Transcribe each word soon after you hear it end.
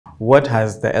what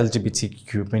has the LGBT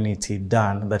community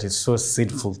done that is so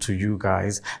sinful to you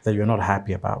guys that you're not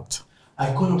happy about?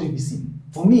 I call out ABC.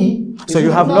 For me, so you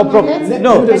have no problem.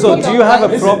 No. So do you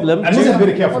have a problem? I'm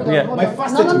very careful.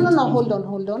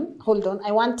 Hold on.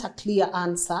 I want a clear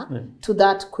answer to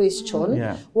that question.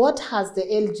 Yeah. What has the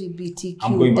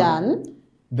LGBTQ done?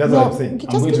 That's what I'm saying.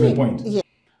 I'm going to the point. Yeah.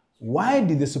 Why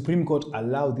did the Supreme Court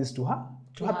allow this to happen?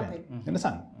 You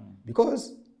understand?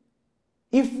 Because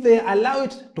if they allow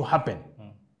it to happen,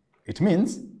 it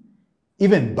means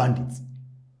even bandits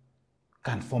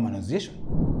can form an association.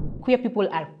 Queer people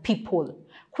are people.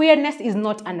 Queerness is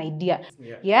not an idea.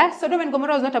 Yeah? Sodom and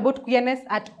Gomorrah was not about queerness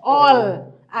at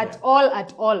all. At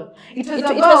all. It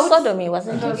was sodomy,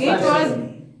 wasn't it?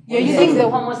 You're using the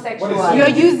homosexual. You're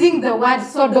using the word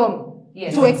Sodom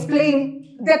to explain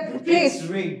the place.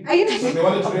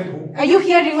 Are you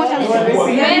hearing what I'm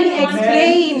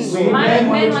saying?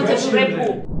 Men wanted to rape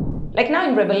who? Like now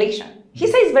in Revelation, he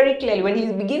says very clearly when he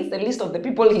begins the list of the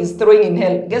people he's throwing in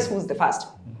hell, guess who's the first?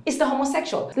 It's the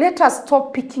homosexual. Let us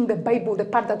stop picking the Bible, the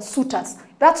part that suits us.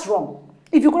 That's wrong.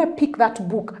 If you're going to pick that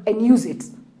book and use it,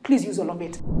 please use all of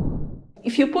it.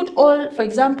 If you put all, for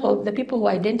example, the people who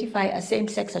identify as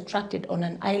same-sex attracted on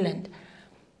an island,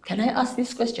 can I ask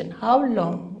this question? How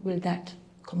long will that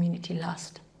community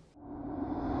last?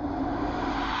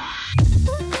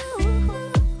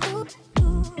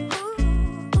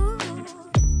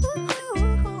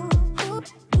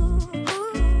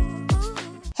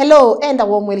 Hello and a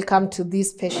warm welcome to this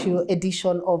special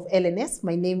edition of LNS.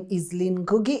 My name is Lynn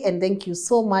Ngugi and thank you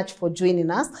so much for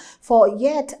joining us for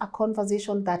yet a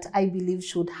conversation that I believe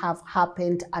should have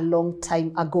happened a long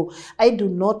time ago. I do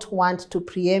not want to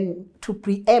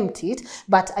preempt it,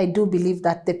 but I do believe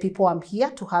that the people I'm here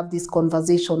to have these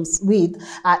conversations with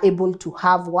are able to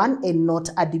have one and not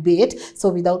a debate. So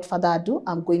without further ado,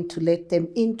 I'm going to let them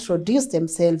introduce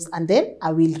themselves and then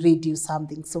I will read you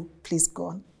something. So please go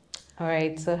on. All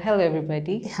right, so hello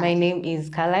everybody. My name is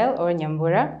Carlisle or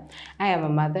Nyambura. I am a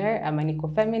mother, I'm an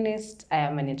eco-feminist, I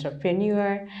am an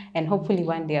entrepreneur, and hopefully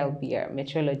one day I'll be a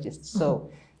meteorologist.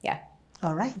 So, yeah.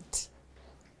 All right.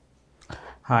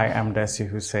 Hi, I'm Desi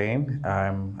Hussein.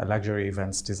 I'm a luxury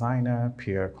events designer,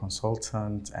 PR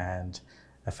consultant, and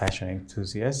a fashion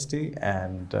enthusiast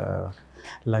and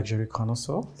luxury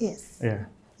connoisseur. Yes. Yeah.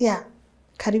 Yeah.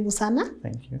 Karibu sana.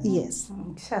 Thank you. Yes.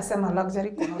 Shasema luxury.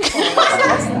 What's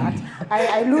that?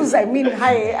 I lose. I mean,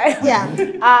 hi. Yeah.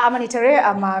 I'm an literary.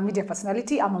 I'm a media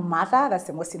personality. I'm a mother. That's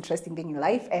the most interesting thing in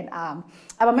life. And I'm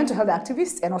a mental health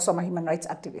activist and also I'm a human rights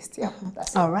activist. Yeah.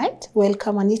 That's it. All right.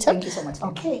 Welcome, Anita. Thank you so much.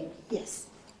 Okay. Yes.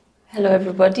 Hello,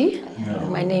 everybody.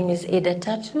 My name is Ada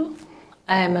Tatu.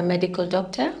 I am a medical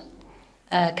doctor,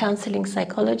 a counseling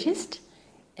psychologist,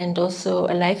 and also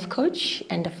a life coach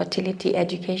and a fertility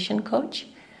education coach.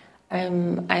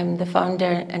 I'm the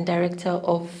founder and director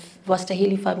of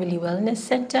Wastahili Family Wellness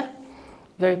Center.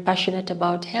 Very passionate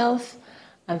about health.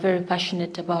 I'm very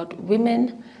passionate about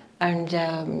women and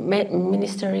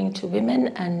ministering to women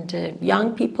and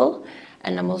young people.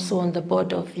 And I'm also on the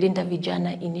board of Linda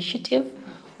Vijana Initiative,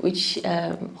 which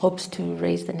hopes to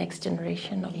raise the next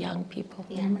generation of young people.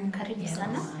 Yeah.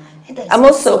 I'm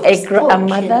also a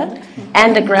mother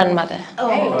and a grandmother.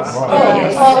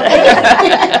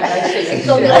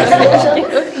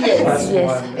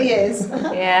 Yes.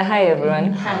 Yeah, hi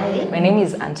everyone. Hi. My name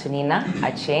is Antonina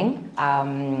Acheng.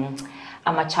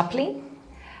 I'm a chaplain.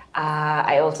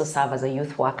 I also serve as a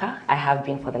youth worker. I have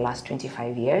been for the last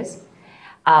 25 years.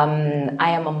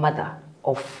 I am a mother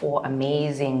of 4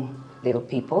 amazing little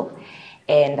people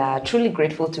and truly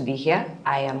grateful to be here.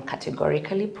 I am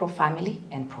categorically pro-family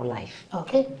and pro-life.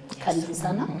 Okay. Karibu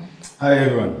sana. Hi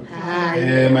everyone.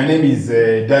 Hi. My name is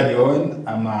Daddy Owen.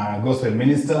 I'm a gospel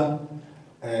minister.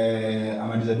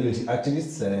 I'm a disability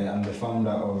activist. I'm the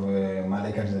founder of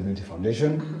Malaika Disability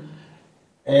Foundation.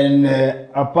 And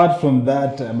apart from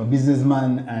that, I'm a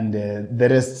businessman and the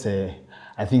rest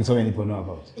I think so many people know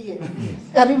about. Yes.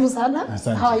 Karibu sana.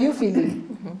 Asante. How are you feeling?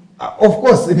 Of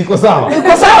course, niko sawa.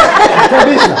 Uko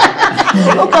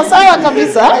sawa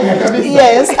kabisa.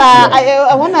 Yes,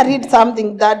 I want to read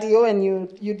something, Daddy, and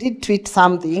you did tweet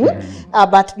something.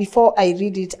 But before I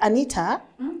read it, Anita,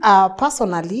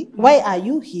 personally, why are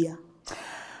you here?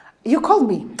 You called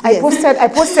me. Yes. I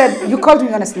posted, you called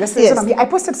me honestly. Yes. I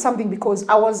posted something because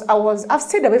I've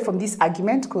stayed away from this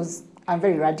argument because I'm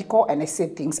very radical and I say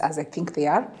things as I think they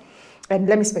are. And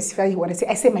let me specify what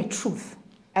I say my truth.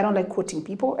 I don't like quoting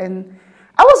people. And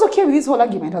I was okay with this whole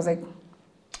argument. I was like,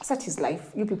 such is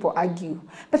life. You people argue.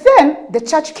 But then the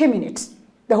church came in it,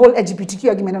 the whole LGBTQ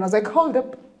argument. And I was like, hold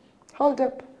up.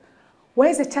 Why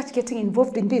is the church getting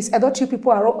involved in this? I thought you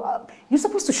people are, you're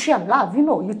supposed to share love, you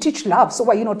know, you teach love, so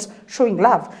why are you not showing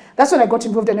love? That's when I got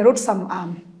involved, and I wrote some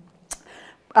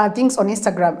things on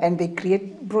Instagram, and they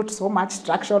brought so much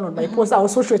traction on my post. I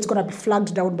was so sure it's going to be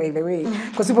flagged down, by the way,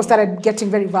 because people started getting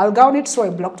very vulgar on it, so I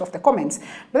blocked off the comments.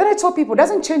 But then I told people, it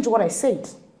doesn't change what I said.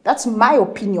 That's my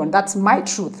opinion, that's my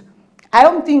truth. I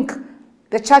don't think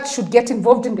the church should get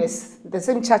involved in this. The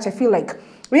same church, I feel like,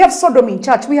 we have sodomy in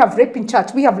church, we have rape in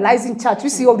church, we have lies in church, we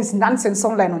see all this nonsense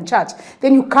online on church.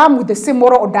 Then you come with the same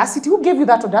moral audacity. Who gave you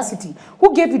that audacity?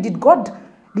 Who gave you, did God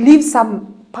leave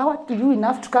some power to you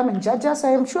enough to come and judge us?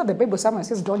 I am sure the Bible somewhere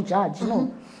says don't judge, you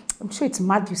know. I'm sure it's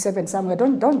Matthew 7 somewhere,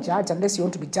 don't judge unless you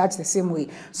want to be judged the same way.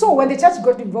 So when the church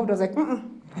got involved, I was like,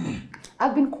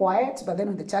 I've been quiet, but then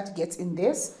when the church gets in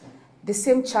this, the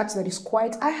same church that is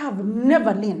quiet, I have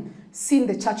never, Lynn, seen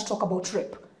the church talk about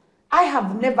rape. I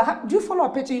have never, do you follow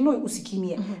our page? You know,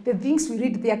 usikimie. The things we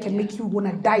read there can make you want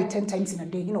to die 10 times in a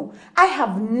day, you know. I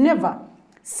have never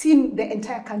seen the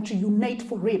entire country unite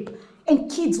for rape.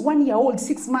 And kids, 1 year old,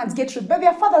 6 months, get raped by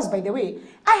their fathers, by the way.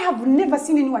 I have never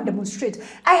seen anyone demonstrate.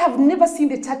 I have never seen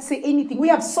the church say anything. We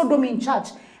have sodomy in church.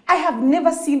 I have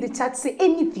never seen the church say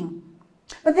anything.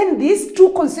 But then these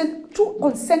two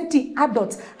consenting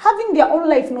adults having their own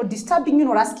life, not disturbing you,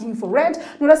 not asking you for rent,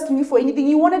 not asking you for anything.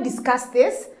 You want to discuss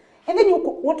this? And then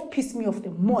what pissed me off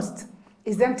the most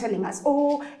is them telling us,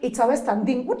 oh, it's a Western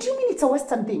thing. What do you mean it's a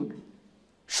Western thing?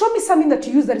 Show me something that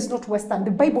you use that is not Western. The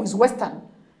Bible is Western.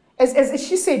 As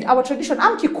she said, our tradition,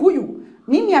 I'm Kikuyu.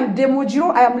 Mimi, I'm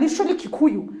Demojiro. I am literally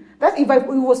Kikuyu. That if I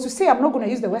was to say I'm not going to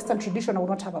use the Western tradition, I would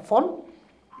not have a phone.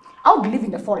 I would live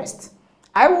in the forest.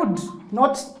 I would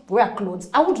not wear clothes.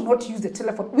 I would not use the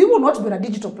telephone. We will not be on a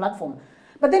digital platform.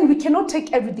 But then we cannot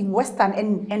take everything Western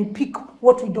and pick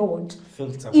what we don't want.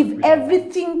 If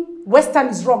everything Western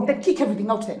is wrong, then kick everything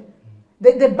out then.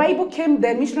 The Bible came,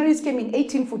 the missionaries came in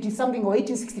 1840 something or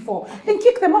 1864. Then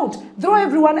kick them out. Throw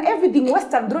everything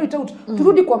Western, throw it out.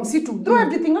 Turudi kwa msitu. Throw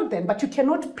everything out then. But you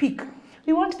cannot pick.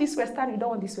 We want this Western, we don't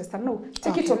want this Western. No,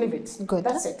 take it or leave it. Good.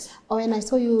 That's it. Oh, and I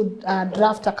saw you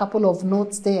draft a couple of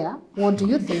notes there. What do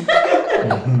you think?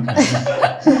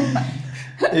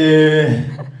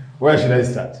 Where should I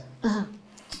start?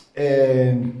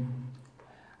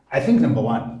 I think number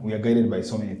one, we are guided by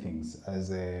so many things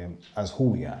as who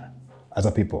we are, as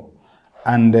a people.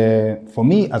 And for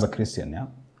me, as a Christian, yeah,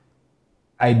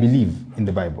 I believe in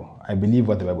the Bible. I believe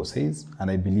what the Bible says,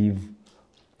 and I believe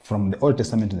from the Old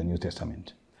Testament to the New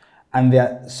Testament. And there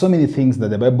are so many things that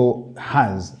the Bible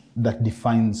has that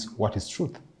defines what is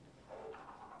truth,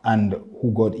 and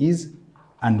who God is,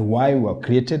 and why we were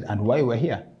created, and why we're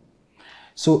here.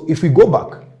 So if we go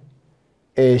back,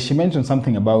 she mentioned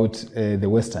something about the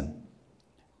Western.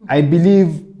 I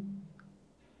believe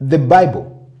the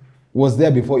Bible was there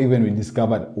before even we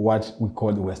discovered what we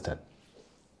call the Western.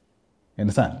 You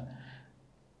understand?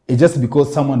 It's just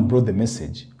because someone brought the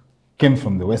message, came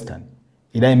from the Western,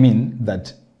 it doesn't mean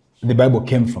that the Bible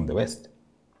came from the West.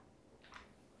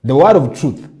 The word of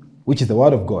truth, which is the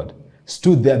word of God,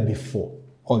 stood there before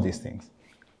all these things.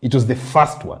 It was the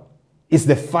first one. It's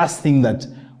the first thing that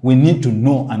we need to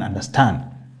know and understand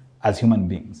as human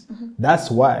beings. That's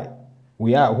why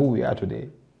we are who we are today.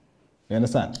 You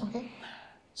understand? Okay.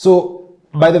 So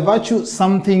by the virtue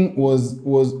something was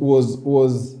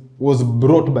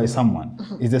brought by someone,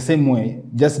 it's the same way,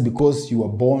 just because you were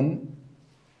born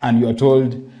and you are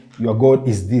told your God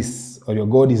is this, or your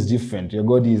God is different, your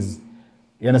God is,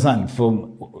 you understand,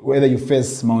 from whether you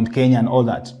face Mount Kenya and all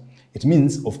that, it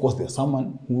means, of course, there's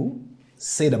someone who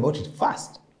said about it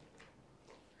first.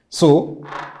 So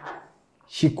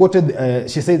she quoted,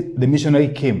 she said the missionary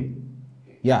came.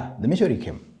 Yeah, the missionary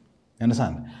came, you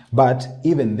understand? But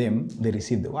even them, they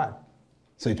received the word.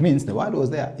 So it means the word was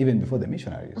there even before the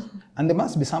missionaries. And there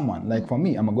must be someone, like for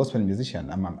me, I'm a gospel musician,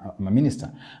 I'm a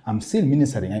minister. I'm still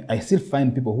ministering. I still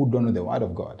find people who don't know the word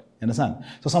of God. You understand?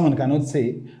 So someone cannot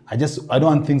say, I don't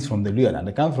want things from the real land.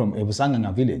 I come from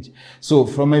Ebusanganga village. So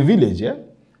from my village, yeah,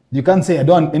 you can't say I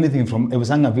don't want anything from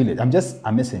Ebusanga village. I'm just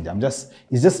a messenger.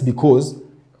 It's just because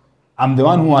I'm the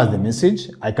one who has the message.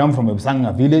 I come from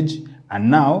Ebusanga village, and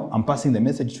now I'm passing the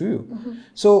message to you.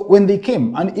 So when they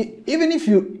came, and even if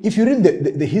you read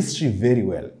the history very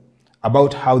well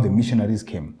about how the missionaries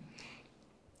came,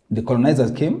 the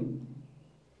colonizers came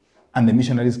and the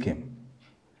missionaries came.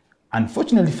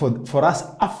 Unfortunately for us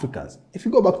Africans, if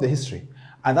you go back to the history,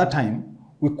 at that time,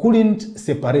 we couldn't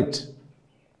separate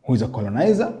who is a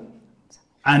colonizer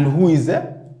and who is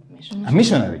a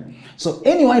missionary. So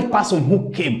any white person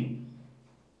who came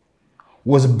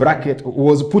was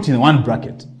put in one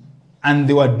bracket, and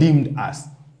they were deemed as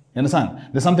You understand?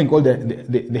 There's something called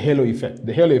the halo effect.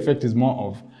 The halo effect is more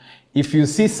of, if you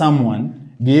see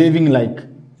someone behaving like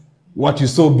what you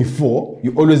saw before,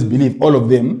 you always believe all of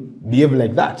them behave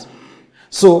like that.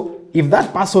 So if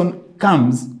that person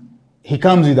comes, he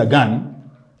comes with a gun,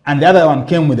 and the other one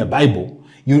came with a Bible,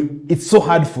 it's so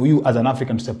hard for you as an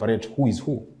African to separate who is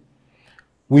who.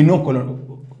 We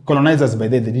know colonizers by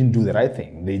then, they didn't do the right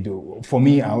thing. They do. For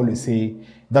me, I always say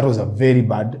that was a very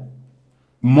bad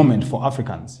moment for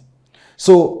Africans.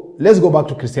 So let's go back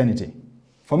to Christianity.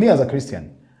 For me as a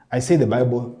Christian, I say the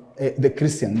Bible, the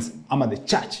Christians, the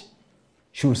church,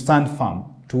 should stand firm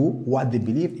to what they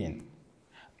believe in.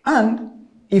 And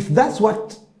if that's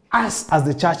what us as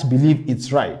the church believe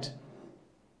it's right,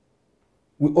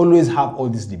 we always have all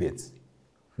these debates.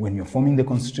 When you're forming the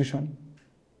constitution,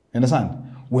 you understand?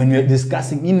 When we're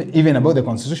discussing even about the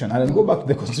constitution, and I'll go back to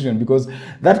the constitution, because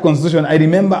that constitution, I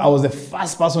remember I was the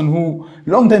first person who,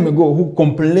 long time ago, who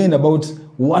complained about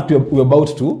what we're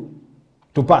about to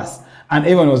pass. And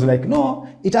everyone was like, no,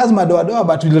 it has madoa-doa,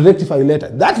 but we'll rectify later.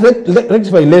 That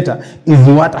rectify later is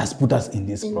what has put us in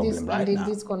this problem right now. In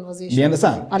this conversation. Do you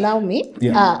understand? Allow me.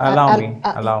 Yeah.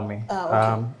 Allow me.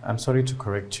 Okay. I'm sorry to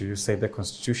correct you. You said the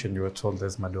constitution, you were told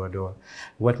there's madoa-doa.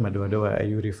 What madoa-doa are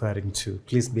you referring to?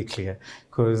 Please be clear.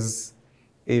 Because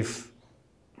if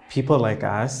people like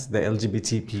us, the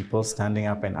LGBT people, standing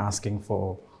up and asking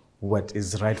for what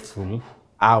is rightful,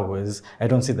 ours, I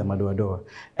don't see the madoa-doa.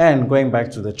 And going back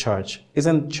to the church,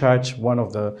 isn't church one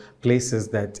of the places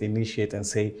that initiate and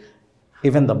say,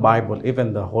 even the Bible,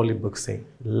 even the holy books say,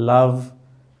 love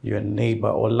your neighbor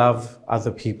or love other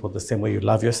people the same way you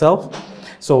love yourself?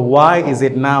 So why is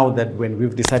it now that when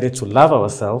we've decided to love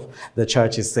ourselves, the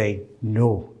church is saying,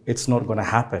 no, it's not going to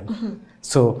happen? Mm-hmm.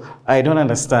 So I don't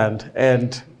understand.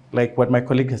 And like what my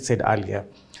colleague had said earlier,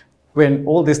 when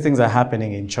all these things are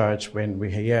happening in church, when we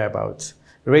hear about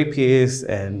rapists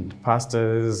and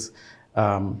pastors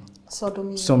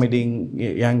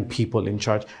sodomizing young people in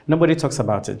church, nobody talks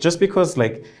about it. Just because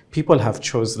like people have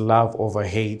chose love over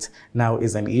hate, now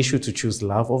is an issue to choose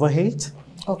love over hate?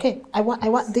 Okay,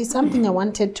 there's something I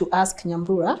wanted to ask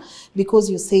Nyambura, because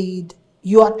you said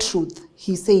your truth.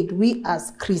 He said we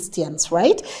as Christians,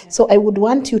 right? Yeah. So I would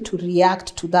want you to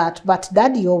react to that. But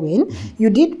Daddy Owen, you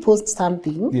did post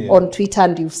something on Twitter,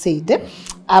 and you said,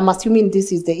 I'm assuming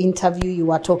this is the interview you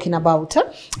were talking about.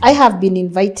 I have been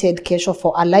invited, Kesho,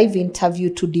 for a live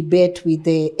interview to debate with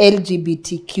the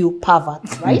LGBTQ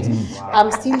perverts, right? Wow.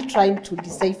 I'm still trying to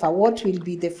decipher what will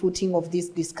be the footing of this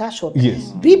discussion.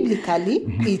 Yes. Biblically,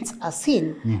 it's a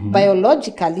sin.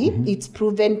 Biologically, it's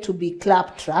proven to be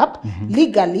claptrap.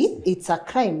 Legally, it's a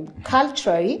crime.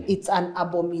 Culturally, it's an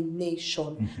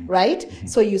abomination, right?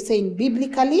 So you're saying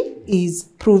biblically is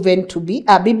proven to be,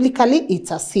 biblically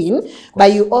it's a sin,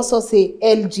 but you also say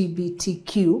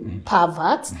LGBTQ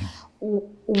perverts.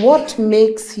 What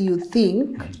makes you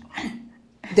think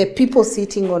the people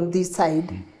sitting on this side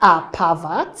are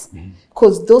perverts?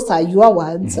 Because those are your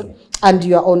words, and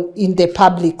you are in the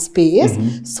public space.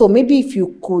 So maybe if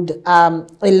you could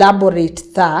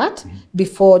elaborate that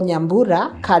before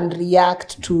Nyambura can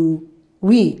react to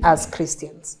we as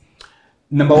Christians.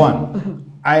 Number one,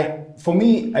 for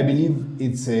me, I believe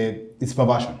it's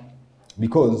perversion,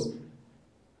 because,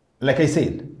 like I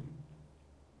said,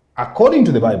 according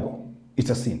to the Bible, it's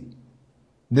a sin.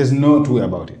 There's no two way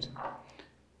about it.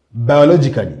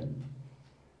 Biologically,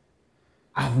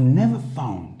 I've never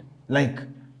found, like,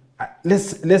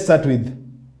 let's start with,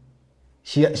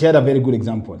 she had a very good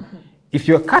example. If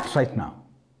you're a cat right now,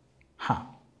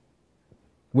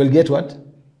 will get what?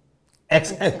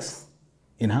 XX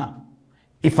in her.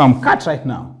 If I'm cat right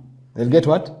now, they'll get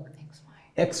what?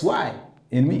 XY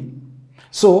in me.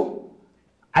 So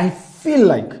I feel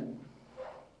like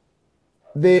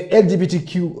the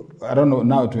LGBTQ, I don't know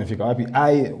now to figure out,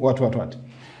 what.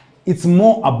 It's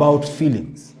more about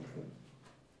feelings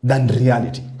than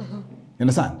reality. You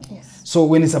understand? Yes. So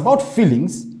when it's about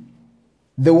feelings,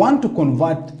 they want to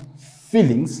convert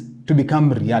feelings to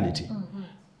become reality.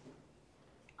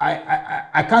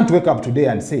 I can't wake up today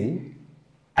and say,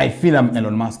 I feel I'm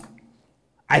Elon Musk.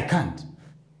 I can't.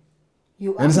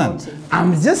 You understand?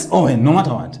 I'm just Owen, no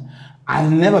matter what. I'll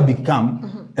never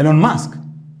become Elon Musk. You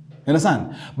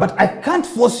understand? But I can't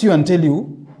force you and tell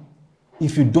you,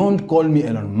 if you don't call me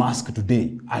Elon Musk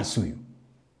today, I'll sue you.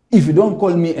 If you don't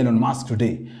call me Elon Musk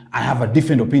today, I have a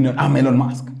different opinion, I'm Elon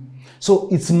Musk. So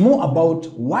it's more about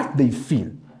what they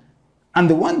feel. And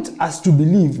they want us to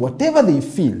believe whatever they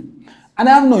feel. And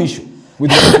I have no issue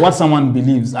with what someone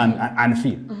believes and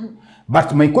feel.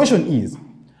 But my question is,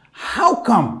 how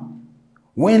come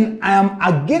when I am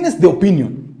against the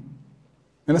opinion,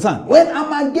 you understand? When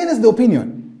I'm against the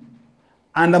opinion,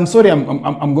 and I'm sorry,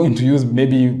 I'm going to use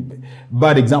maybe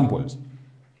bad examples.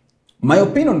 My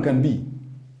opinion can be,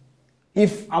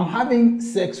 if I'm having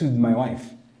sex with my wife,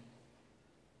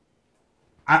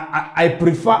 I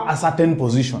prefer a certain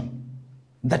position.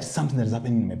 That's something that is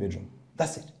happening in my bedroom.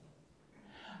 That's it.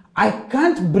 I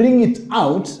can't bring it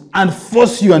out and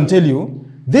force you and tell you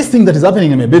this thing that is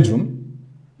happening in my bedroom,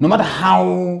 no matter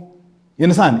how, you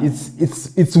understand,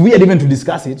 it's weird even to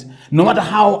discuss it. No matter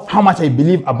how much I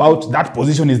believe about that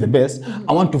position is the best,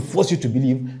 I want to force you to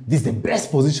believe this is the best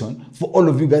position for all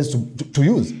of you guys to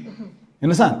use. You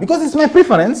understand? Because it's my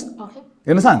preference. Okay.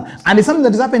 You understand? And it's something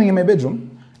that is happening in my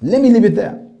bedroom. Let me leave it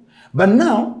there. But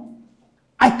now,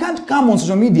 I can't come on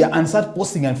social media and start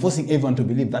posting and forcing everyone to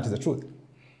believe that is the truth.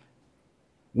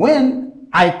 When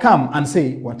I come and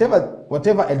say, whatever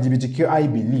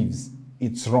LGBTQI believes,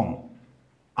 it's wrong,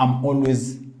 I'm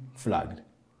always flagged.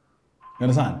 You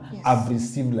understand? Yes. I've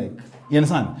received you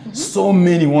understand? So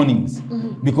many warnings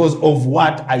because of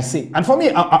what I say. And for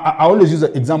me, I always use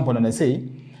an example and I say,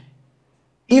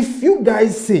 if you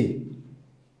guys say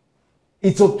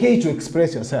it's okay to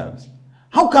express yourselves,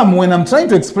 how come when I'm trying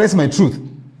to express my truth,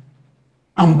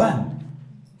 I'm banned?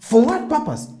 For what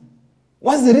purpose?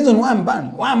 What's the reason why I'm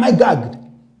banned? Why am I gagged?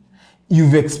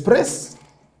 You've expressed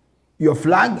your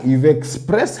flag, you've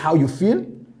expressed how you feel,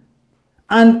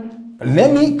 and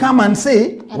let me come and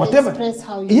say and whatever. Express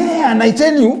how you feel. And I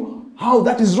tell you how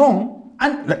that is wrong.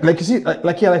 And like you see,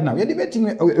 like here right now, we're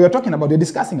debating, we're talking about, we're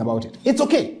discussing about it. It's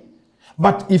okay.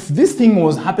 But if this thing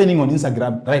was happening on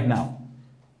Instagram right now,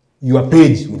 your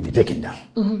page will be taken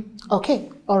down. Okay,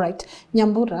 all right.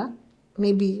 Nyambura,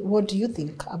 maybe what do you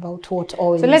think about what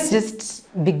Owen So let's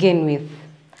just begin with,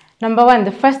 number one,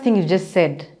 the first thing you just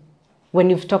said when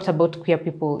you've talked about queer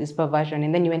people is perversion,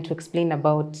 and then you went to explain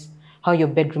about how your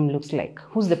bedroom looks like.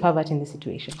 Who's the pervert in this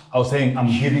situation? I was saying I'm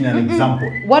giving an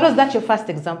example. What was that your first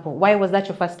example? Why was that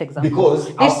your first example?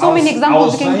 Because there's so many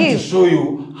examples you can give. I was trying to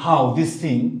show you how this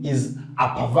thing is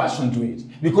a perversion to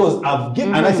it. Because I've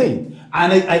given, and I say,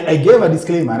 and I gave a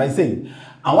disclaimer, and I said,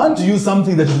 I want to use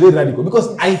something that is very radical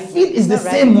because I feel it's the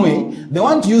same way they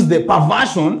want to use the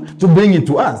perversion to bring it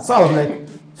to us. So I was like,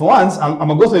 for once,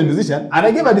 I'm a gospel musician, and I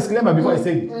gave a disclaimer before I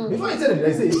said it. Before I said it,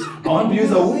 I said, I want to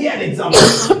use a weird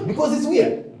example because it's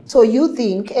weird. So you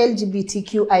think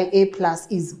LGBTQIA plus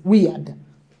is weird?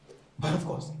 But of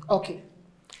course. Okay.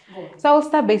 So I'll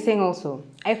start by saying also,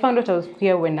 I found out I was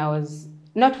queer when I was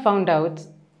not found out.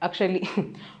 Actually,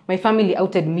 my family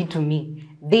outed me to me.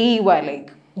 They were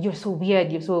like, you're so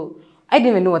weird, you're so... I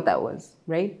didn't even know what that was,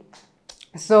 right?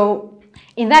 So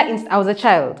in that instance, I was a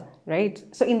child, right?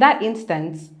 So in that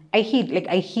instance, I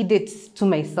hid it to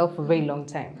myself for a very long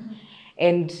time.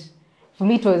 And for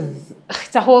me,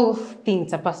 it's a whole thing,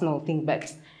 it's a personal thing,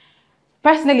 but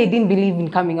personally, I didn't believe in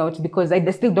coming out because I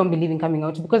still don't believe in coming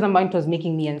out because number one, it was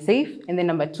making me unsafe. And then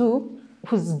number two,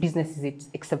 whose business is it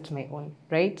except my own,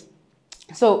 right?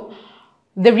 So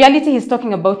the reality he's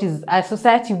talking about is a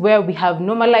society where we have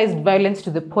normalized violence to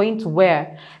the point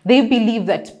where they believe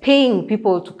that paying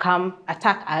people to come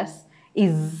attack us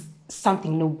is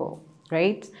something noble,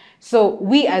 right? So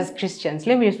we as Christians,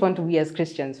 let me respond to we as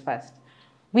Christians first.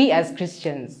 We as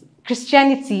Christians,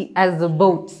 Christianity as a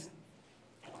boat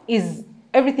is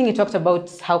everything you talked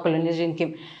about, how colonialism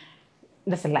came.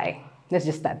 That's a lie. Let's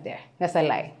just start there. That's a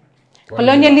lie.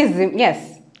 Colonialism,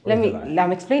 yes.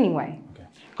 I'm explaining why.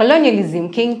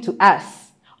 Colonialism came to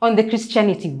us on the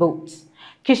Christianity boat.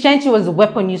 Christianity was a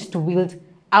weapon used to wield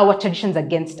our traditions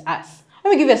against us.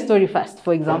 Let me give you a story first,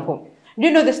 for example. Do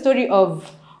you know the story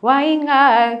of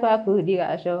Wainga?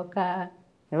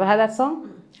 Never heard that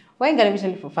song? Wainga, let me tell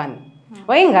you for fun.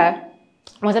 Wainga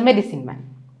was a medicine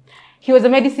man. He was a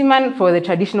medicine man for the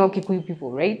traditional Kikuyu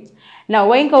people, right? Now,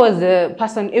 Wainga was the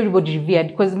person everybody revered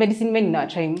because medicine men in our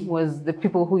time was the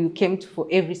people who you came to for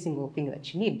every single thing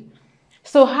that you need.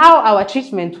 So how our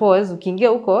treatment was, ukiingia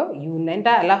huko,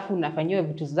 unaenda alafu unafanyiwa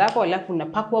vitu zako, alafu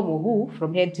unapakwa muhu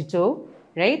from head to toe,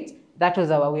 right? That was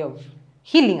our way of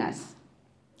healing us.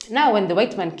 Now when the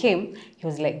white man came, he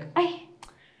was like,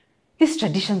 these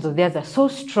traditions of theirs are so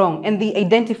strong, and they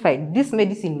identified this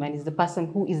medicine man is the person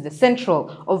who is the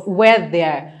central of where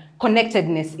their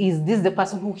connectedness is. This is the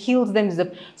person who heals them.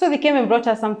 So they came and brought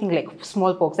us something like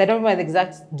smallpox. I don't remember the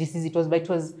exact disease it was, but it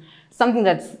was something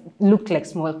that looked like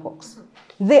smallpox.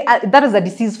 That was a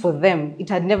disease for them. It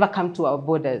had never come to our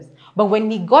borders. But when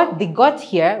they got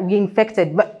here, we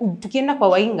infected. But tukienda kwa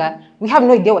Wainga, we have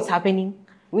no idea what's happening.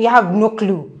 We have no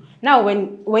clue. Now,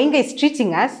 when Wainga is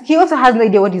treating us, he also has no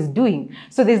idea what he's doing.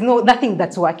 So there's nothing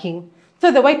that's working.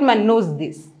 So the white man knows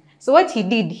this. So what he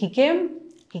did, he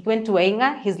went to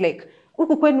Wainga. He's like,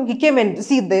 he came and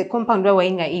see the compound where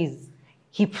Wainga is.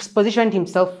 he positioned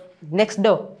himself next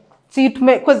door. See,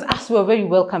 because us were very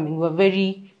welcoming, we were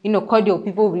very, cordial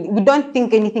people. We don't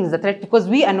think anything is a threat because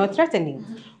we are not threatening.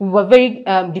 We were very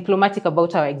diplomatic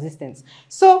about our existence.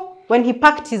 So when he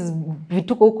packed his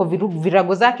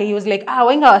virago zake, he was like,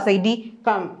 wainga wasaidi,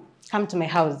 come to my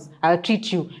house. I'll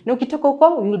treat you. No ukitoka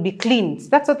huko, you will be clean.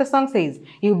 That's what the song says.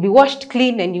 You will be washed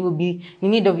clean and you will be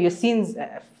in need of your sins,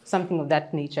 something of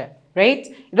that nature. Right?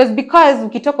 It was because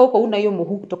ukitoka huko una hiyo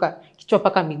muhu kutoka kichwa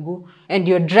paka miguu and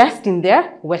you're dressed in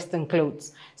their Western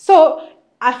clothes. So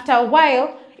after a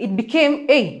while, it became,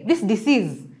 hey, this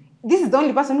disease, this is the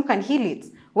only person who can heal it.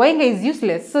 Wainga is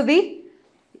useless. So they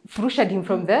frushed him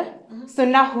from there. So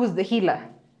now who's the healer?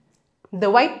 The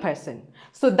white person.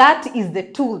 So that is the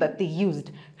tool that they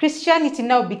used. Christianity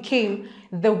now became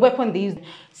the weapon they used.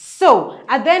 So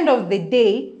at the end of the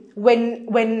day,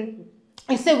 when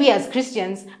I say we as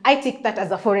Christians, I take that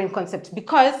as a foreign concept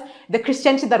because the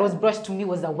Christianity that was brought to me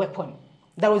was a weapon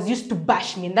that was used to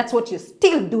bash me, and that's what you're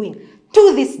still doing.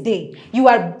 To this day, you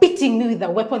are beating me with a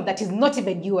weapon that is not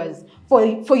even yours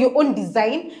for your own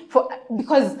design,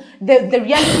 because the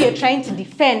reality you're trying to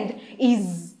defend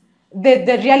is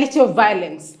the reality of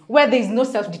violence, where there is no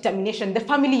self-determination. The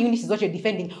family unit is what you're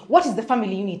defending. What is the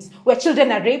family unit? Where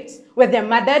children are raped, where they're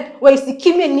murdered, where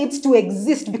Isikimia needs to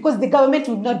exist because the government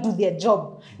will not do their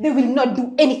job. They will not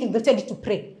do anything. They'll tell you to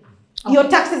pray. Okay. Your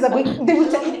taxes are going, they will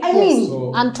tell you, I mean.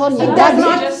 So, Antonia, it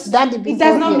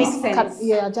does not make sense.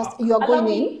 You are going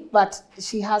in, but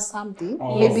she has something.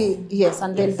 Maybe, yes,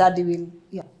 and then Daddy will,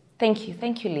 yeah. Thank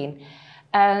you, Lynn.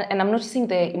 And I'm noticing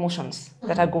the emotions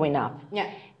that are going up. Yeah.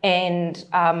 And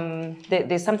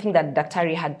there's something that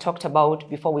Daktari had talked about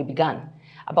before we began,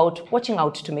 about watching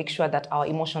out to make sure that our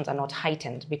emotions are not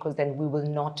heightened, because then we will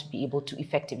not be able to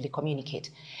effectively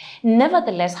communicate.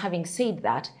 Nevertheless, having said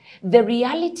that, the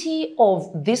reality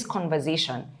of this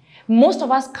conversation, most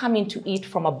of us come into it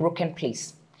from a broken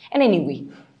place. And anyway,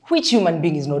 which human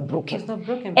being is not broken? It's not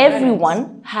broken.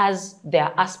 Everyone has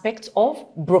their aspects of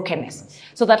brokenness.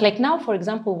 So that, like now, for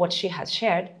example, what she has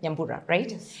shared, Nyambura,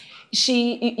 right? Yes.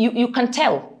 You can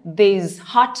tell there's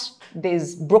hurt,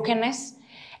 there's brokenness,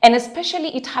 and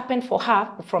especially it happened for her,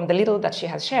 from the little that she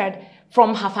has shared,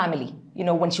 from her family,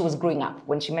 when she was growing up,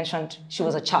 when she mentioned she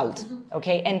was a child,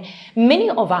 okay? And many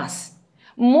of us,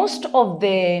 most of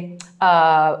the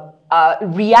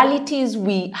realities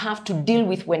we have to deal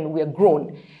with when we're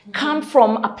grown come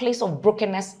from a place of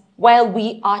brokenness while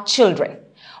we are children.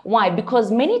 Why?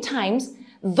 Because many times,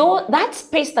 though that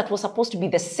space that was supposed to be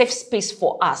the safe space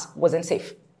for us wasn't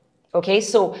safe. Okay,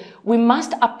 so we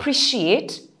must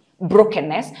appreciate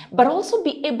brokenness, but also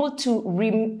be able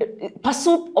to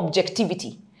pursue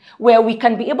objectivity, where we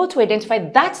can be able to identify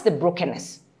that's the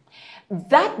brokenness.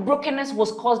 That brokenness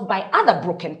was caused by other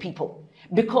broken people,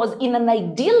 because in an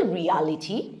ideal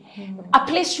reality, a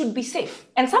place should be safe.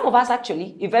 And some of us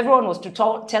actually, if everyone was to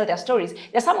tell their stories,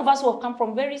 there's some of us who have come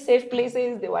from very safe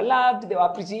places. They were loved, they were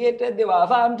appreciated, they were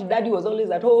affirmed, daddy was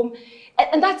always at home.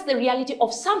 And that's the reality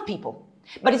of some people.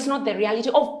 But it's not the reality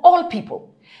of all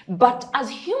people. But as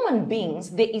human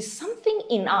beings, there is something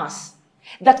in us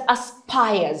that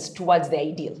aspires towards the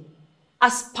ideal.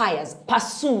 Aspires,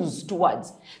 pursues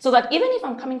towards. So that even if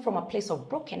I'm coming from a place of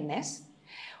brokenness,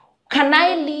 can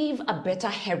I leave a better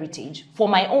heritage for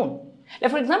my own?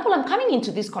 Like, for example, I'm coming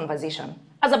into this conversation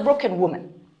as a broken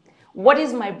woman. What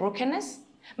is my brokenness?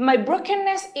 My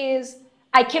brokenness is,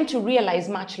 I came to realize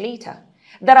much later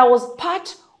that I was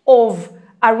part of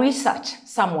a research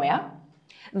somewhere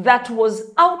that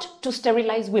was out to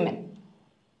sterilize women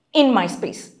in my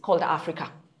space called Africa.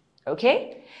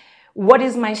 Okay? What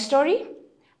is my story?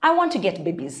 I want to get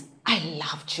babies. I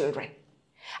love children.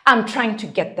 I'm trying to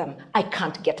get them. I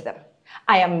can't get them.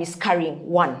 I am miscarrying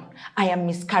 1. I am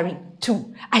miscarrying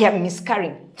 2. I am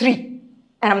miscarrying 3.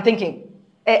 And I'm thinking,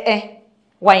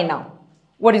 why now?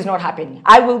 What is not happening?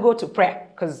 I will go to prayer,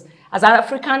 because as an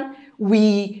African,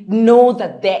 we know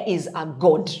that there is a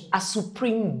God, a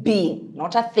supreme being,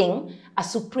 not a thing, a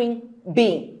supreme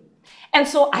being. And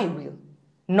so I will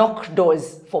knock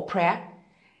doors for prayer.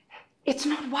 It's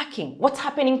not working. What's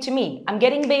happening to me? I'm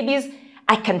getting babies.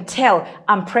 I can tell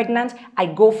I'm pregnant. I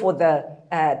go for the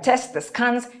test, the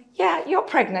scans. Yeah, you're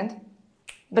pregnant.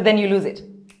 But then you lose it.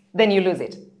 Then you lose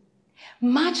it.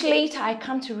 Much later, I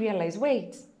come to realize,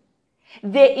 wait,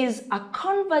 there is a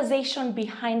conversation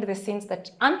behind the scenes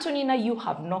that, Antonina, you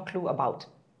have no clue about.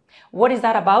 What is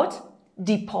that about?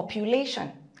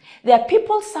 Depopulation. There are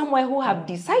people somewhere who have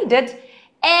decided,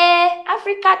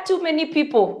 Africa, too many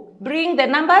people. Bring the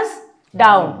numbers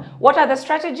down. What are the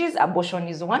strategies? Abortion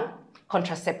is one.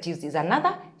 Contraceptives is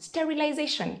another.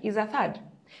 Sterilization is a third.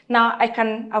 Now, I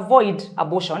can avoid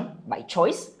abortion by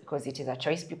choice, because it is a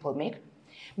choice people make.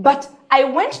 But I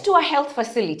went to a health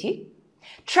facility,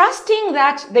 trusting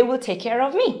that they will take care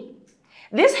of me.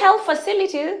 This health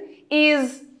facility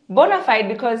is bona fide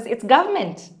because it's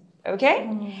government, okay?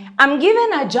 I'm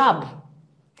given a jab.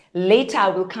 Later, I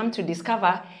will come to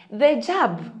discover the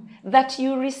jab that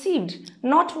you received,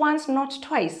 not once, not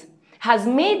twice, has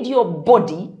made your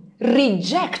body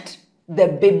reject the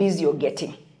babies you're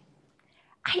getting.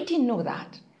 I didn't know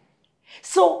that.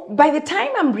 So by the time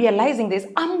I'm realizing this,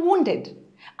 I'm wounded.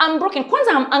 I'm broken.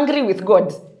 Kwanza, I'm angry with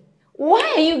God.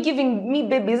 Why are you giving me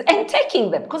babies and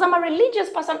taking them? Because I'm a religious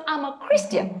person, I'm a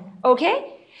Christian,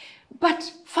 okay? But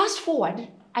fast forward,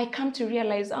 I come to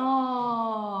realize,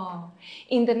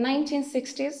 in the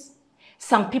 1960s,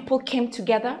 some people came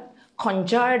together,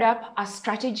 conjured up a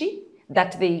strategy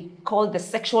that they called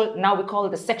now we call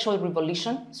the sexual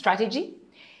revolution strategy.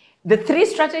 The 3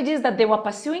 strategies that they were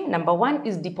pursuing, number 1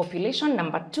 is depopulation,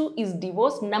 number 2 is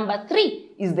divorce, number 3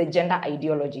 is the gender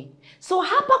ideology. So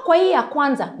hapa kwa hii ya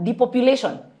kwanza,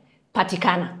 depopulation,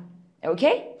 patikana,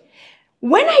 okay?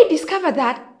 When I discovered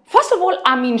that, first of all,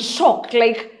 I'm in shock,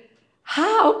 like,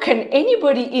 how can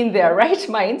anybody in their right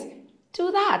mind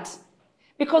do that?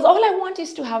 Because all I want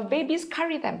is to have babies,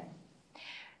 carry them.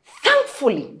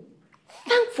 Thankfully,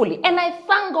 and I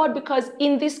thank God because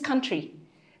in this country,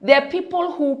 there are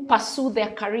people who pursue their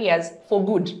careers for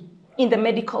good in the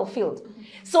medical field.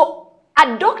 So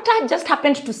a doctor just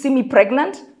happened to see me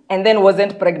pregnant and then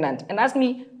wasn't pregnant and asked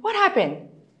me, what happened?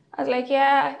 I was like,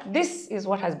 yeah, this is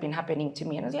what has been happening to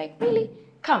me. And I was like, really?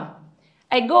 Come.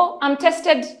 I go, I'm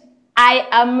tested. I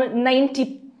am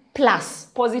 90 plus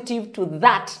positive to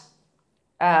that,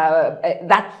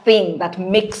 that thing that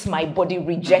makes my body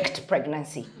reject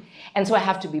pregnancy. And so I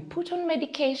have to be put on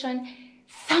medication.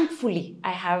 Thankfully,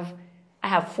 I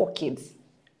have 4 kids,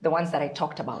 the ones that I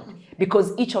talked about,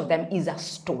 because each of them is a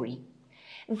story.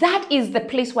 That is the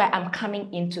place where I'm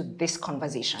coming into this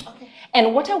conversation. Okay.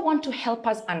 And what I want to help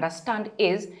us understand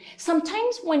is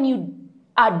sometimes when you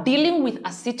are dealing with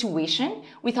a situation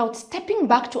without stepping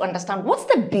back to understand what's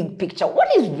the big picture, what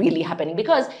is really happening?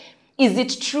 Because is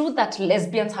it true that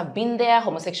lesbians have been there,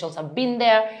 homosexuals have been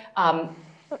there,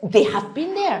 they have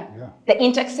been there. Yeah. The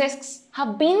intersex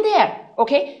have been there,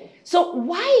 okay? So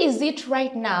why is it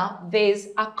right now there's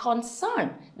a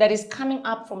concern that is coming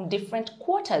up from different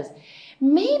quarters?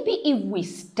 Maybe if we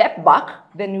step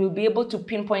back, then we'll be able to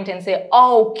pinpoint and say,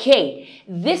 okay,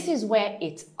 this is where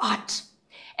it's at.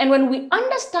 And when we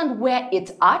understand where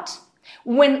it's at,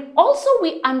 when also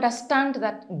we understand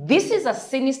that this is a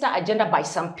sinister agenda by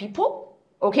some people,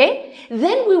 okay,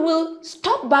 then we will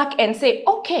stop back and say,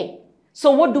 okay, so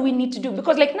what do we need to do?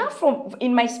 Because like now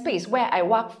in my space where I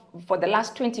work for the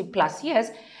last 20 plus years,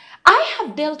 I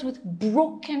have dealt with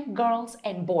broken girls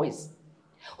and boys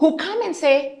who come and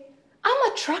say,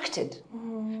 I'm attracted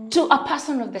to a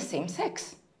person of the same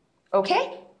sex,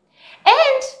 okay?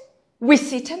 And we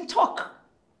sit and talk.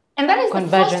 And that is the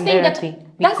first thing that,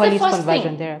 that's the first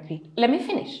thing. Therapy. Let me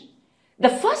finish. The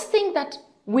first thing that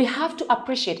we have to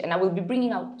appreciate, and I will be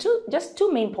bringing out just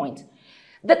two main points,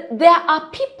 that there are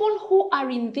people who are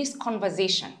in this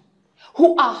conversation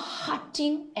who are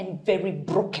hurting and very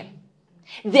broken.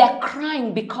 They are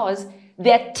crying because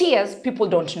there are tears people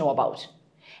don't know about.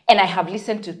 And I have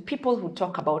listened to people who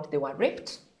talk about they were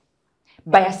raped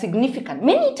by a significant,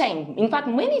 many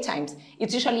times,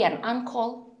 it's usually an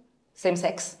uncle, same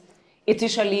sex. It's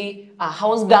usually a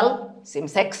house girl, same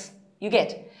sex, you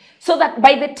get. So that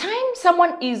by the time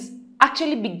someone is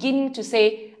actually beginning to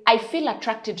say, I feel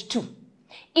attracted to,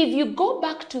 if you go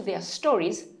back to their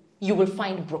stories, you will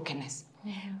find brokenness.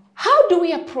 Mm-hmm. How do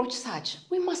we approach such?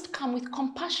 We must come with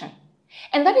compassion.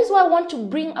 And that is why I want to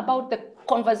bring about the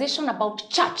conversation about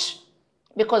church.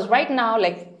 Because right now,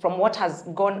 like from what has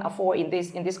gone afore in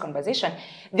this conversation,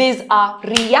 there's a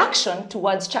reaction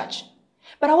towards church.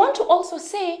 But I want to also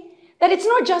say that it's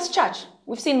not just church.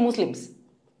 We've seen Muslims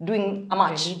doing a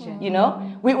march, you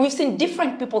know? We've seen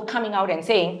different people coming out and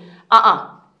saying,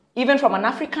 even from an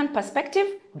African perspective,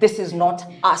 this is not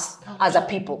us as a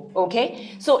people,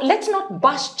 okay? So let's not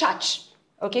bash church,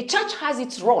 okay? Church has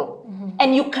its role,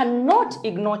 and you cannot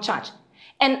ignore church.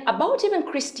 And about even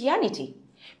Christianity,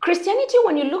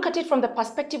 when you look at it from the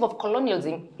perspective of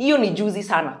colonialism, hiyo ni juzi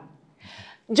sana.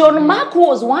 John Mark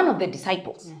was one of the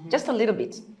disciples, just a little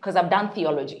bit, because I've done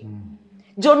theology.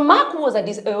 John Mark was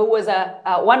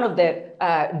one of the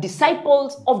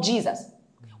disciples of Jesus,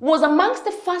 was amongst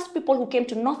the first people who came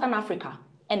to Northern Africa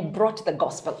and brought the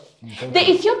gospel.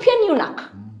 The Ethiopian eunuch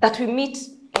that we meet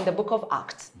in the book of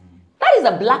Acts, that is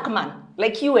a black man,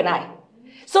 like you and I.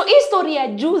 So history ya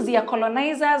juzi ya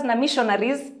colonizers na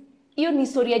missionaries, hiyo ni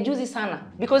historia juzi sana.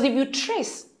 Because if you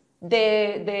trace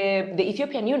the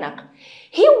Ethiopian eunuch,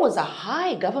 he was a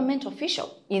high government official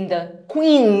in the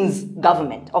Queen's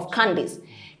government of Candace.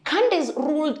 Candace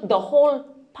ruled the whole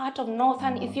part of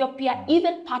northern Ethiopia,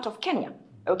 even part of Kenya.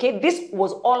 Okay, this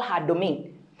was all her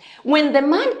domain. When the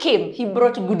man came, he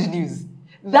brought good news.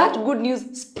 That good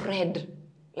news spread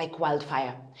like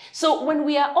wildfire. So when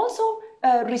we are also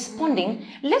responding,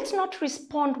 let's not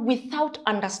respond without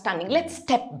understanding. Let's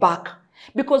step back.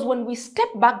 Because when we step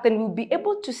back, then we'll be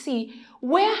able to see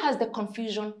where has the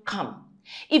confusion come.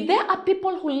 If there are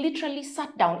people who literally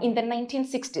sat down in the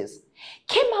 1960s,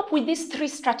 came up with these 3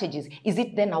 strategies, is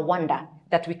it then a wonder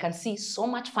that we can see so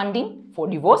much funding for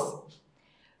divorce,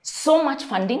 so much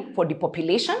funding for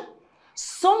depopulation,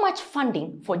 so much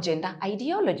funding for gender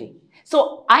ideology?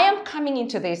 So I am coming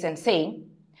into this and saying,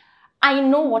 I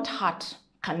know what heart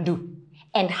can do,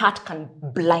 and heart can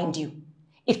blind you.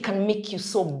 It can make you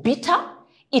so bitter.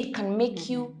 It can make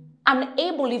you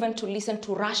unable even to listen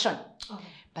to ration. Okay.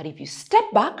 But if you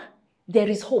step back, there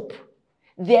is hope.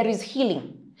 There is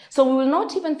healing. So we will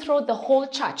not even throw the whole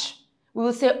church. We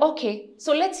will say, okay,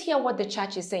 so let's hear what the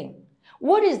church is saying.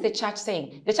 What is the church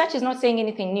saying? The church is not saying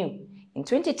anything new. In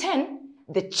 2010,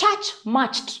 the church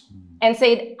marched and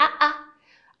said,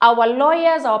 our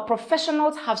lawyers, our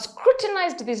professionals have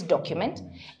scrutinized this document,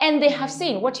 and they have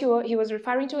seen what he was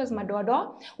referring to as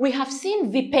madoadoa. We have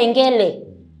seen vipengele.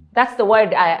 That's the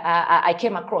word I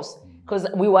came across, because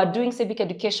we were doing civic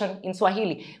education in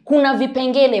Swahili. Kuna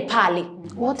vipengele pale.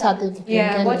 What are the vipengele?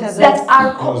 Yeah, what are that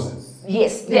are clauses?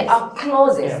 Yes, there are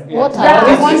clauses. Yeah. What We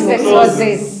are want the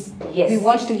clauses. Yes. We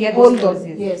want to hear Hold those on.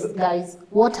 clauses. Yes, guys.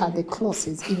 What are the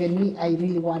clauses? Even me, I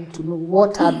really want to know.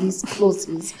 What are these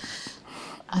clauses?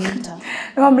 Anita.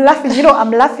 No, I'm laughing. You know, I'm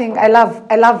laughing. I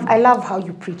love how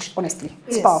you preach. Honestly,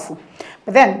 it's powerful.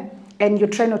 But then, and you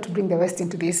try not to bring the West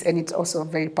into this, and it's also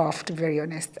very powerful. To be very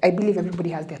honest, I believe everybody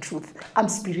has their truth. I'm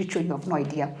spiritual. You have no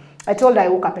idea. I told her I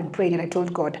woke up and prayed, and I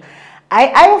told God,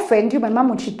 I offend you. My mom,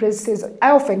 when she prays, says,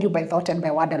 I offend you by thought and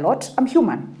by word a lot. I'm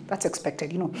human. That's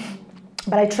expected, you know.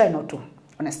 But I try not to.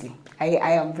 Honestly,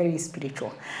 I am very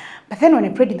spiritual. But then when I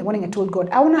prayed in the morning, I told God,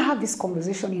 I want to have this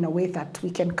conversation in a way that we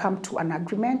can come to an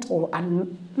agreement or a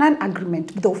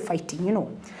non-agreement without fighting, you know.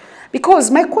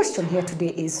 Because my question here today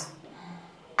is,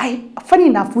 funny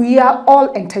enough, we are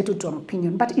all entitled to an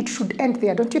opinion, but it should end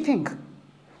there, don't you think?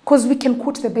 Because we can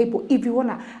quote the Bible. If you want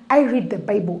to, I read the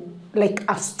Bible like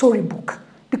a storybook,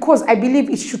 because I believe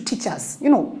it should teach us, you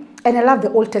know. And I love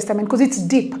the Old Testament because it's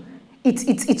deep.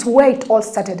 It's where it all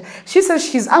started. She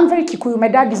says I'm very Kikuyu. My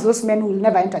dad is those men who will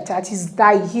never enter church.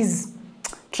 He's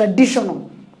traditional.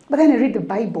 But then I read the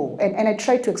Bible and I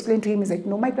try to explain to him. He's like,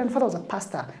 no, my grandfather was a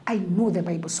pastor. I know the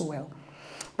Bible so well.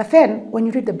 But then when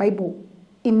you read the Bible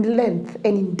in length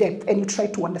and in depth and you try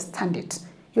to understand it,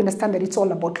 you understand that it's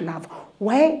all about love.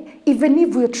 Why? Even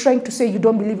if we're trying to say you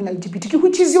don't believe in LGBTQ,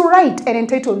 which is your right and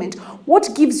entitlement,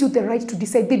 what gives you the right to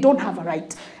decide they don't have a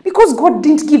right? Because God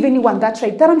didn't give anyone that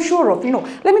right, that I'm sure of. You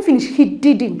know, let me finish. He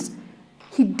didn't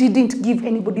give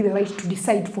anybody the right to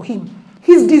decide for him.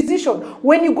 His decision.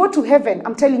 When you go to heaven,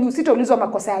 I'm telling you, sitaulizwa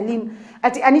makosa ya Lynn.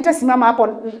 Ati Anita simama hapo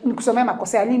nikusomea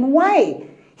makosa ya Lynn. Why?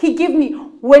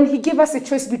 When he gave us a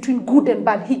choice between good and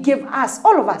bad, he gave us,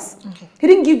 all of us. Okay. He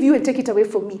didn't give you and take it away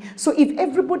from me. So if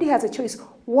everybody has a choice,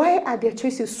 why are their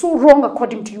choices so wrong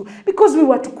according to you? Because we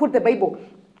were to quote the Bible.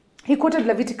 He quoted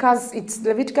Leviticus, it's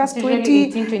Leviticus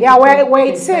 20, where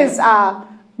it says,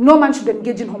 no man should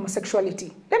engage in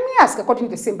homosexuality. Let me ask, according to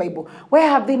the same Bible, why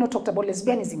have they not talked about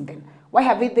lesbianism then? Why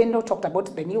have they not talked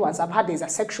about the new ones? I've heard there's a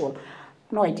sexual.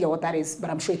 No idea what that is,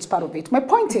 but I'm sure it's part of it. My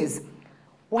point is,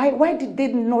 why did they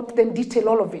not then detail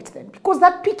all of it then? Because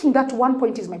that picking that one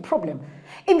point is my problem.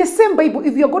 In the same Bible,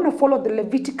 if you're going to follow the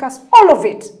Leviticus, all of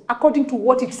it, according to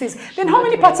what it says, then how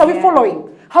many parts are we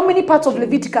following? How many parts of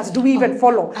Leviticus do we even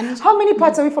follow? How many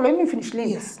parts are we following? Let me finish, Lynn.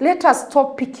 Yes. Let us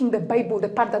stop picking the Bible, the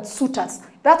part that suits us.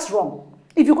 That's wrong.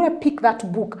 If you're going to pick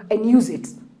that book and use it,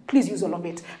 please use all of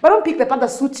it. But don't pick the part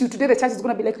that suits you. Today the church is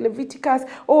going to be like Leviticus.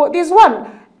 Oh, there's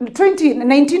one.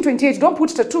 1928, don't put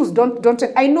tattoos, don't.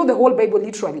 I know the whole Bible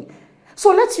literally.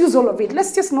 So let's use all of it.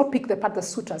 Let's just not pick the part that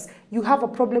suits us. You have a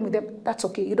problem with them, that's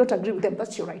okay. You don't agree with them,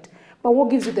 that's your right. But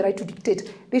what gives you the right to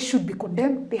dictate? They should be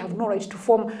condemned. They have no right to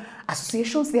form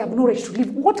associations. They have no right to live.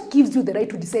 What gives you the right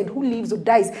to decide who lives or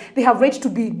dies? They have right to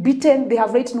be beaten. They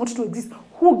have right not to exist.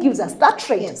 Who gives us that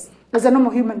right? Yes. as a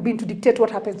normal human being to dictate what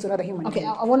happens to another human Okay,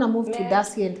 being. I want to move to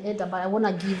Darcy and Eda, but I want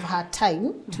to give her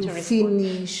time to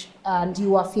finish, and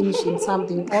you are finishing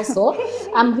something also.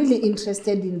 I'm really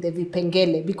interested in the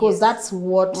vipengele because that's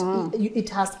what it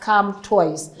has come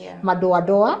twice,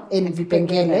 madoadoa and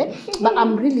vipengele. But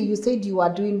I'm really, you said you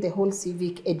are doing the whole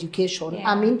civic education.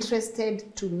 Yeah. I'm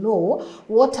interested to know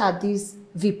what are these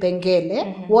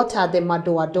vipengele, what are the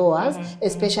madoadoas,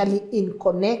 especially in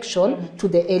connection to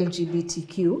the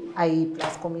LGBTQIA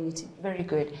plus community. Very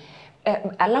good.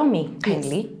 Allow me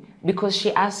kindly, because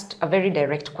she asked a very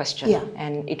direct question,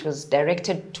 and it was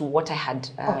directed to what I had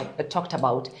talked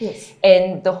about. Yes.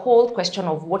 And the whole question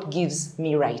of what gives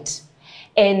me right.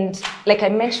 And like I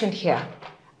mentioned here,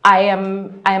 I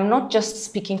am not just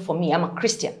speaking for me. I'm a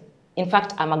Christian. In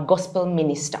fact, I'm a gospel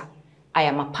minister. I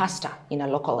am a pastor in a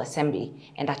local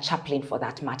assembly and a chaplain for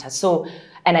that matter. So,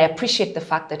 and I appreciate the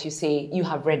fact that you say you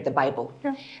have read the Bible.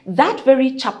 Yeah. That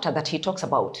very chapter that he talks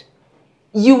about,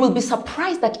 you will be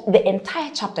surprised that the entire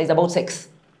chapter is about sex.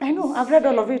 I know, I've read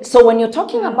all of it. So when you're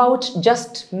talking about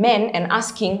just men and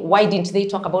asking why didn't they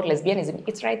talk about lesbianism,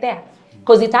 it's right there.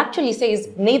 Because it actually says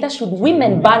neither should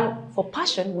women burn for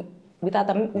passion with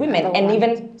other women and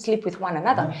even sleep with one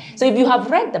another. So if you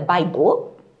have read the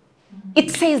Bible,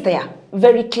 it says there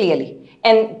very clearly.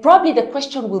 And probably the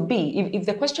question will be, if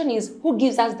the question is, who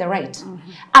gives us the right?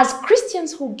 As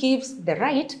Christians, who gives the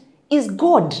right is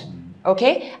God,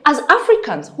 okay? As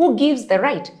Africans, who gives the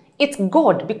right? It's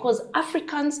God, because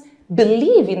Africans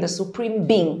believe in the supreme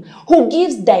being who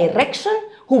gives direction,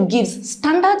 who gives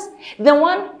standards, the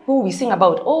one who we sing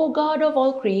about, oh God of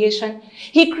all creation.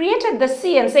 He created the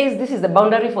sea and says, this is the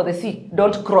boundary for the sea,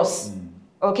 don't cross,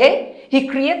 okay? He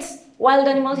creates wild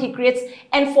animals, he creates,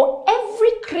 and for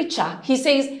every creature, he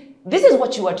says, this is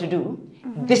what you are to do,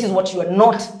 this is what you are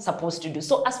not supposed to do.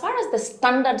 So as far as the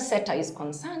standard setter is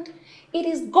concerned, it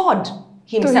is God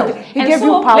himself. So he gave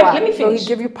you power. Let me finish. So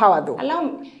he gave you power though. Allow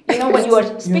me, you know, when you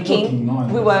were speaking,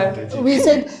 we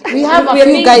said we have a we are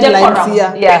few being guidelines decorum.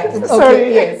 here. Yeah.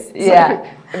 Sorry, yes.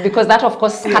 Yeah. Because that, of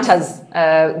course, scatters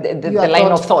the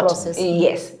line of thought. Process.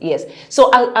 Yes, yes.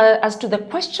 So as to the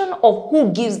question of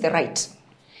who gives the right,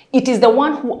 it is the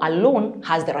one who alone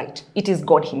has the right. It is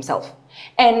God himself.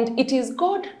 And it is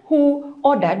God who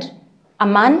ordered a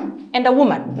man and a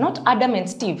woman, not Adam and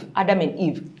Steve, Adam and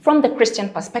Eve, from the Christian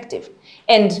perspective.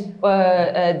 And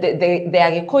the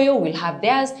Agikoyo will have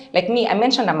theirs. Like me, I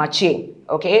mentioned a Amache,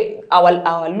 okay? Our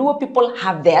Luo people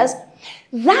have theirs.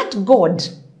 That God,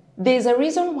 there's a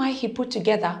reason why he put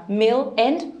together male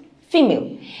and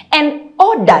female and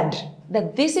ordered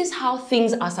that this is how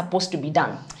things are supposed to be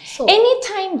done. So,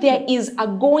 anytime there is a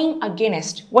going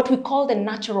against what we call the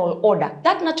natural order,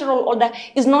 that natural order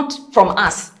is not from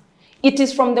us. It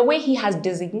is from the way he has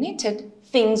designated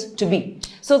things to be.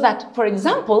 So that, for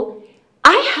example,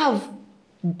 I have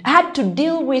had to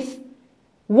deal with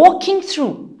walking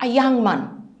through a young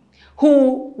man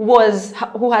who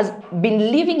has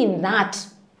been living in that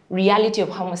reality of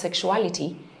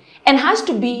homosexuality and has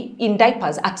to be in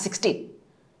diapers at 16.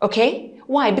 Okay?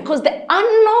 Why? Because the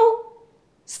anal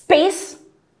space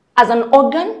as an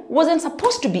organ wasn't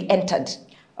supposed to be entered.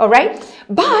 All right?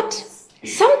 But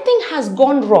something has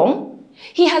gone wrong.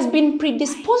 He has been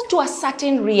predisposed to a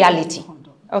certain reality.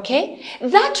 Okay?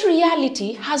 That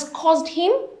reality has caused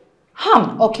him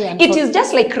harm. Okay. It is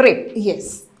just like rape.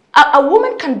 Yes. A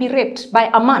woman can be raped by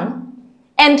a man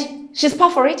and she's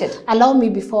perforated. Allow me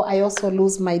before I also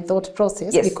lose my thought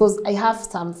process, because I have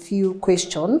some few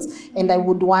questions and I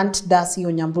would want Darcy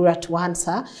Onyambura to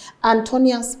answer.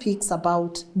 Antonia speaks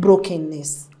about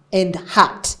brokenness and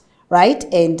hurt, right?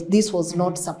 And this was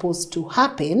not supposed to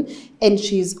happen. And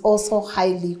she's also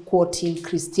highly quoting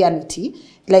Christianity,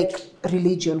 like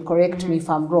religion, correct me if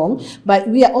I'm wrong, but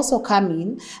we are also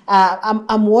coming,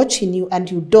 I'm watching you and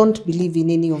you don't believe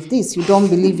in any of this. You don't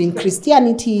believe in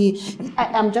Christianity.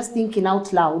 I'm just thinking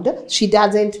out loud. She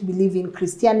doesn't believe in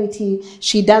Christianity.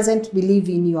 She doesn't believe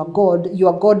in your God.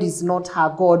 Your God is not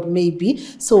her God, maybe.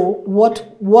 So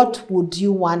what would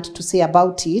you want to say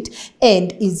about it?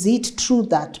 And is it true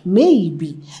that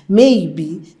maybe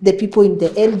the people in the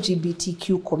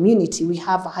LGBTQ community, we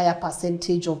have a higher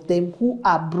percentage of them who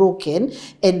are broken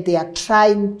and they are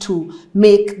trying to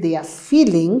make their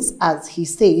feelings, as he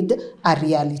said, a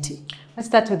reality? Let's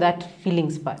start with that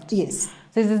feelings part. Yes.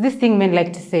 So there's this thing men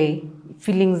like to say,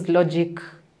 feelings, logic.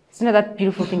 It's not that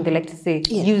beautiful thing they like to say.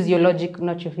 Yeah. Use your logic,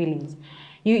 not your feelings.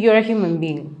 You're a human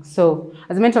being. So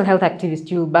as a mental health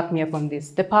activist, you'll back me up on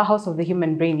this. The powerhouse of the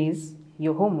human brain is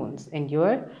your hormones, and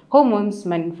your hormones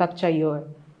manufacture your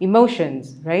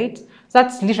emotions, right? So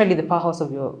that's literally the powerhouse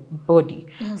of your body.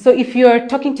 So if you're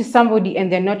talking to somebody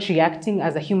and they're not reacting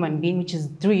as a human being, which is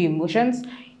through your emotions,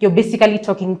 you're basically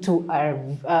talking to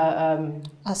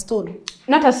A stone.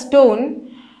 not a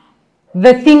stone,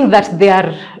 the thing that they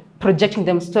are projecting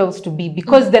themselves to be,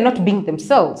 because they're not being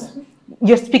themselves.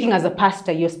 You're speaking as a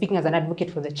pastor, you're speaking as an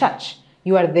advocate for the church.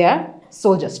 You are their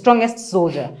soldier, strongest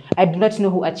soldier. I do not know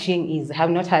who Achieng is. I have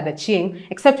not heard Achieng,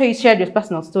 except when you shared your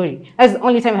personal story. That's the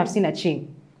only time I have seen Achieng,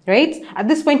 right? At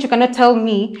this point, you cannot tell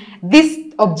me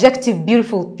this objective,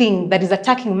 beautiful thing that is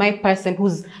attacking my person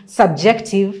who's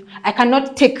subjective. I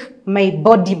cannot take my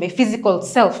body, my physical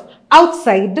self,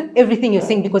 outside everything you're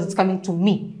saying because it's coming to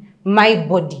me, my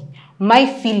body, my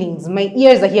feelings. My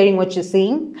ears are hearing what you're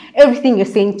saying. Everything you're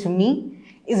saying to me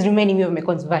is reminding me of my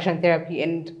conversion therapy.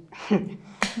 And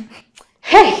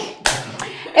hey,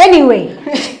 anyway,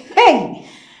 hey,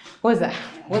 what's that?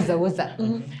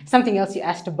 Something else you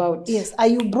asked about. Yes, are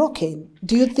you broken?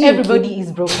 Do you think everybody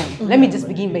is broken? Let me just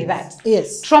begin by that.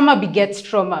 Yes. Trauma begets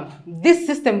trauma. This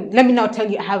system, let me now tell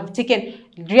you, I have taken,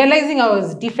 realizing I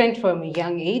was different from a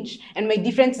young age, and my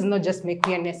difference is not just my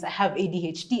queerness. I have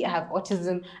ADHD, I have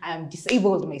autism, I am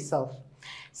disabled myself.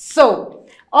 So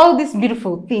all these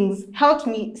beautiful things helped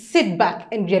me sit back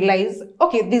and realize,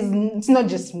 okay, it's not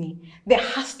just me. There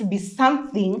has to be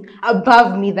something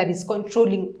above me that is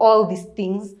controlling all these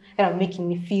things that are making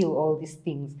me feel all these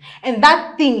things. And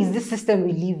that thing is this system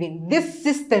we live in. This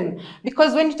system,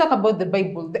 because when you talk about the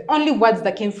Bible, the only words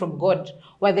that came from God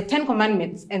were the 10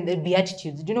 Commandments and the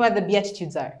Beatitudes. Do you know what the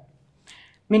Beatitudes are?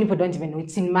 Many people don't even know.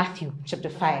 It's in Matthew chapter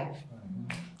 5.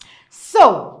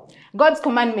 So, God's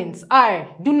commandments are,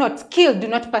 do not kill, do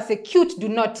not persecute, do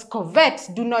not covet,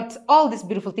 do not, all these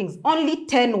beautiful things. Only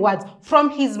 10 words from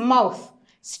his mouth,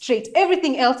 straight.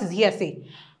 Everything else is hearsay.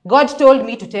 God told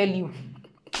me to tell you.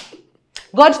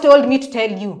 God told me to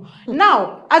tell you.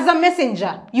 Now, as a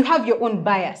messenger, you have your own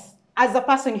bias. As a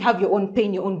person, you have your own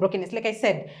pain, your own brokenness. Like I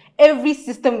said, every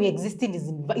system we exist in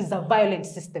is a violent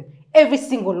system. Every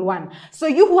single one. So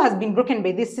you who has been broken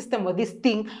by this system or this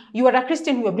thing, you are a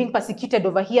Christian who are being persecuted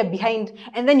over here behind,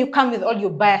 and then you come with all your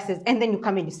biases, and then you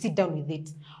come and you sit down with it.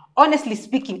 Honestly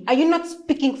speaking, are you not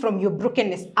speaking from your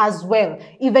brokenness as well,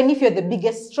 even if you're the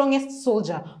biggest, strongest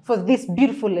soldier for this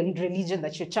beautiful religion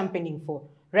that you're championing for?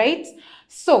 Right?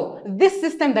 So this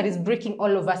system that is breaking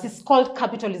all of us is called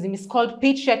capitalism, it's called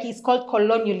patriarchy, it's called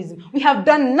colonialism. We have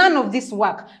done none of this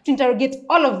work to interrogate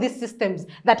all of these systems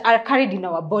that are carried in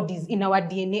our bodies, in our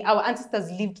DNA. Our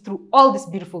ancestors lived through all these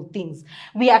beautiful things.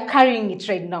 We are carrying it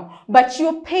right now. But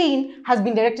your pain has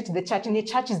been directed to the church, and the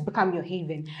church has become your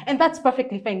haven. And that's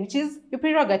perfectly fine, which is your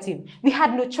prerogative. We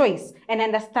had no choice, and I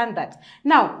understand that.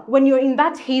 Now, when you're in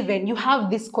that haven, you have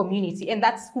this community, and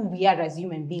that's who we are as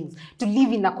human beings, to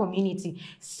live in a community.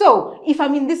 So if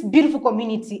I'm in this beautiful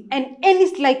community and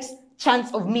any slight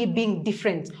chance of me being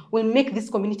different will make this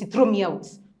community throw me out,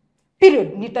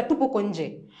 period, nitatupo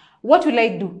konje, what will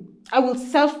I do? I will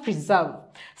self-preserve.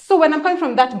 So when I'm coming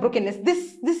from that brokenness,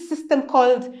 this system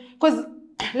called, because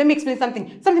let me explain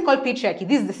something called patriarchy.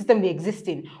 This is the system we exist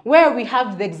in, where we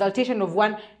have the exaltation of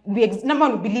one. Number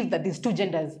one, we believe that there's 2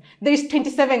 genders. There is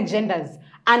 27 genders.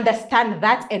 Understand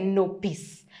that and know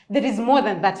peace. There is more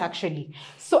than that, actually.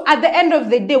 So at the end of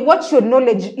the day, what's your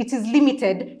knowledge? It is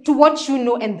limited to what you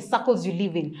know and the circles you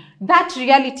live in. That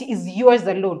reality is yours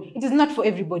alone. It is not for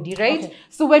everybody, right? Okay.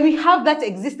 So when we have that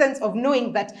existence of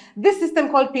knowing that this system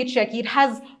called patriarchy, it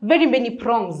has very many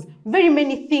prongs, very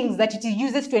many things that it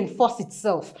uses to enforce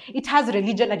itself. It has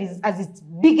religion that is as its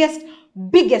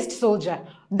biggest soldier.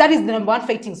 That is the number one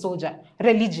fighting soldier.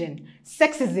 Religion.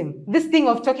 Sexism. This thing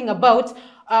of talking about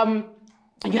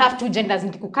you have 2 genders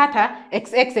in Kikukata,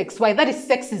 XXXY, that is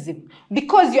sexism.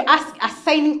 Because you're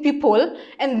assigning people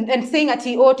and saying that,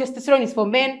 oh, testosterone is for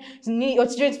men,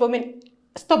 estrogen is for men.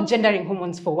 Stop gendering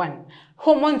hormones for one.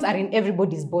 Hormones are in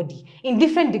everybody's body. In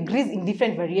different degrees, in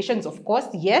different variations, of course,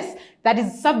 yes. That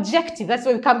is subjective. That's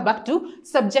why we come back to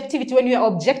subjectivity. When we are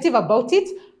objective about it,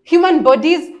 human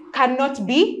bodies cannot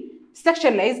be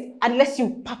sexualized unless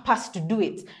you purpose to do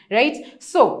it, right?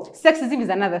 So sexism is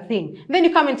another thing. Then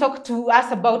you come and talk to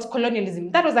us about colonialism.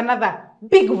 That was another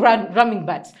big ramming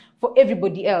bat for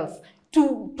everybody else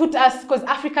to put us, because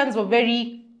Africans were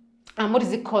very, what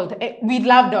is it called? We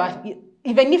loved our,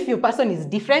 even if your person is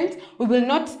different, we will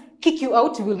not kick you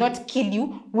out, we will not kill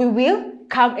you, we will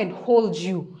come and hold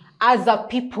you as a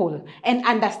people and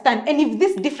understand. And if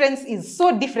this difference is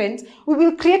so different, we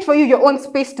will create for you your own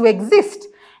space to exist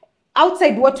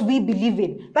outside what we believe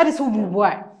in. That is who we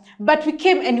were. But we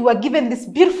came and we were given this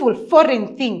beautiful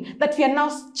foreign thing that we are now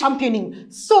championing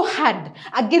so hard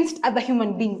against other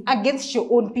human beings, against your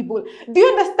own people. Do you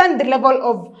understand the level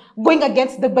of going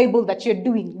against the Bible that you're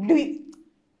doing?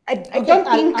 I don't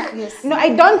think, yes. no,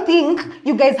 I don't think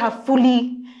you guys have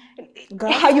fully,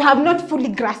 Grasped? you have not fully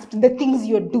grasped the things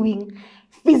you're doing.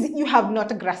 You have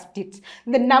not grasped it.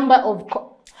 The number of,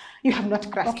 you have not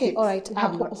grasped it. Okay, all right. You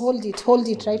have not. Hold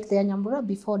it right there, Nyambura,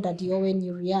 before Daddy Owen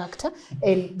you react.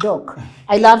 And Doc,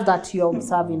 I love that you're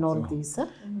observing all this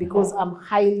because I'm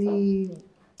highly,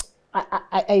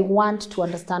 I want to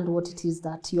understand what it is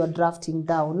that you are drafting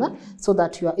down so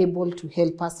that you are able to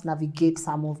help us navigate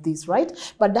some of this, right?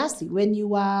 But Darcy,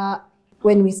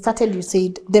 when we started, you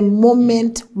said the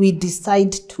moment we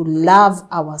decide to love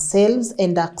ourselves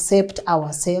and accept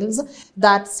ourselves,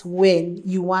 that's when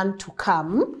you want to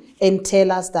come and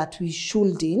tell us that we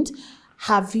shouldn't.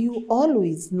 Have you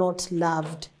always not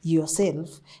loved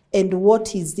yourself? And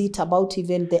what is it about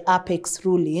even the apex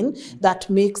ruling that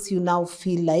makes you now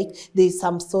feel like there's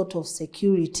some sort of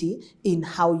security in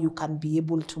how you can be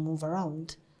able to move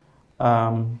around?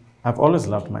 I've always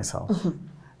loved myself.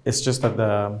 It's just that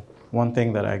the one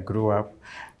thing that I grew up,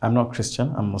 I'm not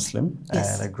Christian, I'm Muslim,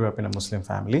 Yes. and I grew up in a Muslim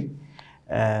family.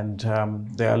 And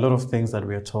there are a lot of things that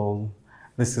we are told,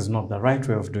 this is not the right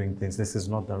way of doing things, this is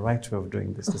not the right way of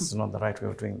doing this, this is not the right way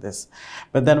of doing this.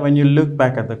 But then when you look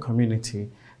back at the community,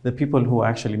 the people who are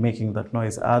actually making that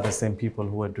noise are the same people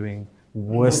who are doing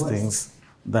worse things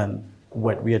than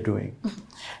what we are doing.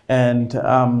 And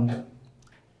one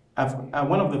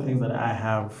of the things that I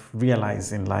have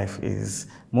realized in life is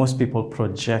most people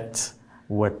project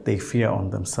what they fear on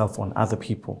themselves on other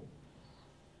people.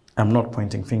 I'm not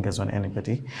pointing fingers on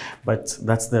anybody, but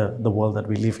that's the world that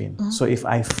we live in. So if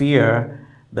I fear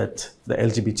that the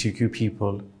LGBTQ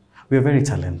people, we are very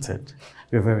talented,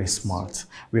 we are very smart,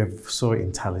 we are so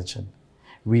intelligent.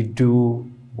 We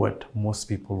do what most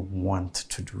people want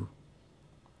to do.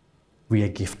 We are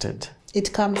gifted.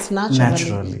 It comes naturally.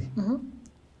 Naturally.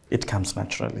 It comes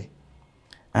naturally.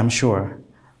 I'm sure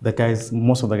the guys,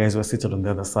 most of the guys who are seated on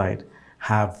the other side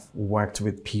have worked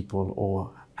with people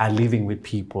or are living with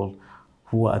people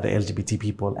who are the LGBT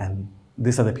people, and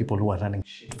these are the people who are running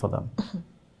shit for them.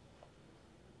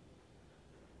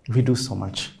 We do so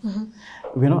much.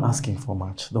 We're not asking for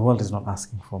much. The world is not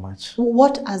asking for much.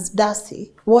 What, as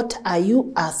Darcy, what are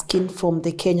you asking from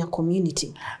the Kenya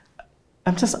community?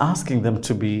 I'm just asking them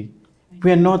to be,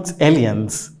 we are not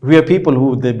aliens. We are people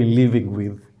who they've been living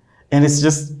with. And it's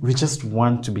just, we just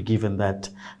want to be given that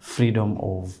freedom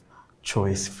of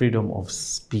choice, freedom of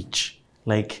speech.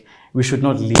 Like, we should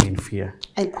not live in fear.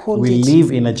 We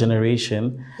live in a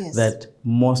generation that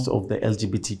most of the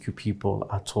LGBTQ people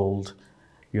are told,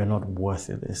 you're not worth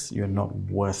this, you're not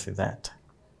worth that.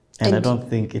 And I don't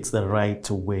think it's the right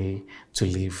way to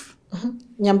live.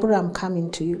 Nyambura, I'm coming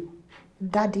to you.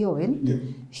 Daddy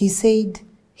Owen, he said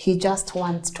he just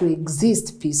wants to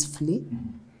exist peacefully.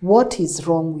 What is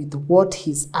wrong with what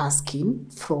he's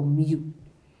asking from you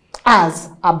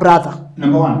as a brother?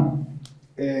 Number one,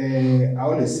 I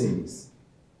always say this.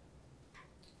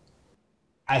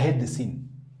 I hate the sin.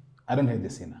 I don't hate the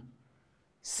sinner.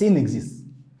 Sin exists.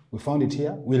 We found it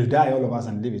here. We'll die, all of us,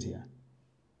 and leave it here.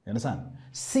 You understand?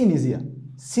 Sin is here.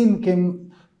 Sin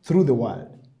came through the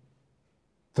world.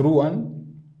 Through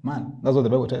one man. That's what the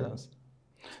Bible tells us.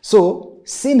 So,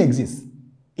 sin exists.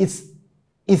 It's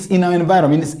in our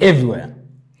environment. It's everywhere.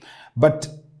 But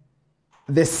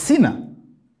the sinner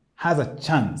has a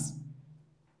chance.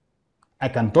 I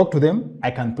can talk to them,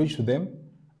 I can preach to them,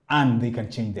 and they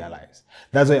can change their lives.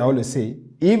 That's why I always say,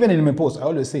 even in my post, I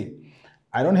always say,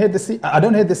 I don't hate the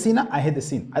sinner, I hate the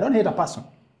sin. I don't hate a person.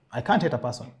 I can't hate a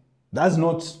person. That's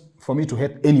not for me to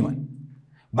hate anyone.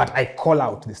 But I call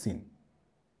out the sin.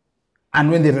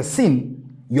 And when there's a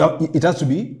sin, it has to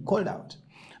be called out.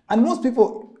 And most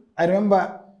people, I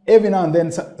remember every now and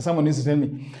then someone used to tell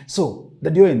me, so,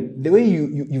 the way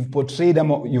you've portrayed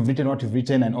them, you've written what you've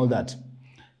written and all that,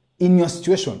 in your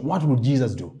situation, what would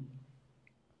Jesus do?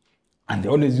 And they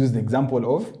always use the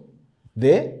example of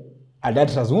the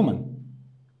adulterous woman.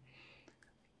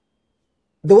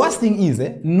 The worst thing is,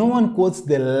 no one quotes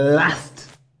the last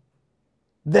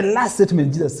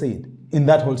statement Jesus said in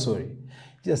that whole story.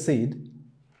 Jesus said,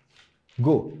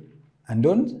 go and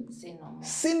don't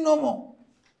sin no more.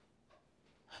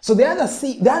 So the other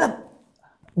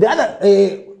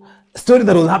story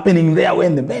that was happening there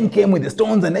when the men came with the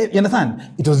stones and you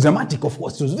understand, it was dramatic, of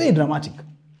course, it was very dramatic.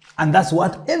 And that's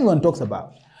what everyone talks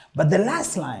about. But the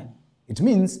last line, it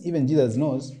means even Jesus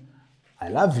knows, I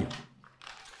love you.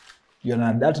 You're an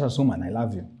adulterous woman, I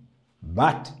love you.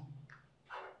 But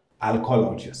I'll call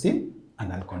out your sin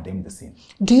and I'll condemn the sin.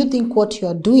 Do you think what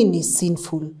you're doing is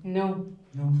sinful? No.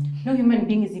 No human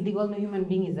being is illegal. No human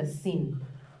being is a sin.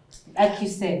 Like you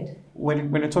said.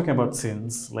 When you're talking about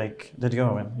sins, like Daddy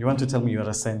Owen, you want to tell me you're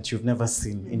a saint you've never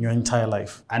sinned in your entire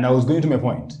life. And I was going to my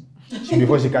point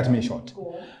before she cut me short.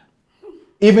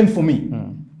 Even for me,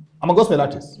 I'm a gospel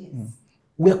artist. Yes.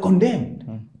 We are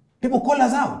condemned. People call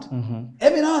us out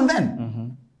every now and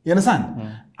then. You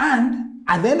understand? And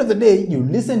at the end of the day, you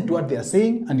listen to what they are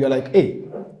saying and you're like, hey,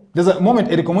 there's a moment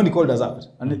Eric Omondi called us out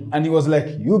and he was like,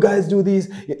 you guys do this.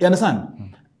 You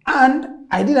understand? And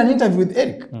I did an interview with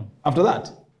Eric after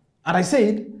that. And I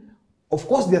said, of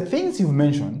course, there are things you've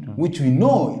mentioned which we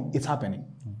know it's happening.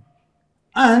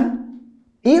 And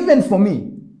even for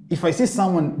me, if I see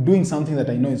someone doing something that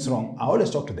I know is wrong, I always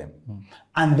talk to them.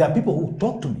 And there are people who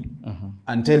talk to me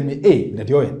and tell me, hey, that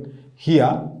you're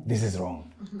here, this is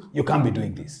wrong. You can't be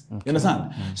doing this. You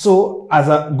understand? So as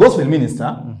a gospel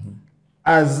minister,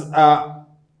 as a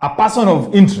person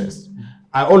of interest,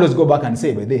 I always go back and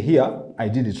say, but here, I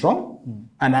did it wrong,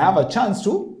 and I have a chance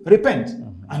to repent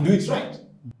and do it right.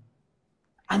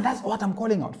 And that's what I'm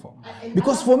calling out for.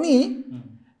 Because for me,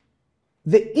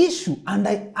 the issue, and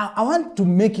I want to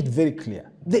make it very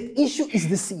clear, the issue is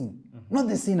the sin, not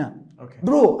the sinner. Okay.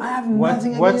 Bro, I have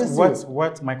nothing against you.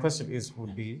 What my question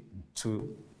would be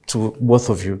to both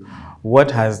of you,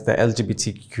 what has the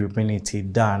LGBT community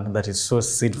done that is so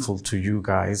sinful to you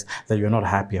guys that you're not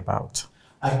happy about?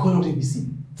 I call out every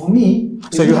sin. For me,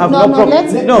 so you have no problem.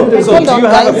 So do you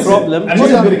have a problem?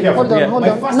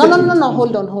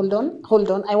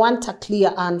 Hold on. I want a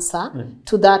clear answer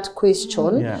to that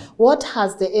question. What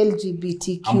has the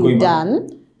LGBTQ done?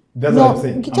 That's what I'm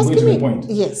saying. Just give me the point.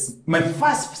 Yes. My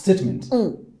first statement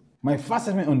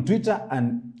on Twitter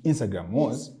and Instagram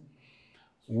was,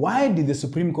 why did the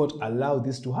Supreme Court allow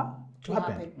this to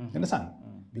happen? You understand?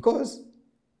 Because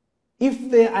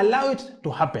if they allow it to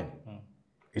happen,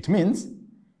 it means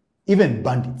even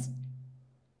bandits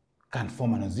can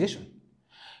form an association.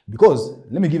 Because,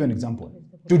 let me give you an example.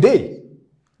 Today,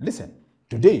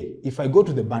 if I go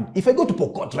to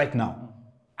Pokot right now,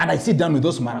 and I sit down with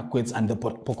those Marakwets and the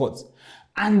Pokots,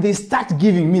 and they start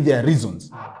giving me their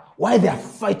reasons why they are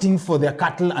fighting for their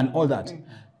cattle and all that,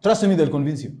 trust me, they'll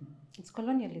convince you. It's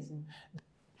colonialism.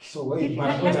 So why is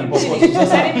Marakwet and Pokot?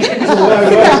 So why are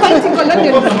you fighting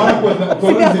colonialism?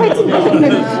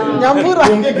 Nyambura.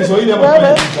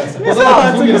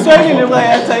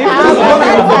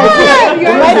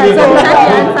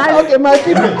 Okay, my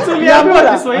people.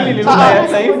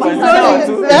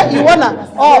 You wanna?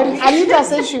 Oh, Anita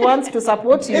says she wants to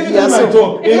support you here.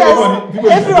 So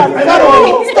everyone,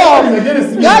 stop.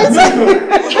 Guys,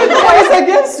 everyone is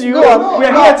against you. We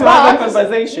are here to have a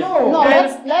conversation. No,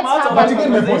 let's have a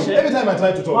conversation. Every time I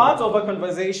try to talk, part of a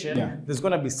conversation, there's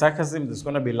going to be sarcasm, there's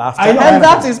going to be laughter, and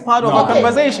that is part of a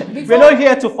conversation. We're not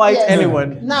here to fight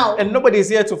anyone, and nobody is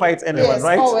here to fight anyone,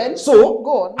 right? Owen, so,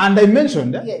 go on. And I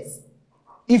mentioned,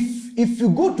 if you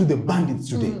go to the bandits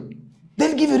today,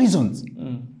 they'll give you reasons.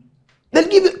 They'll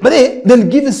give you, but they'll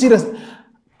give you serious.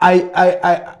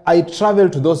 I travel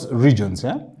to those regions,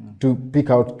 to pick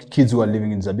out kids who are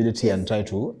living in disability and try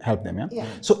to help them.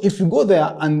 So if you go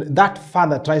there and that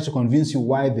father tries to convince you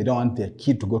why they don't want their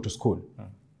kid to go to school,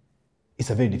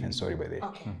 it's a very different story, by the way.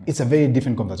 It's a very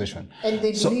different conversation. And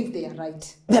they believe they are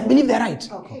right. They believe they're right.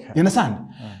 You understand?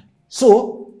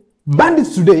 So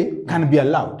bandits today can be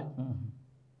allowed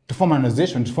to form an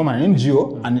organization, to form an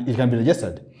NGO, and it can be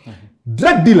registered.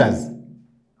 Drug dealers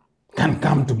can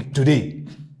come today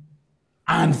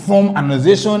and form an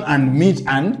organization and meet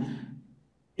and,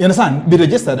 you understand, be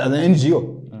registered as an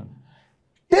NGO.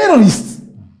 Terrorists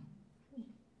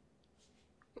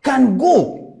can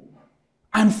go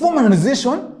and form an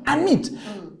organization and meet.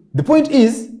 The point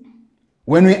is,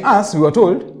 when we asked, we were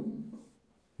told,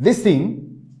 this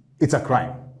thing, it's a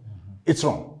crime. It's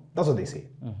wrong. That's what they say.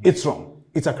 It's wrong.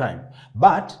 It's a crime.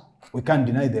 But we can't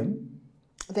deny them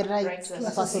the right to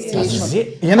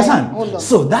association. You understand?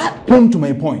 So that came to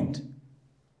my point.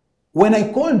 When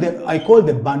I called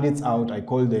the bandits out, I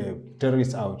called the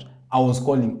terrorists out, I was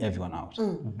calling everyone out.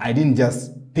 I didn't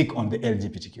just pick on the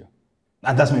LGBTQ.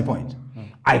 And that's my point.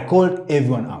 I called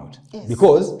everyone out.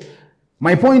 Because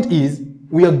my point is,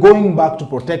 we are going back to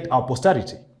protect our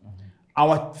posterity,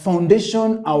 our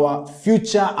foundation, our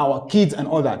future, our kids and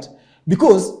all that.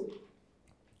 Because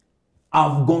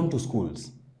I've gone to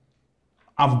schools.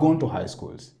 I've gone to high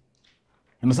schools.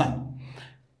 Understand?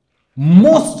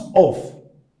 Most of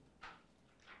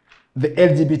the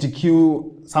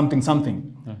LGBTQ something,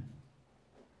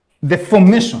 the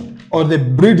formation or the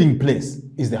breeding place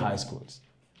is the high schools.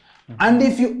 And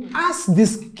if you ask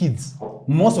these kids,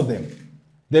 most of them,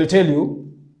 they'll tell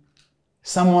you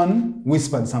someone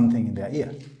whispered something in their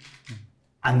ear.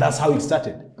 And that's how it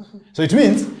started. So it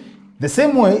means the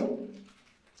same way,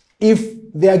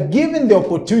 if they are given the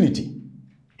opportunity,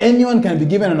 anyone can be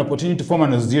given an opportunity to form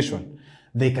an association,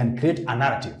 they can create a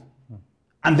narrative.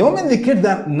 And the moment they create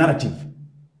that narrative,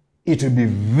 it will be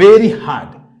very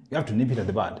hard. You have to nip it at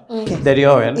the bud. Daddy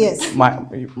Owen, Yes.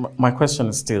 my question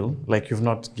is still, like you've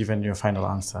not given your final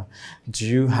answer. Do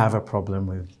you have a problem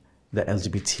with the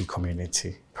LGBT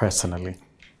community personally?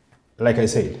 Like I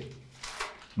said,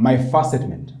 my first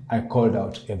statement, I called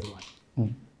out everyone.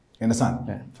 You understand?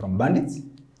 Yeah. From bandits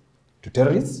to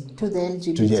terrorists To the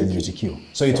to the LGBTQ. LGBTQ.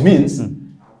 So it means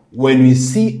when we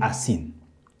see a sin,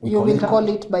 we You call will it out. call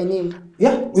it by name.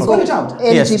 Yeah, we call it out.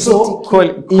 Yes, so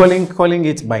LGBTQ. calling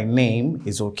it by name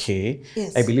is okay.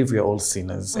 Yes. I believe we are all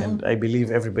sinners, and I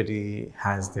believe everybody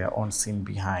has their own sin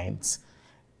behind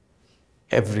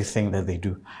everything that they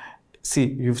do. See,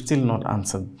 you've still not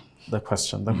answered the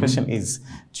question. The question is,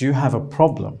 do you have a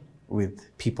problem with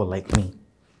people like me?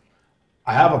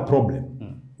 I have a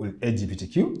problem with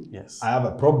LGBTQ. Yes. I have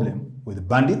a problem with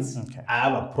bandits. Okay. I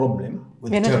have a problem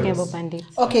with We're not talking terrorists. about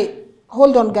bandits. Okay,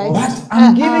 hold on, guys. But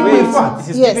I'm giving Wait, you facts.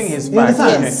 he's Yes. giving his You facts.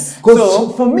 understand? Yes. Because So,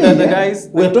 for me, the guys,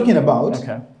 we're talking about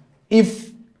Okay.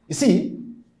 if, you see,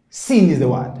 sin is the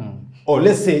word. Or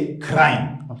let's say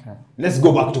crime. Okay. Let's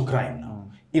go back to crime now.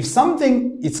 If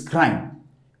something is crime,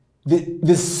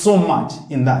 there's so much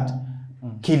in that.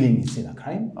 Killing is still a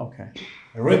crime. Okay.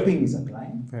 Raping is a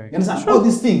crime. Very You understand? All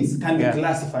these things can be Yeah.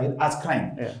 classified as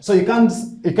crime. Yeah. So you can't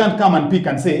come and pick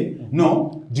and say,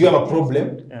 no, do you have a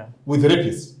problem Yeah. with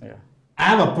rapists? Yeah. I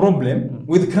have a problem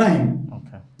with crime.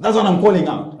 Okay. That's what I'm calling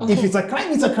out. If it's a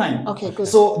crime, it's a crime. Okay, good.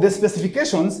 So the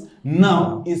specifications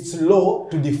now it's law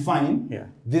to define. Yeah.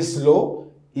 This law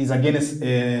is against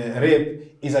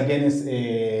rape, is against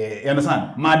you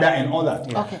understand, murder and all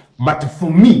that. Okay. But for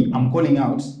me, I'm calling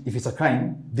out if it's a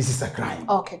crime, this is a crime.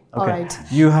 Okay, all right.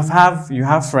 You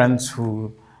have friends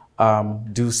who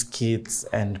do skits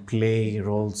and play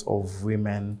roles of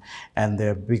women, and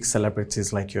they're big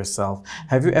celebrities like yourself.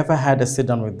 Have you ever had a sit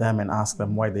down with them and ask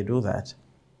them why they do that?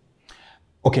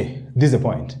 Okay, this is the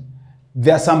point.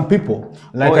 There are some people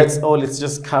like It's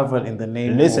just covered in the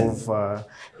name Listen. of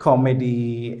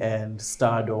comedy and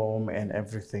stardom and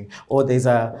everything. Or there's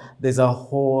a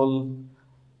whole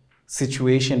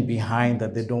situation behind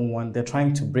that they don't want. They're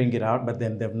trying to bring it out, but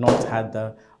then they've not had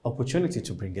the opportunity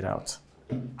to bring it out.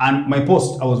 And my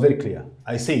post, I was very clear.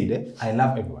 I said, I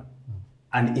love everyone.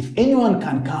 And if anyone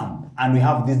can come and we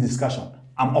have this discussion,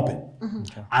 I'm open.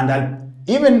 Okay. And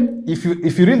even if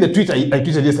you read the tweet I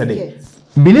tweeted yesterday, Yes.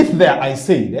 beneath there I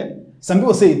said, some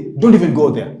people say, don't even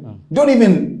go there. Don't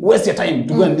even waste your time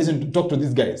to go and listen to talk to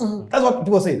these guys. That's what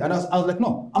people say. And I was like,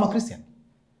 no, I'm a Christian.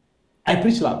 I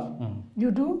preach love.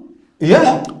 You do?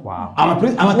 Yeah. Wow. I'm a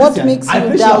Christian. What makes I you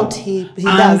preach doubt love. he And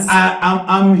does?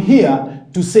 I'm here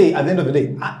to say at the end of the day,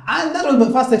 and that was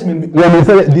the first statement when we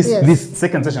started Yes. this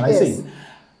second session. I Yes. say,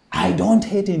 I don't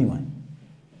hate anyone.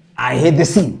 I hate the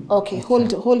sin. Okay,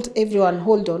 hold everyone,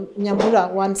 hold on.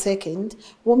 Nyambura, 1 second.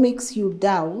 What makes you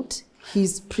doubt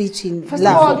he's preaching First of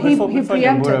love? all, he Before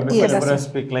preempted. Nyambura Yes.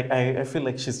 speak, like I feel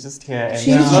like she's just here and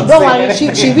She, she's not don't saying worry, she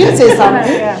anything. will say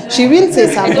something. She will say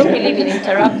I don't something. believe in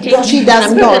interrupting. She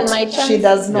does I'm given not. my chance She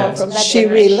does not. from that She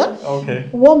generation. will. Okay.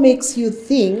 What makes you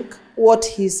think what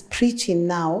he's preaching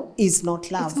now is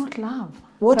not love? It's not love.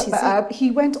 What is it?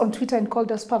 He went on Twitter and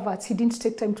called us perverts. He didn't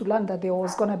take time to learn that there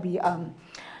was going to be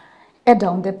Edda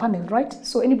on the panel, right?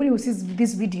 So anybody who sees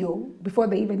this video, before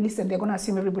they even listen, they're going to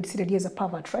assume everybody seated here is a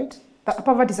pervert, right? That a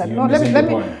pervert is a... You're No, let missing the me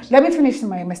point. let me finish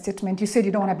my statement. You said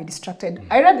you don't want to be distracted.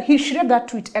 She read that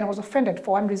tweet and I was offended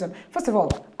for one reason. First of all,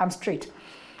 I'm straight.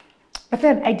 But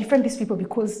then I defend these people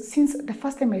because since the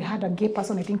first time I had a gay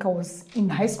person, I think I was in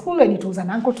high school and it was an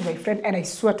uncle to my friend, and I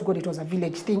swear to God it was a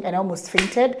village thing and I almost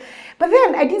fainted. But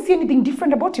then I didn't see anything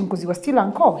different about him because he was still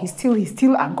uncle. He's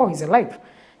still uncle. He's alive.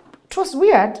 It was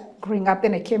weird growing up.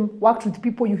 Then I worked with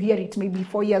people. You hear it maybe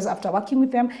 4 years after working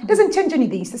with them. It doesn't change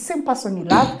anything. It's the same person you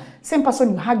love, same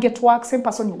person you hug at work, same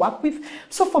person you work with.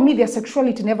 So for me, their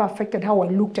sexuality never affected how I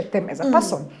looked at them as a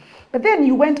person. But then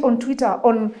you went on Twitter,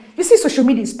 you see social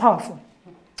media is powerful.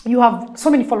 You have so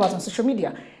many followers on social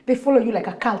media. They follow you like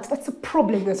a cult. That's the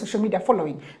problem with social media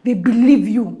following. They believe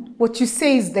you. What you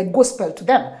say is the gospel to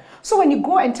them. So when you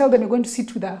go and tell them you're going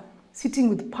to sitting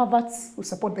with perverts who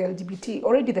support the LGBT,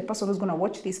 already the person who's going to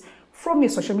watch this from your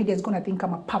social media is going to think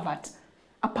I'm a pervert.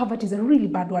 A pervert is a really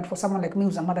bad word for someone like me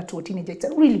who's a mother to a teenager. It's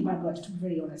a really bad word, to be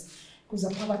very honest. Because a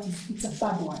pervert it's a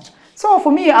bad word. So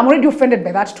for me, I'm already offended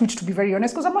by that tweet, to be very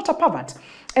honest, because I'm not a pervert.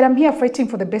 And I'm here fighting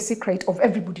for the basic right of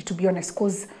everybody, to be honest,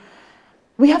 because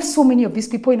We have so many of these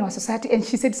people in our society, and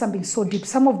she said something so deep.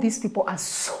 Some of these people are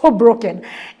so broken,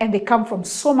 and they come from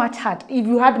so much hurt. If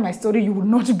you heard my story, you would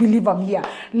not believe I'm here.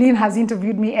 Lynn has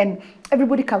interviewed me, and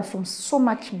everybody comes from so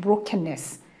much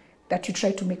brokenness that you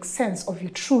try to make sense of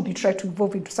your truth. You try to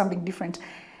evolve into something different.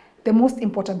 The most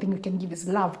important thing you can give is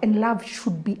love, and love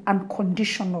should be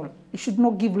unconditional. You should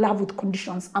not give love with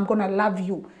conditions. I'm going to love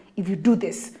you if you do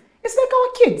this. It's like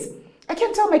our kids. I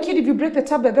can't tell my kid, if you break the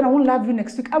tablet, then I won't love you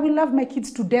next week. I will love my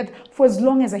kids to death for as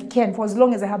long as I can, for as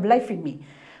long as I have life in me.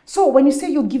 So when you say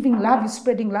you're giving love, you're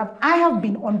spreading love, I have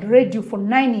been on the radio for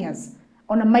 9 years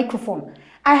on a microphone.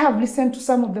 I have listened to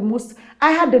some of the most...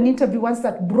 I had an interview once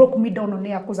that broke me down on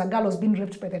air because a girl was being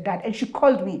raped by the dad, and she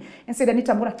called me and said,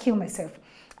 Anita, I'm going to kill myself.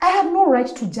 I have no right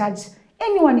to judge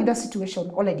anyone in that situation.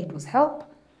 All I did was help.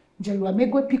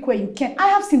 Pick where you can. I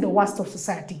have seen the worst of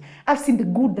society. I've seen the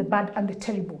good, the bad, and the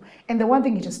terrible. And the one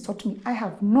thing it just taught me, I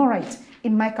have no right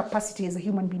in my capacity as a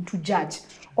human being to judge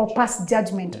or pass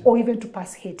judgment or even to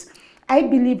pass hate. I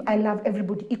believe I love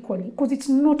everybody equally because it's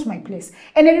not my place.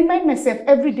 And I remind myself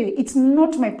every day, it's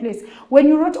not my place. When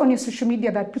you wrote on your social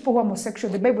media that people who are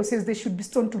homosexual, the Bible says they should be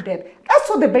stoned to death. That's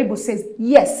what the Bible says.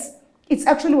 Yes. It's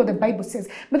actually what the Bible says.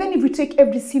 But then if we take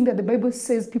every sin that the Bible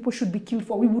says people should be killed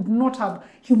for, we would not have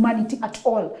humanity at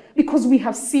all, because we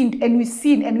have sinned and we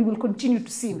sin and we will continue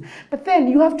to sin. But then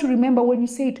you have to remember when you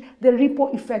say it, the ripple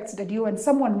effects that and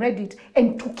someone read it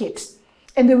and took it,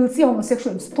 and they will see a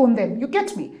homosexual and stone them. You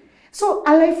get me? So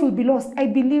our life will be lost. I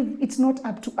believe it's not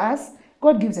up to us.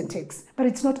 God gives and takes, but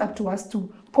it's not up to us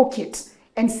to pocket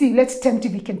and see, let's tempt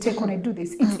if we can take when I do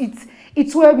this.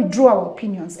 It's where we draw our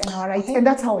opinions and our rights, and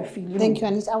that's how I feel. Thank you,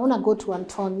 Anita. I want to go to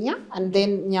Antonia and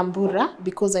then Nyambura,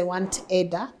 because I want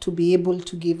Eda to be able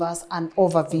to give us an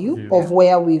overview of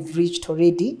where we've reached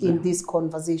already in this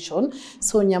conversation.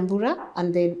 So Nyambura,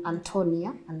 and then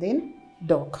Antonia, and then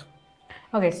Doc.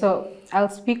 Okay, so I'll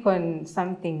speak on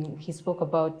something he spoke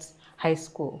about high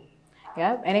school.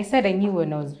 Yeah, and I said I knew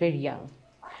when I was very young.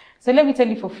 So let me tell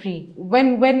you for free,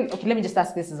 okay, let me just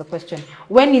ask this as a question.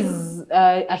 When is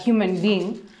a human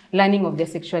being learning of their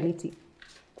sexuality?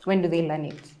 When do they learn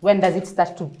it? When does it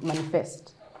start to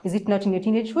manifest? Is it not in your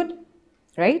teenagehood,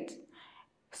 right?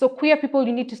 So queer people,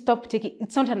 you need to stop taking,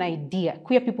 it's not an idea.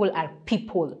 Queer people are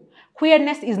people.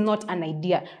 Queerness is not an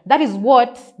idea. That is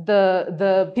what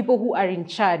the people who are in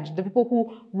charge, the people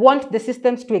who want the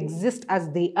systems to exist as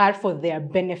they are for their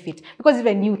benefit. Because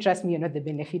even you, trust me, you're not the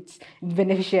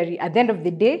beneficiary. At the end of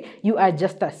the day, you are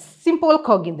just a simple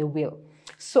cog in the wheel.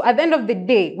 So at the end of the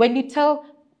day, when you tell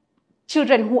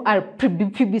children who are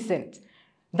pubescent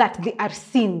that they are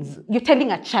sins, you're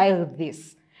telling a child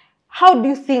this. How do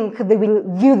you think they will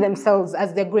view themselves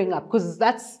as they're growing up? Because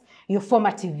that's your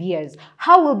formative years.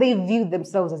 How will they view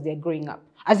themselves as they're growing up?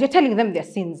 As you're telling them their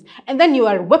sins. And then you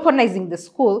are weaponizing the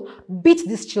school, beat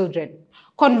these children,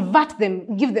 convert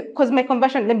them, give them, because my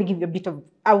conversion, let me give you a bit of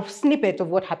a snippet of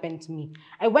what happened to me.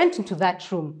 I went into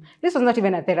that room. This was not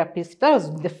even a therapist. That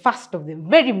was the first of the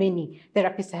very many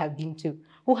therapists I have been to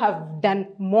who have done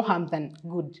more harm than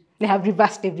good. They have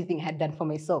reversed everything I had done for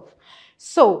myself.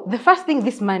 So the first thing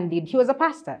this man did, he was a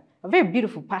pastor, a very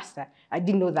beautiful pastor. I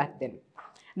didn't know that then.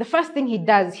 The first thing he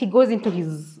does, he goes into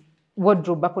his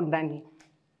wardrobe up on Danny.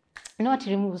 You know what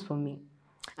he removes for me?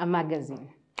 A magazine,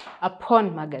 a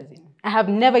porn magazine. I have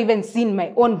never even seen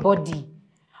my own body.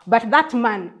 But that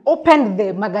man opened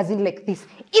the magazine like this.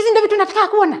 Isn't it unataka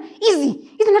kuona?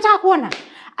 Easy. Isn't unataka kuona?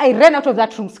 I ran out of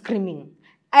that room screaming.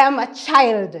 I am a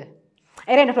child.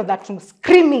 I ran out of that room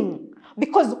screaming.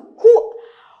 Because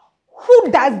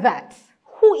who does that?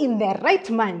 Who in their right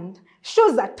mind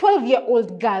shows a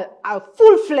 12-year-old girl a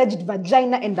full-fledged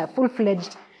vagina and a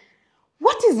full-fledged...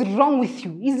 What is wrong with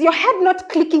you? Is your head not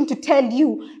clicking to tell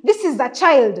you, this is a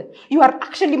child, you are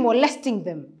actually molesting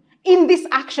them in this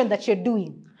action that you're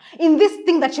doing, in this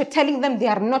thing that you're telling them they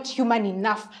are not human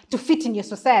enough to fit in your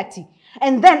society,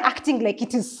 and then acting like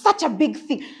it is such a big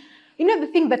thing. You know,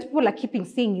 the thing that people are keeping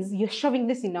saying is, you're shoving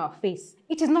this in our face.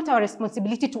 It is not our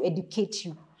responsibility to educate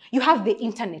you. You have the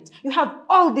internet. You have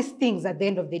all these things at the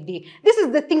end of the day. This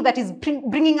is the thing that is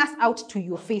bringing us out to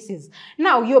your faces.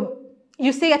 Now,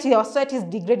 you say that your society is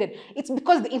degraded. It's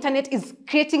because the internet is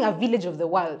creating a village of the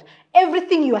world.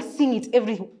 Everything you are seeing,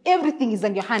 everything is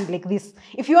on your hand like this.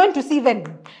 If you want to see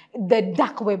even the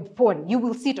dark web porn, you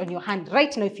will see it on your hand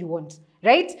right now if you want,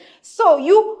 right? So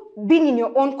you being in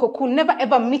your own cocoon, never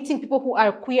ever meeting people who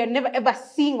are queer, never ever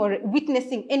seeing or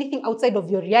witnessing anything outside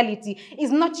of your reality is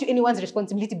not anyone's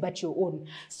responsibility but your own.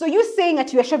 So you saying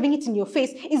that you are shoving it in your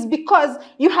face is because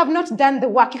you have not done the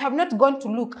work. You have not gone to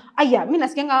look, and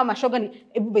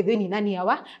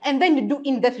then you do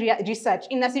in-depth research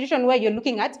in a situation where you're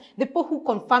looking at the people who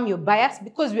confirm your bias,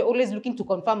 because we're always looking to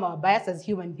confirm our bias as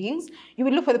human beings. You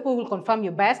will look for the people who will confirm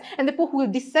your bias and the people who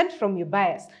will dissent from your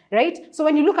bias, right? So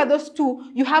when you look at those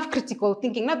two, you have critical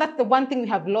thinking. Now that's the one thing we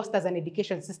have lost as an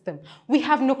education system. We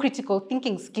have no critical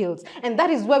thinking skills. And that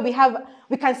is where we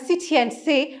can sit here and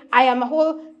say, I am a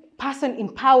whole person in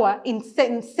power, in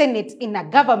Senate, in a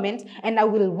government, and I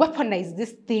will weaponize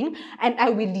this thing, and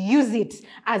I will use it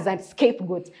as a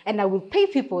scapegoat, and I will pay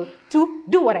people to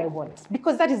do what I want.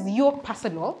 Because that is your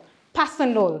personal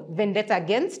vendetta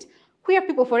against queer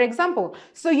people, for example.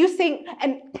 So you saying,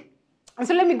 and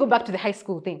so let me go back to the high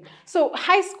school thing. So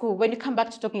high school, when you come back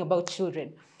to talking about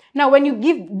children, now when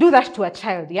you do that to a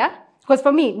child, yeah? Because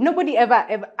for me, nobody ever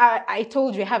I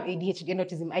told you I have ADHD and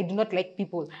autism. I do not like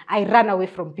people. I run away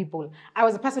from people. I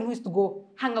was a person who used to go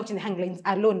hang out in the hanglines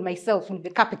alone myself with the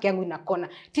kapeke yangu in a corner.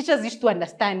 Teachers used to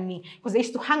understand me because I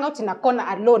used to hang out in a corner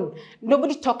alone.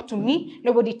 Nobody talked to me.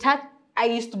 Nobody touched. I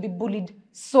used to be bullied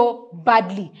so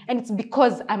badly. And it's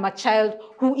because I'm a child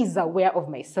who is aware of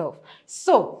myself.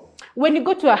 So when you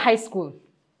go to a high school,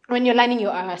 when you're learning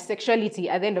your sexuality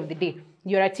at the end of the day,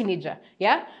 you're a teenager,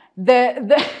 yeah?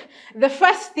 The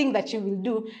first thing that you will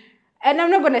do, and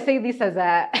I'm not going to say this as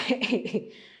a,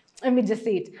 let me just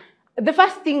say it. The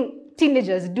first thing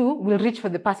teenagers do will reach for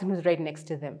the person who's right next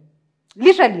to them.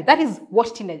 Literally, that is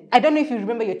what teenage. I don't know if you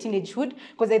remember your teenagehood,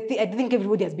 because I think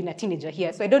everybody has been a teenager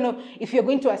here. So I don't know if you're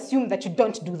going to assume that you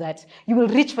don't do that. You will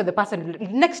reach for the person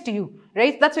next to you,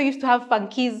 right? That's why you used to have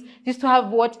funkies. Used to have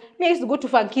what? Me, I used to go to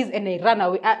funkies and I ran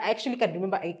away. I actually can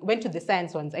remember I went to the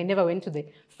science ones. I never went to the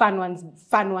fun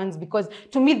ones, because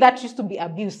to me that used to be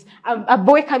abuse. A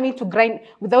boy coming to grind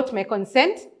without my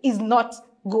consent is not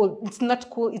gold. It's not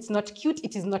cool. It's not cute.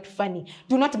 It is not funny.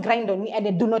 Do not grind on me and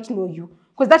I do not know you.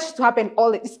 Because that used to happen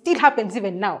it still happens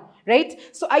even now, right?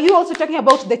 So are you also talking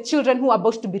about the children who are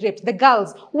about to be raped, the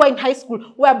girls who are in high school,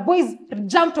 where boys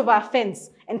jumped over a fence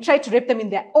and tried to rape them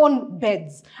in their own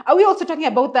beds? Are we also talking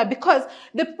about that? Because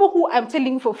the people who I'm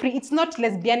telling you for free, it's not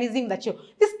lesbianism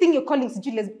this thing you're calling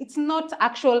it's not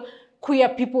actual queer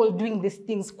people doing these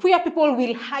things. Queer people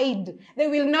will hide. They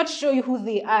will not show you who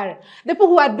they are. The people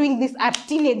who are doing this are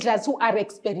teenagers who are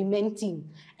experimenting.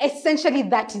 Essentially,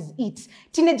 that is it.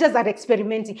 Teenagers are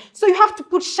experimenting. So you have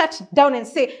to shut down and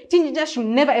say, teenagers should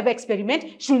never ever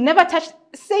experiment, should never touch.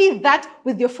 Say that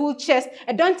with your full chest.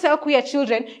 And don't tell queer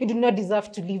children you do not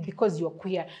deserve to live because you're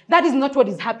queer. That is not what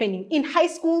is happening. In high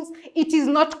schools, it is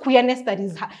not queerness that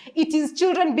is, it is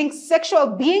children being sexual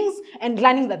beings and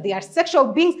learning that they are sexual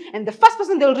beings, and the first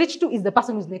person they'll reach to is the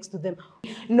person who's next to them.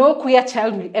 No queer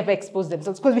child will ever expose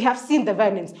themselves because we have seen the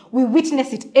violence. We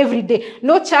witness it every day.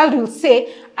 No child will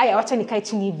say,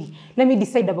 let me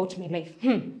decide about my life.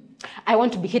 I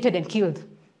want to be hated and killed.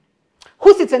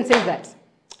 Who sits and says that?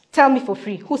 Tell me for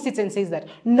free. Who sits and says that?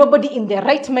 Nobody in their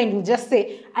right mind will just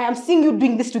say, I am seeing you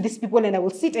doing this to these people and I will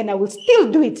sit and I will still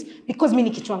do it because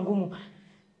mini kichwa ngumu.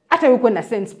 Ata yuko na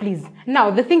sense, please. Now,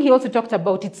 the thing he also talked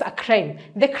about, it's a crime.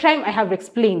 The crime I have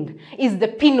explained is the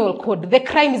penal code. The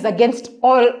crime is against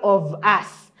all of us.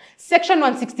 Section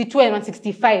 162 and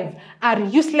 165 are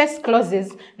useless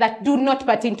clauses that do not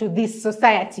pertain to this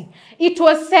society. It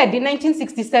was said in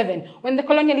 1967, when the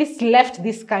colonialists left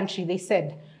this country, they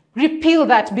said, repeal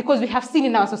that, because we have seen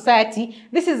in our society,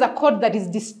 this is a code that is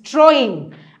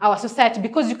destroying our society,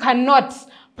 because you cannot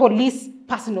police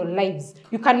personal lives.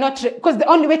 You cannot, because the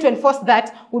only way to enforce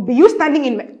that would be you standing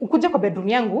in, ukuja kwa bedroom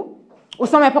yangu,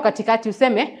 usome hapo katikati,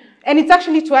 useme, and it's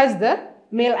actually towards the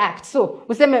male act. So,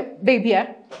 useme, baby,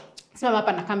 simama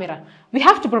hapa na camera. We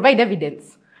have to provide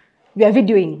evidence. We are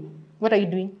videoing. What are you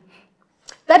doing?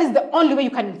 That is the only way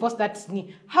you can enforce that.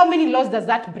 How many laws does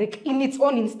that break in its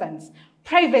own instance?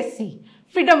 Privacy,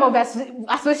 freedom of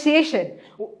association,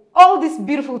 all these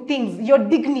beautiful things, your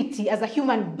dignity as a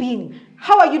human being.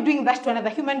 How are you doing that to another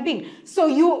human being? So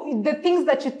the things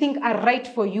that you think are right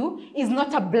for you is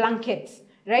not a blanket,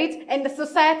 right? And the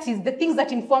societies, the things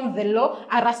that inform the law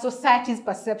are a society's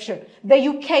perception. The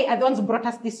UK are the ones who brought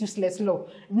us this useless law.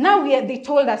 Now they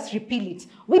told us repeal it.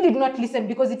 We did not listen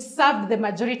because it served the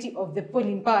majority of the people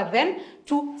in power then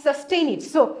to sustain it.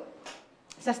 So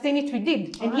sustain it we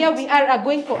did. And here we are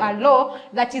going for a law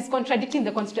that is contradicting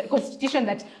the constitution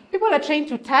that people are trying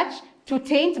to touch, to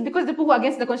taint, because the people who are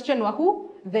against the constitution were who?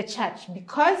 The church.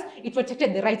 Because it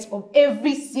protected the rights of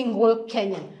every single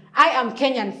Kenyan. I am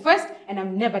Kenyan first, and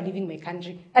I'm never leaving my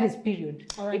country. That is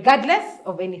period. Regardless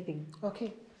of anything.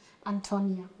 Okay.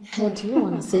 Antonia, what do you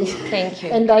want to say? Thank you.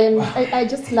 And I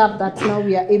just love that now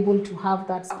we are able to have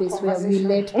that space where we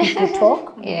let people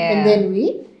talk and then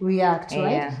we react,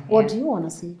 right? What do you want to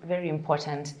say? Very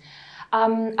important. I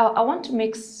want to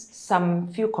make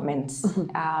some few comments.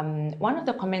 One of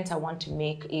the comments I want to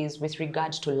make is with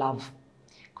regard to love,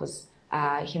 because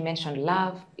he mentioned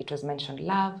love, it was mentioned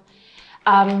love.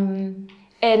 And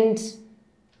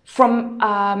from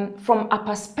a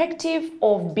perspective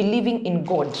of believing in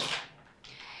God,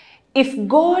 if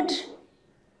God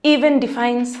even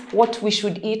defines what we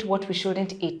should eat, what we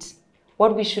shouldn't eat,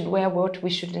 what we should wear, what we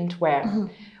shouldn't wear,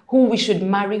 who we should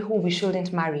marry, who we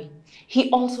shouldn't marry, he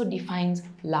also defines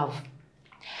love.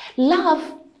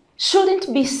 Love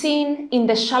shouldn't be seen in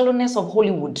the shallowness of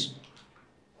Hollywood,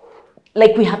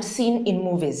 like we have seen in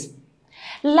movies.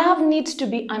 Love needs to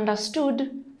be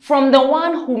understood from the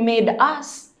one who made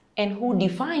us and who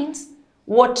defines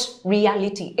what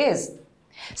reality is.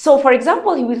 So, for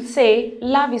example, he will say,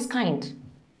 love is kind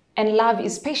and love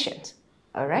is patient,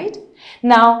 all right?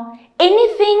 Now,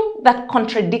 anything that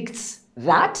contradicts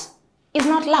that is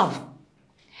not love.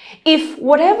 If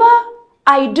whatever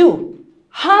I do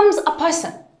harms a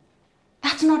person,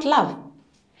 that's not love.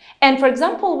 And for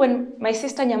example, when my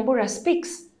sister Nyambura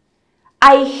speaks,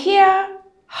 I hear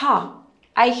her.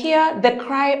 I hear the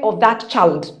cry of that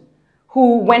child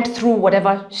who went through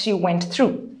whatever she went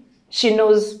through. She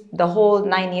knows the whole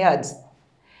 9 years.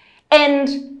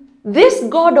 And this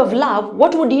God of love,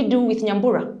 what would he do with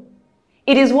Nyambura?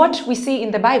 It is what we see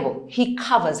in the Bible. He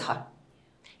covers her.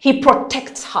 He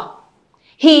protects her.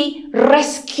 He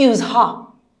rescues her.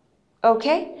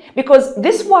 Okay? Because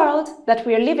this world that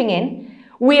we are living in,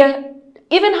 we are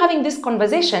even having this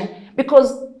conversation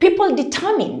because people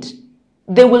determined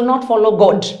they will not follow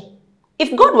God.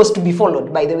 If God was to be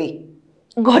followed, by the way,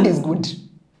 God is good.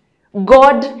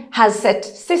 God has set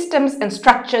systems and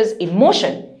structures in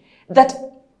motion that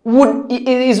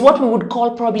is what we would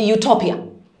call probably utopia.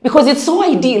 Because it's so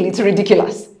ideal, it's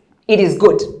ridiculous. It is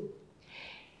good.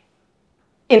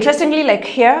 Interestingly, like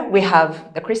here, we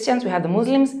have the Christians, we have the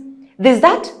Muslims. There's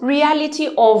that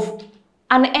reality of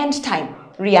an end time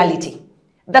reality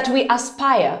that we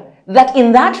aspire, that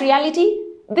in that reality,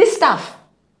 this stuff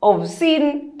of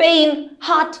sin, pain,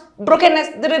 hurt, brokenness,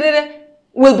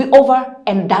 will be over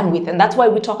and done with. And that's why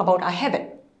we talk about our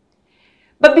heaven.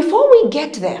 But before we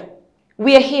get there,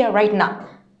 we are here right now.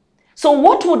 So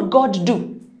what would God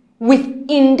do with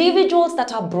individuals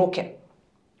that are broken?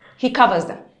 He covers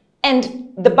them.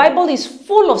 And the Bible is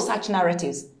full of such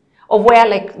narratives of where,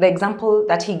 like the example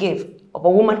that he gave of a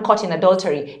woman caught in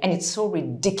adultery. And it's so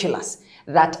ridiculous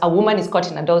that a woman is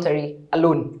caught in adultery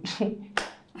alone.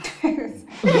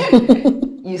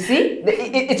 You see,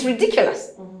 it's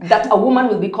ridiculous that a woman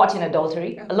will be caught in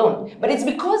adultery alone. But it's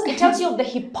because it tells you of the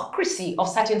hypocrisy of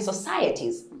certain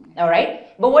societies, all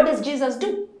right? But what does Jesus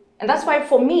do? And that's why,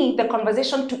 for me, the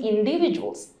conversation to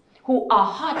individuals who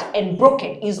are hurt and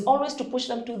broken is always to push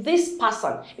them to this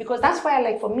person. Because that's why,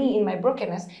 like for me, in my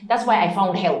brokenness, that's why I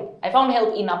found help. I found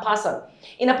help in a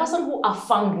person who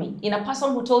affirmed me, in a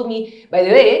person who told me, by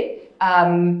the way,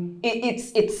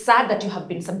 it's sad that you have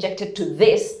been subjected to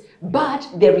this, but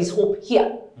there is hope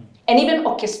here. And even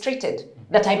orchestrated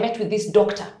that I met with this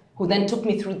doctor who then took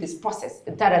me through this process.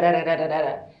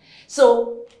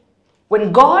 So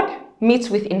when God meets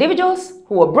with individuals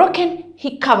who are broken,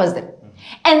 he covers them.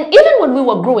 And even when we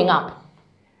were growing up,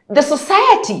 the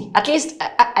society, at least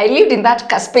I lived in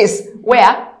that space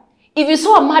where if you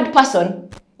saw a mad person,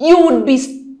 you would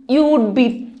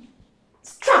be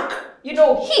struck,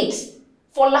 hit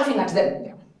for laughing at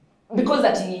them. Because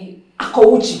that he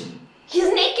akouchi. He's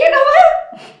naked.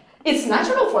 It's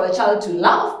natural for a child to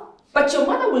laugh, but your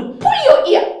mother will pull your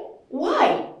ear.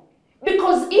 Why?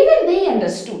 Because even they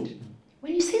understood.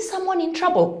 When you see someone in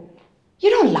trouble,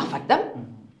 you don't laugh at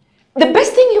them. The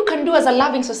best thing you can do as a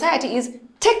loving society is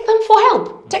take them for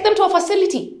help. Take them to a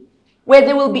facility where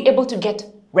they will be able to get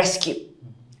rescue.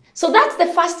 So that's the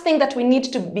first thing that we need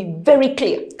to be very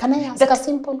clear. Can I ask a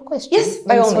simple question? Yes,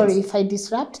 by all means. Sorry if I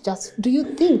disrupt. Just, do you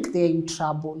think they're in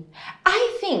trouble?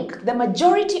 I think the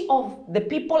majority of the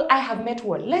people I have met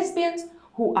who are lesbians,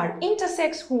 who are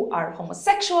intersex, who are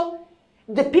homosexual,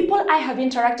 the people I have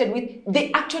interacted with,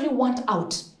 they actually want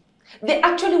out. They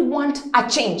actually want a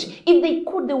change. If they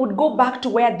could, they would go back to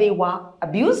where they were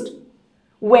abused,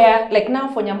 where, like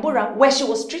now for Nyambura, where she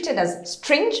was treated as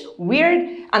strange,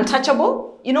 weird, untouchable.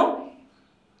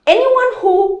 Anyone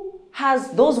who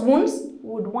has those wounds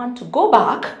would want to go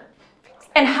back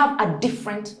and have a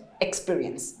different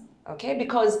experience. Okay,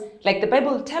 because like the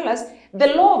Bible tells us, the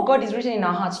law of God is written in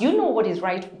our hearts. You know what is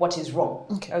right, what is wrong.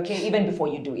 Okay, even before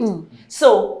you do it.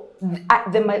 So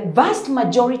the vast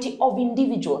majority of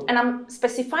individuals, and I'm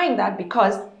specifying that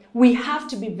because we have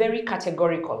to be very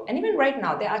categorical. And even right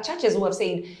now, there are churches who have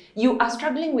said, you are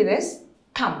struggling with this,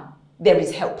 come, there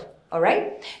is help. All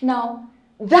right? Now,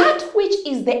 that which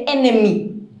is the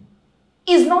enemy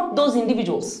is not those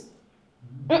individuals.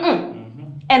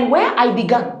 And where I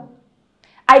began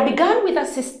with a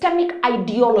systemic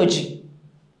ideology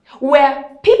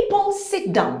where people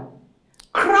sit down,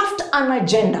 craft an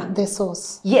agenda. The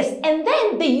source. Yes, and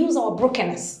then they use our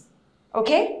brokenness.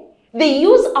 Okay? They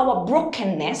use our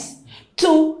brokenness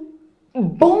to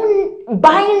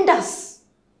bind us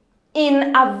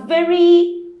in a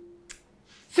very,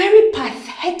 very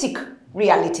pathetic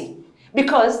reality.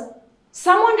 Because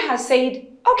someone has said,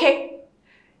 okay,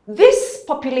 this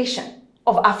population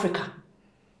of Africa,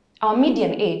 our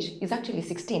median age is actually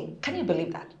 16. Can you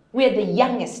believe that? We are the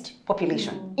youngest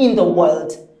population in the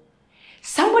world.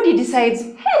 Somebody decides,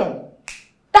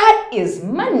 that is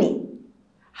money.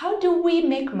 How do we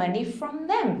make money from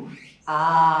them?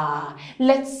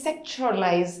 Let's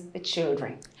sexualize the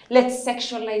children. Let's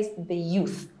sexualize the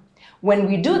youth. When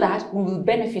we do that, we will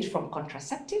benefit from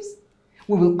contraceptives.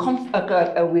 We're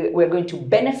going to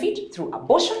benefit through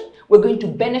abortion. We're going to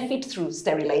benefit through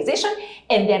sterilization,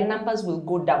 and their numbers will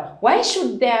go down. Why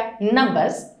should their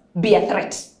numbers be a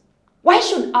threat? Why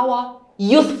should our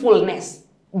youthfulness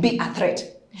be a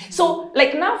threat? So,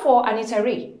 like now for Anita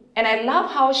Ray, and I love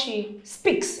how she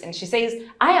speaks, and she says,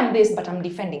 I am this, but I'm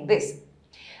defending this.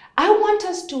 I want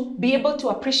us to be able to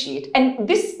appreciate, and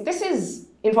this is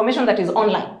information that is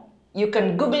online. You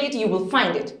can Google it, you will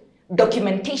find it.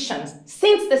 Documentations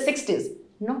since the 60s,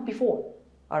 not before.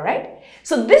 All right?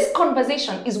 So this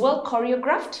conversation is well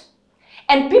choreographed,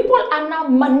 and people are now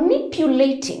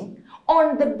manipulating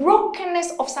on the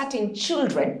brokenness of certain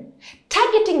children,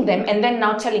 targeting them, and then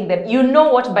now telling them, you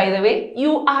know what, by the way,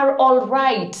 you are all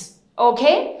right.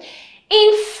 Okay?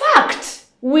 In fact,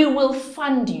 we will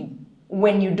fund you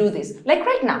when you do this. Like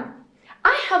right now,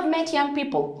 I have met young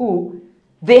people who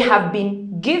they have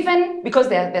been given, because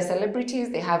they're celebrities,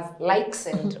 they have likes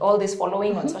and all this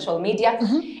following on social media,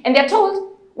 and they're told,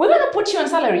 we're going to put you on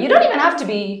salary. You don't even have to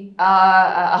be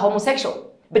a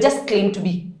homosexual, but just claim to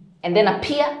be. And then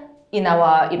appear in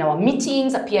our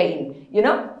meetings, appear in,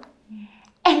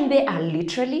 and they are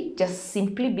literally just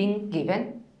simply being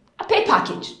given a pay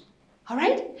package. All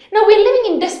right? Now we're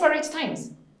living in desperate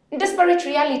times, in desperate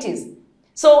realities.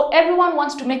 So everyone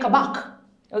wants to make a buck.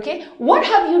 Okay? What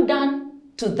have you done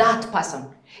to that person?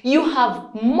 You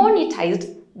have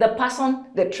monetized the person,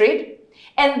 the trade,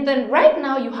 and then right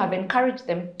now you have encouraged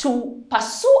them to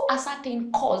pursue a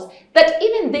certain cause that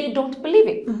even they don't believe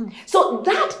in. So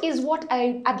that is what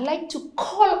I'd like to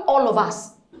call all of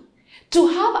us to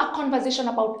have a conversation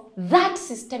about that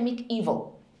systemic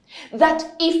evil that,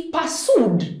 if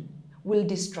pursued, will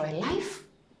destroy life,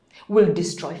 will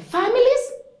destroy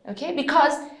families, okay?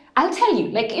 Because I'll tell you,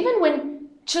 like even when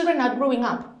children are growing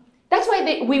up, that's why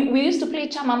we used to play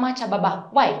Chama Macha Baba.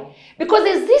 Why? Because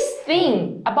there's this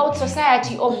thing about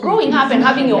society of growing up and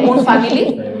having your own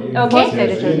family. Okay?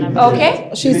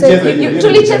 Okay? She said,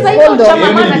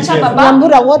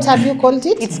 Nyambura, what have you called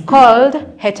it? It's called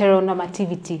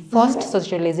heteronormativity. Forced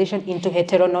socialization into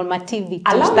heteronormativity.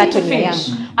 Allow me to finish.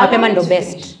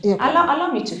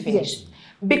 Allow me to finish.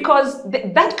 Because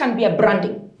that can be a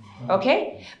branding.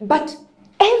 Okay? But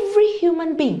every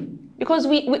human being, because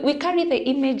we carry the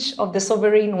image of the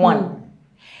sovereign one.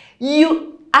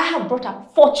 I have brought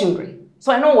up 4 children,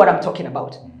 so I know what I'm talking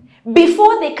about.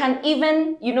 Before they can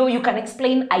even, you can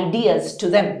explain ideas to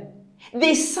them.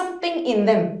 There's something in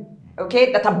them,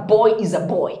 okay, that a boy is a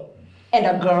boy and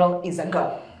a girl is a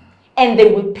girl. And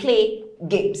they will play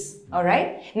games, all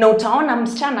right? Na utaona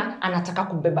msichana anataka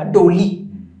kubeba doli.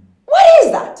 What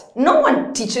is that? No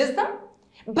one teaches them,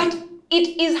 but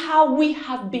it is how we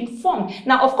have been formed.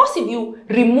 Now, of course, if you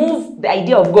remove the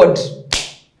idea of God,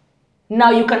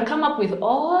 now you can come up with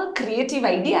all creative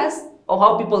ideas of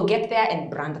how people get there and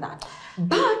brand that.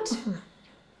 But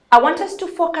I want us to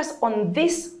focus on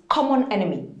this common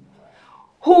enemy,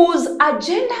 whose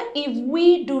agenda, if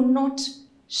we do not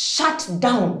shut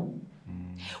down,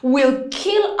 will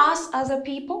kill us as a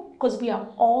people, because we are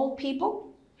all people,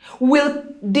 will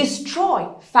destroy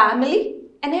family,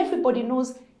 and everybody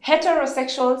knows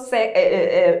heterosexual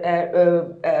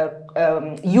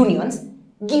unions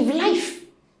give life,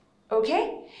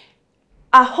 okay?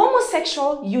 A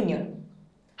homosexual union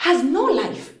has no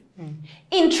life.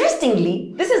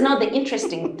 Interestingly, this is not the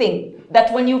interesting thing,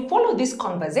 that when you follow these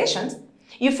conversations,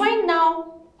 you find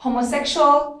now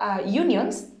homosexual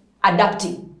unions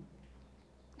adapting.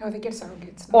 No, they get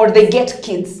surrogates. Or they get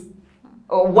kids,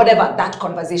 or whatever that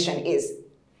conversation is.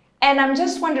 And I'm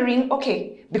just wondering,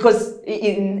 okay, because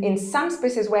in some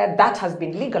spaces where that has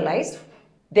been legalized,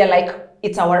 they're like,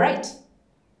 it's our right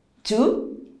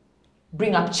to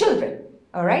bring up children,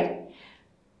 all right?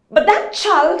 But that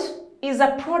child is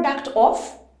a product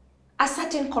of a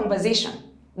certain conversation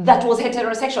that was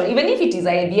heterosexual. Even if it is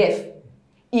IVF,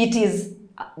 it is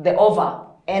the ova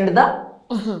and the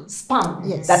sperm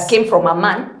that came from a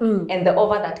man and the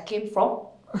ova that came from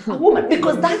a woman,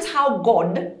 because that's how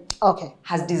God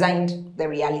has designed the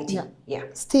reality.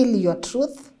 Still your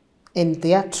truth and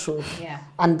their truth.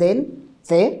 And then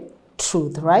the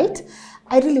truth, right?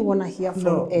 I really want to hear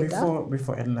from Eda.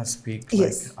 Before Edna speaks,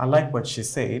 Yes. I like what she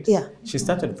said. Yeah. She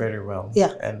started very well.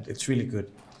 Yeah. And it's really good.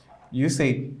 You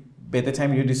said by the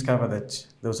time you discover that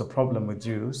there was a problem with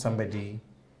you, somebody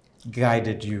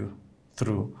guided you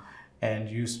through. And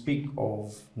you speak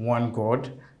of one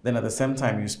God, then at the same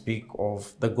time you speak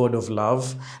of the God of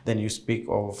love, then you speak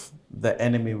of the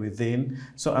enemy within.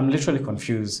 So I'm literally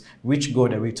confused. Which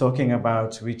God are we talking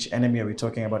about? Which enemy are we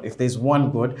talking about? If there's one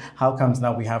God, how comes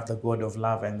now we have the God of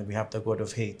love and we have the God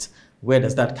of hate? Where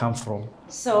does that come from?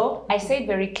 So I say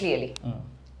very clearly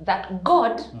that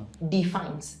God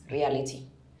defines reality.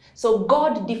 So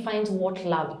God defines what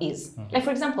love is. Like,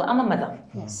 for example, I'm a mother.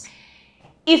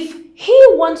 If he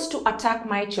wants to attack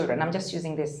my children, I'm just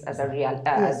using this as a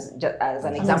as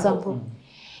an example.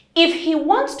 If he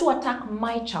wants to attack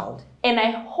my child and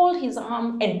I hold his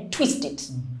arm and twist it,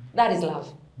 that is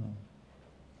love.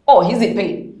 Oh, he's in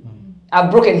pain. I've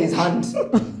broken his hand.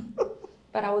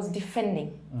 But I was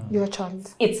defending your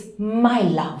child. It's my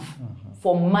love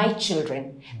for my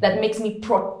children that makes me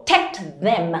protect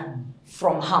them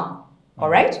from harm. All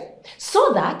right?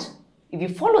 So that, if you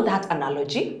follow that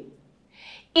analogy,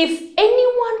 if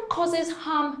anyone causes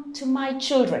harm to my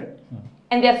children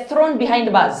and they're thrown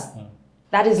behind bars,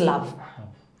 that is love.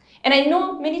 And I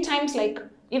know many times, like,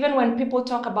 even when people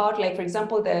talk about, like, for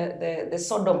example, the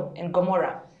Sodom and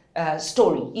Gomorrah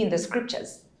story in the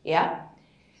scriptures,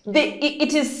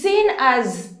 it is seen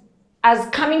as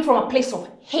coming from a place of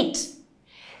hate.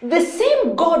 The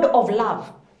same God of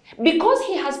love, because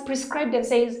he has prescribed and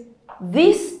says,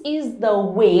 this is the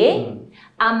way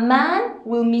a man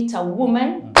will meet a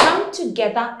woman, come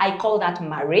together, I call that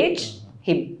marriage.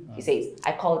 He says,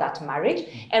 I call that marriage.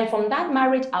 And from that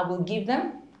marriage, I will give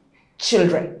them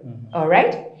children. All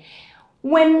right?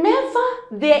 Whenever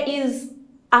there is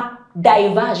a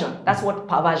diversion, that's what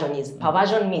perversion is.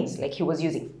 Perversion means, like he was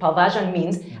using, perversion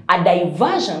means a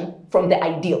diversion from the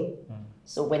ideal.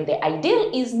 So when the ideal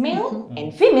is male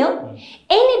and female,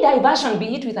 any diversion,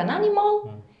 be it with an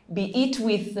animal, be it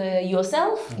with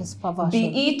yourself,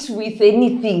 be it with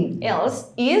anything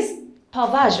else, is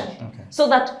perversion. So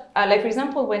that, like for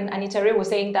example, when Anita Ray was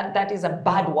saying that that is a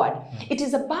bad word, it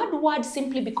is a bad word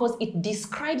simply because it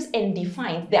describes and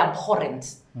defines the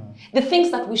abhorrent, the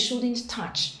things that we shouldn't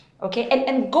touch. Okay,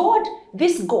 and God,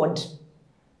 this God,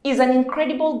 is an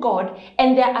incredible God,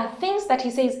 and there are things that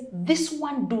he says, this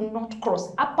one do not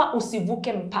cross. Apa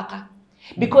usivuke mpaka.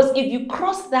 Because if you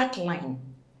cross that line,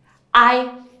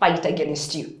 I fight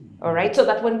against you. All right, so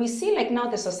that when we see, like now,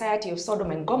 the society of Sodom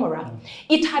and Gomorrah,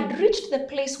 it had reached the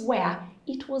place where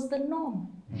it was the norm.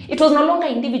 It was no longer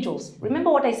individuals. Remember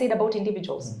what I said about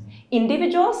individuals.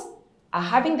 Individuals are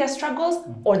having their struggles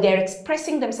or they're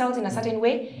expressing themselves in a certain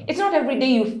way. It's not every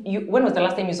day when was the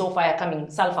last time you saw fire coming,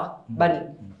 sulfur,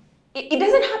 burning? It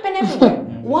doesn't happen everywhere.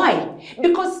 Why?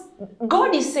 Because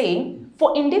God is saying,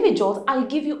 for individuals, I'll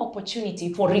give you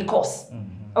opportunity for recourse.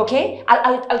 Okay,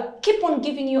 I'll keep on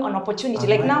giving you an opportunity.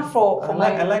 Like now for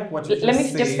my, I like what you let me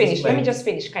just finish. Let me just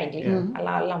finish kindly.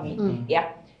 Allow me.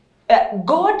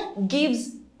 God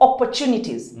gives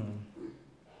opportunities,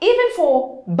 even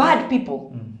for bad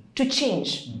people, to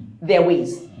change their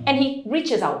ways, and He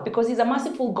reaches out because He's a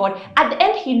merciful God. At the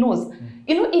end, He knows.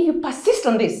 You know, if you persist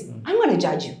on this, I'm going to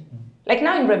judge you. Like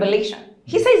now in Revelation,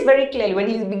 He says very clearly when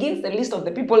He begins the list of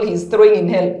the people He's throwing in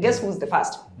hell. Guess who's the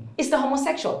first? It's the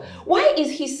homosexual. Why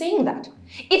is he saying that?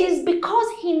 It is because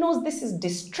he knows this is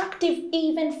destructive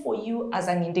even for you as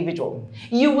an individual.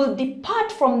 You will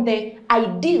depart from the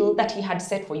ideal that he had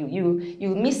set for you.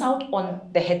 You'll miss out on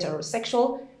the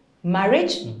heterosexual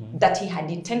marriage that he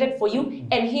had intended for you,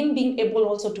 and him being able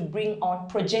also to bring on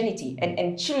progeny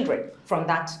and children from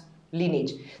that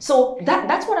lineage. So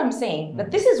that's what I'm saying,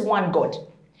 that this is one God.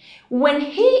 When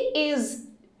he is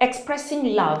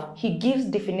expressing love, he gives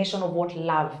definition of what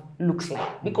love looks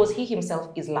like, because he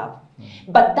himself is love.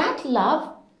 But that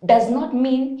love does not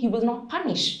mean he will not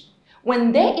punish.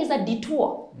 When there is a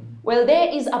detour, well, there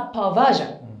is a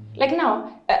perversion. Like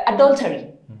now, adultery.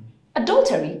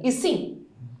 Adultery is sin.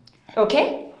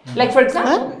 Okay? Like for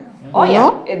example, the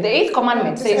 8th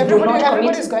commandment says, do not commit.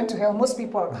 Everybody is going to hell. Most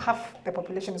people, half the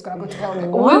population is going to go to hell.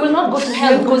 We will not go to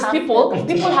hell because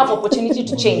people have opportunity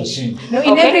to change. No,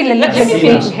 in every religion you're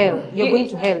going to hell. You're going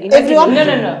to hell. In Everyone?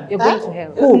 No. You're going to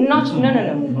hell.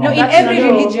 No, in every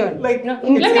religion. Like, no. Are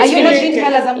you not going to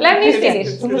hell as a Let me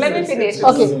finish.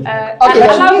 Okay.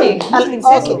 Allow me. Okay.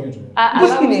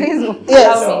 Allow me.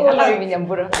 Yes. Allow me,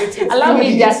 Nyambura. Allow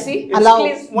me, Jassy. Allow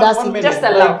Please, Darcy. just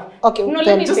allow. Okay. No, let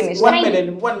then me Just finish. 1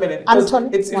 minute, 1 minute. Anton,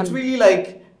 It's really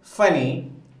like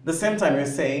funny. The same time you're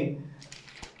saying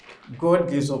God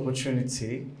gives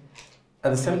opportunity.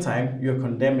 At the same time, you're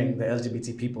condemning the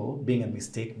LGBT people being a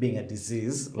mistake, being a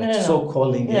disease, like so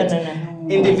calling it.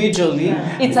 Individually.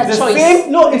 It's a choice.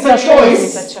 It's a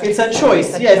choice. It's a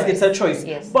choice. Yes, it's a choice.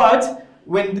 Yes. But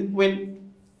when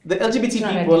the LGBT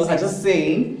people are just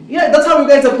saying, yeah, that's how you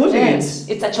guys are putting it.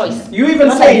 It's a choice. You even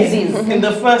Not a say disease. in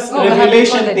the first I haven't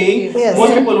revelation called it thing, disease. Yes.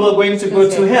 most people who are going to go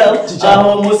to hell are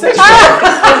homosexual.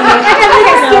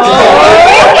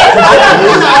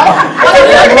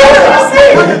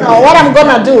 Now, what I'm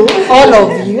gonna do, all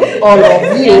of you,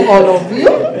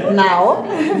 now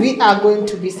we are going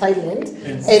to be silent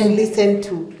and listen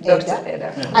to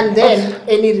Eda, and then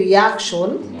any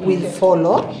reaction will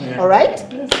follow. All right,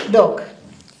 Doc.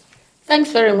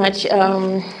 Thanks very much.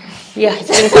 Yeah, it's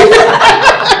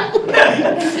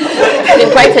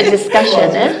been quite a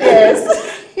discussion. Yes.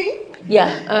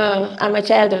 Yeah, I'm a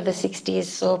child of the 60s,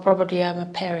 so probably I'm a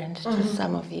parent to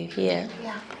some of you here.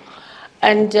 Yeah.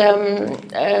 And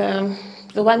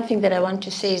the one thing that I want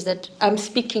to say is that I'm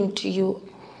speaking to you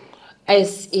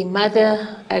as a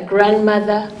mother, a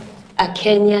grandmother, a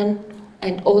Kenyan,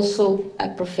 and also a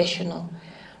professional.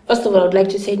 First of all, I would like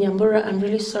to say, Nyambura, I'm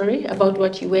really sorry about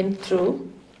what you went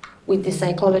through with the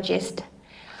psychologist.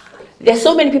 There's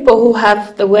so many people who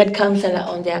have the word counselor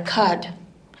on their card.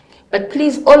 But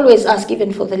please always ask,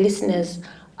 even for the listeners,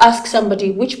 ask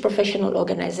somebody which professional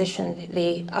organization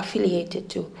they are affiliated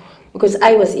to. Because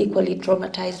I was equally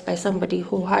traumatized by somebody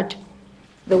who had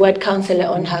the word counselor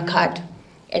on her card.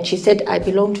 And she said, I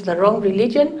belong to the wrong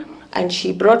religion. And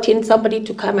she brought in somebody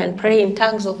to come and pray in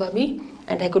tongues over me.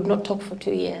 And I could not talk for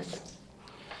 2 years.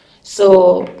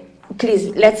 So please,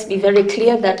 let's be very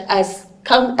clear that as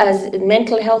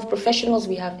mental health professionals,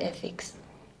 we have ethics.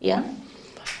 Yeah?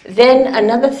 Then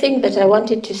another thing that I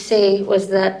wanted to say was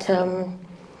that,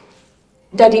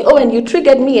 Daddy Owen, you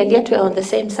triggered me and yet we're on the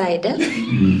same side. Eh?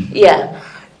 Yeah.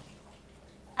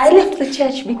 I left the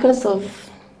church because of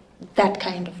that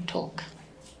kind of talk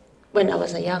when I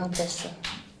was a young person.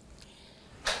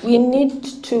 We need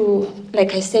to,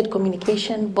 like I said,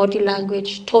 communication, body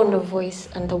language, tone of voice,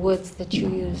 and the words that you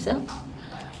use. Eh?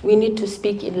 We need to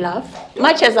speak in love.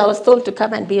 Much as I was told to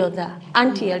come and be on the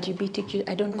Anti LGBTQ,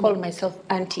 I don't call myself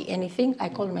anti anything. I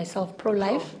call myself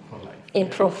pro-life and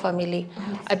pro-family.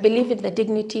 I believe in the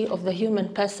dignity of the human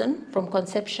person from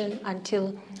conception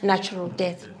until natural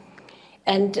death.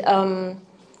 And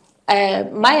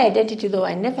my identity, though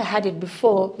I never had it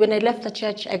before, when I left the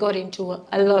church, I got into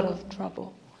a lot of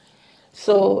trouble.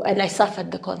 So, and I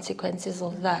suffered the consequences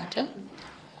of that. Eh?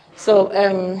 So,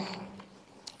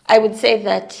 I would say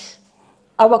that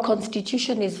our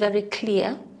constitution is very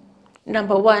clear.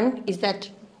 Number one is that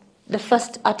the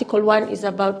first Article 1 is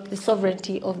about the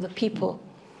sovereignty of the people.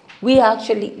 We are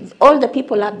actually, all the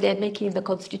people up there making the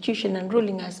constitution and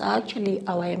ruling us are actually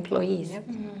our employees. Yep.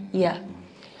 Yeah.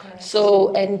 Correct.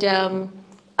 So, and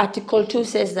Article 2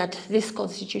 says that this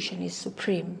constitution is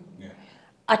supreme. Yeah.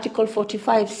 Article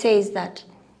 45 says that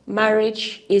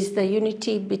marriage is the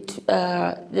unity,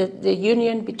 the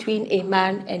union between a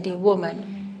man and a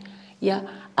woman. Yeah,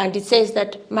 and it says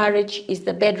that marriage is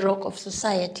the bedrock of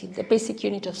society, the basic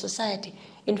unit of society.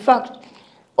 In fact,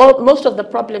 most of the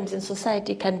problems in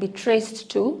society can be traced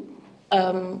to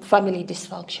family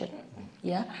dysfunction.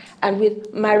 Yeah, and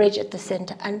with marriage at the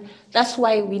center, and that's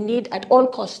why we need at all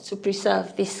costs to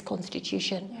preserve this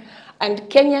constitution. Yeah. And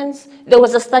Kenyans, there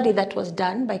was a study that was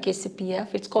done by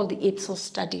KCPF, it's called the Ipsos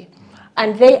study.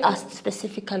 And they asked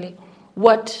specifically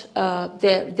what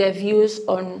their views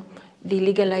on the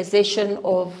legalization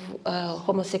of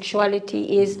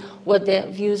homosexuality is, what their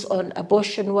views on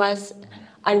abortion was,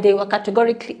 and they were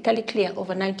categorically clear,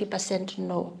 over 90%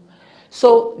 no.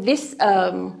 So this,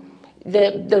 the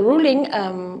ruling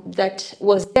that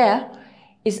was there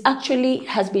is actually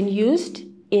has been used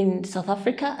in South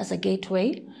Africa as a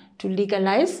gateway to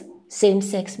legalize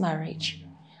same-sex marriage.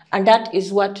 And that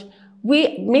is what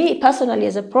me personally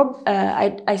as a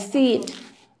I see it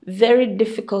very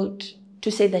difficult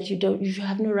to say that you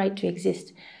have no right to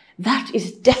exist. That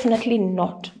is definitely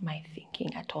not my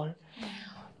thinking at all.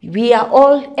 We are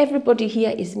all, everybody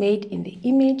here is made in the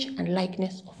image and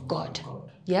likeness of God.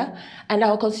 Yeah? And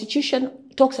our constitution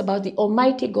talks about the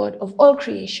Almighty God of all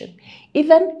creation.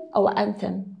 Even our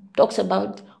anthem talks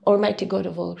about Almighty God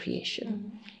of all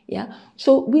creation. Yeah?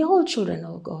 So we are all children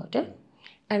of God.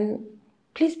 And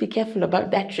please be careful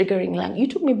about that triggering line. You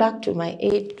took me back to my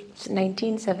age,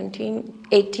 19, 17,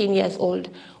 18 years old,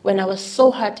 when I was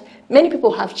so hurt. Many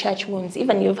people have church wounds.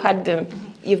 Even you've had them.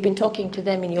 You've been talking to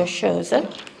them in your shows.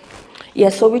 Yeah,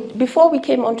 so before we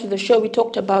came onto the show, we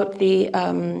talked about the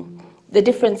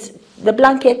difference, the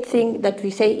blanket thing that we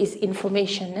say is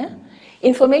information.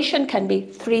 Information can be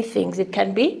three things. It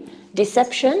can be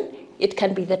deception, it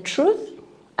can be the truth,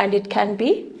 and it can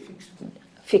be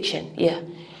fiction. Yeah.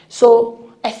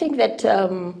 So I think that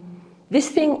this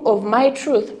thing of my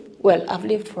truth, well, I've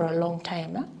lived for a long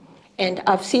time, and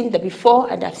I've seen the before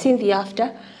and I've seen the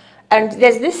after. And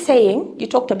there's this saying, you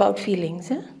talked about feelings,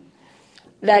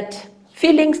 that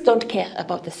feelings don't care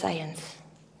about the science,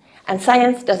 and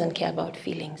science doesn't care about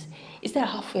feelings. Is there a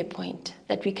halfway point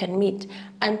that we can meet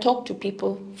and talk to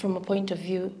people from a point of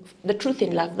view, the truth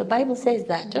in love? The Bible says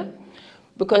that,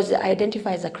 because I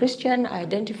identify as a Christian, I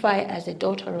identify as a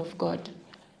daughter of God.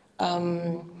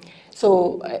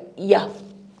 Yeah,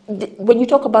 when you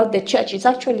talk about the church, it's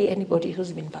actually anybody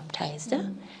who's been baptized.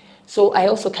 So I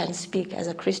also can speak as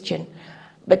a Christian.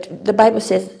 But the Bible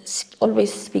says,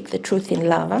 always speak the truth in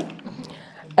love.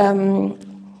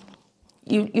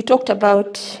 You talked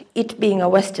about it being a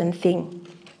Western thing.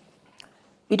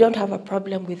 We don't have a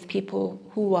problem with people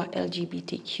who are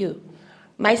LGBTQ.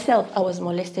 Myself, I was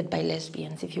molested by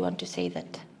lesbians, if you want to say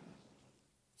that.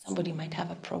 Somebody might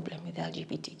have a problem with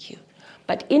LGBTQ.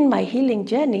 But in my healing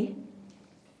journey,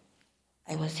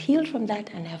 I was healed from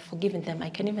that and I have forgiven them. I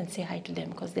can even say hi to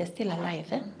them because they're still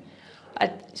alive.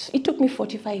 It took me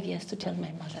 45 years to tell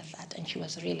my mother that, and she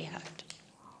was really hurt.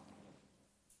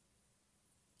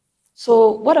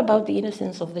 So what about the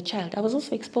innocence of the child? I was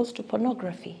also exposed to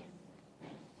pornography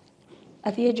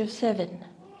at the age of 7.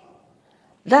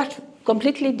 That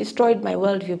completely destroyed my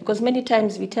worldview, because many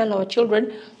times we tell our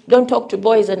children, don't talk to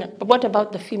boys, and what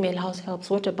about the female house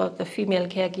helps? What about the female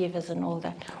caregivers and all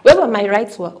that? Well, my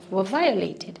rights were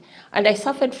violated, and I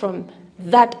suffered from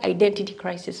that identity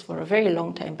crisis for a very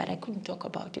long time, but I couldn't talk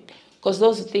about it because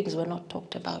those things were not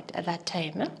talked about at that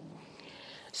time.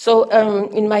 So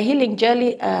in my healing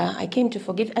journey, I came to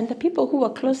forgive, and the people who were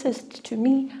closest to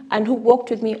me and who walked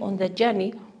with me on the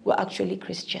journey were actually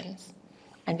Christians,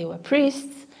 and they were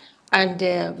priests, and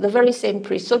the very same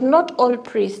priests. So not all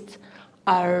priests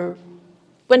are,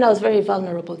 when I was very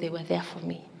vulnerable, they were there for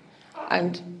me.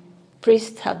 And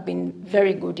priests have been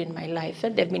very good in my life.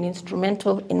 They've been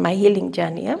instrumental in my healing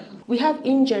journey. We have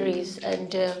injuries,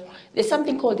 and there's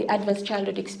something called the adverse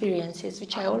childhood experiences,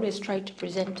 which I always try to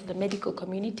present to the medical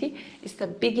community. It's the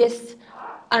biggest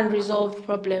unresolved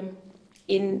problem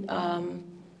in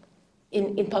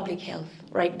public health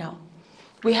right now.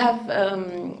 We have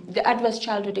the adverse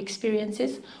childhood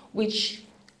experiences, which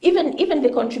even they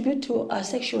contribute to our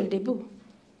sexual debut,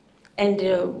 and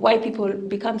why people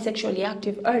become sexually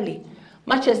active early.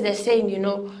 Much as they're saying, you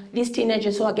know, these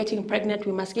teenagers who are getting pregnant,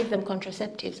 we must give them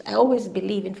contraceptives. I always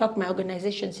believe, in fact, my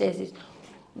organization says this,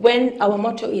 our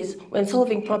motto is, when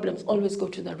solving problems, always go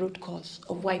to the root cause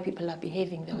of why people are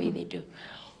behaving the way they do.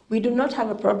 We do not have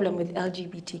a problem with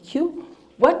LGBTQ.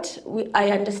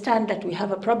 I understand that we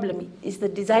have a problem is the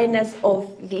designers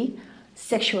of the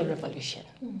sexual revolution.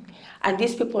 And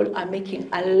these people are making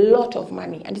a lot of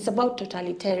money, and it's about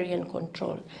totalitarian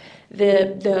control.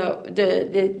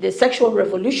 The sexual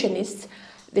revolutionists,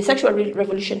 the sexual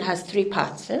revolution has 3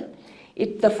 parts.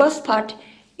 The first part,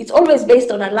 it's always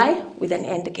based on a lie with an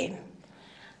end game.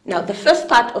 Now, the first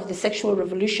part of the sexual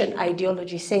revolution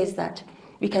ideology says that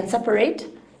we can separate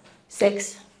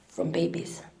sex from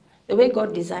babies. The way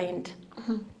God designed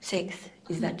sex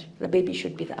is that the baby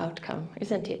should be the outcome,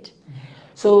 isn't it?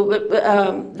 So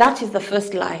that is the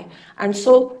first lie. And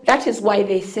so that is why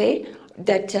they say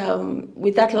that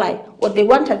with that lie, what they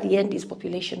want at the end is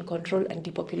population control and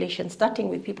depopulation, starting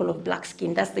with people of black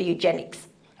skin. That's the eugenics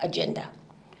agenda.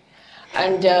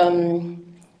 And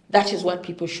that is what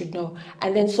people should know.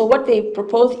 And then so what they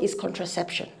propose is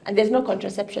contraception. And there's no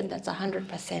contraception that's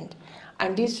 100%.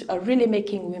 And these are really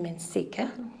making women sick.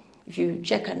 If you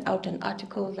check out an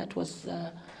article that was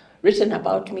written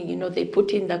about me, you know, they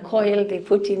put in the coil, they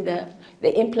put in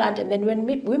the implant, and then when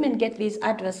women get these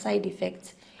adverse side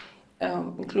effects,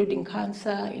 including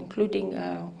cancer, including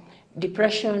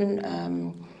depression,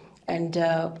 and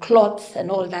clots and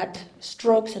all that,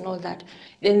 strokes and all that,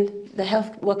 then the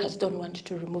health workers don't want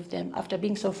to remove them after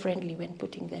being so friendly when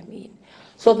putting them in.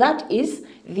 So that is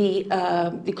the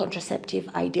contraceptive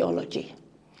ideology.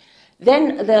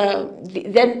 Then,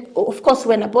 then of course,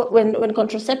 when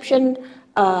contraception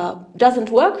doesn't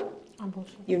work,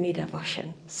 you need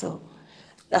abortion. So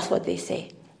that's what they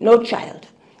say. No child.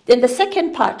 Then the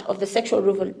second part of the sexual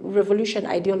revolution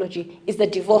ideology is the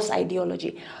divorce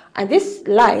ideology. And this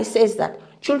lie says that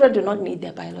children do not need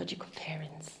their biological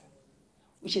parents,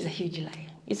 which is a huge lie,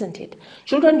 isn't it?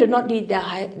 Children do not need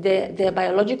their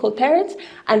biological parents,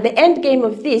 and the end game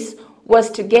of this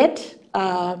was to get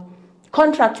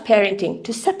contract parenting,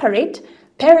 to separate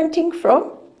parenting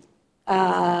from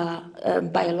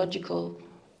biological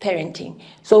parenting.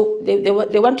 So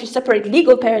they want to separate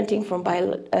legal parenting from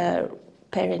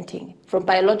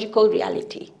biological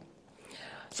reality.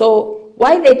 So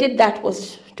why they did that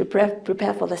was to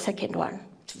prepare for the second one,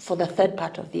 for the third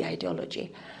part of the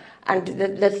ideology. And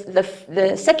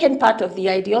the second part of the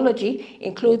ideology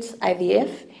includes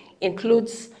IVF,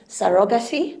 includes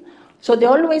surrogacy. So they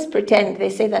always pretend, they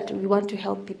say that we want to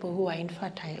help people who are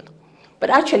infertile. But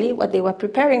actually what they were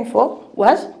preparing for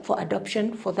was for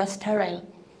adoption for the sterile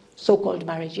so-called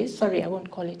marriages. Sorry, I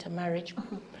won't call it a marriage.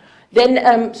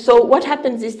 Then, so what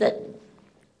happens is that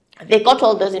they got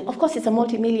all those in. Of course, it's a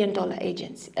multi-million-dollar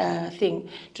agency thing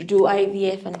to do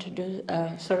IVF and to do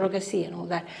surrogacy and all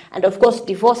that. And of course,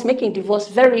 divorce, making divorce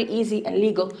very easy and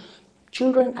legal.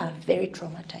 Children are very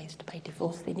traumatized by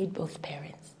divorce. They need both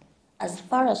parents as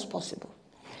far as possible.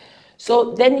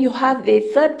 So then you have the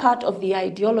third part of the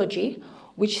ideology,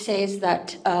 which says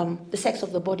that the sex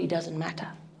of the body doesn't matter.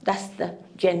 That's the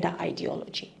gender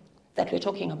ideology that we're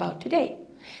talking about today.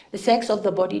 The sex of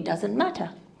the body doesn't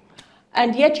matter.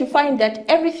 And yet you find that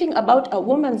everything about a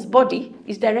woman's body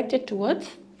is directed towards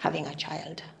having a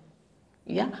child.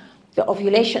 Yeah? The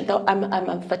ovulation, I'm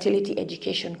a fertility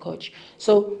education coach.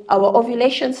 So our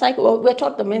ovulation cycle, well, we're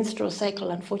taught the menstrual cycle,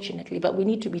 unfortunately, but we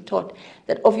need to be taught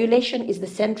that ovulation is the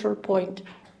central point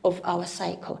of our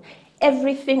cycle.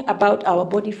 Everything about our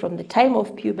body from the time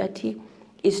of puberty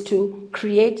is to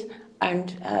create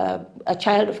a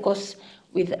child, of course,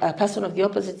 with a person of the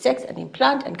opposite sex, and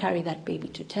implant and carry that baby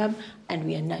to term, and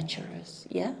we are nurturers.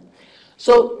 Yeah.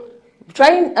 So,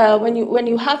 when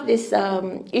you have this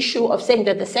issue of saying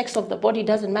that the sex of the body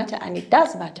doesn't matter, and it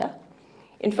does matter.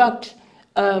 In fact,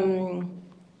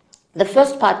 the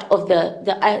first part of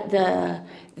the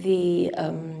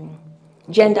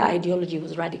gender ideology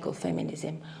was radical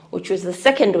feminism, which was the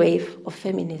second wave of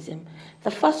feminism.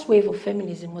 The first wave of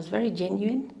feminism was very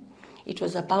genuine. It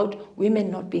was about women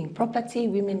not being property,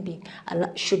 women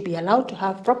should be allowed to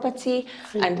have property,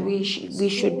 and we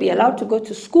should be allowed to go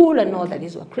to school and all that.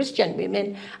 These were Christian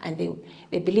women, and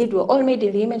they believed we're all made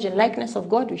in the image and likeness of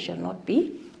God. We shall not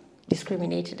be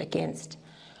discriminated against.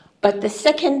 But the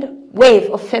second wave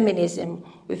of feminism,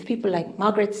 with people like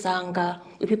Margaret Sanger,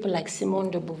 with people like Simone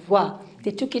de Beauvoir,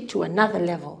 they took it to another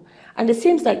level. And it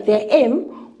seems like their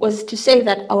aim was to say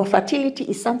that our fertility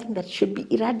is something that should be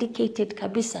eradicated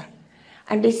kabisa.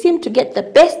 And they seem to get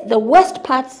the worst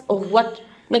parts of what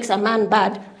makes a man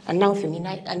bad and now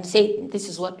feminine, and say this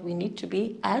is what we need to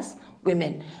be as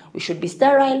women. We should be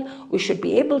sterile, we should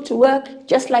be able to work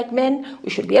just like men, we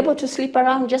should be able to sleep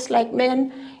around just like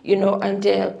men, you know, and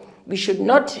we should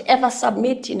not ever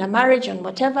submit in a marriage and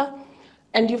whatever.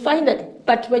 And you find that,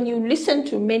 but when you listen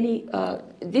to many,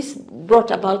 this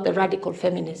brought about the radical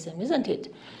feminism, isn't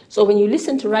it? So when you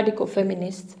listen to radical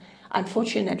feminists,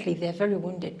 unfortunately, they're very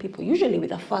wounded people, usually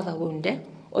with a father wound,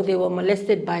 or they were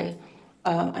molested by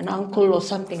an uncle or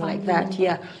something like that.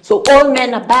 Yeah. So all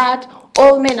men are bad,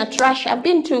 all men are trash. I've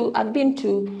been to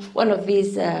one of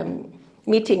these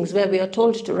meetings where we are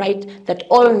told to write that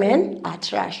all men are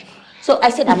trash. So I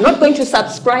said, I'm not going to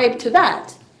subscribe to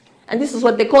that. And this is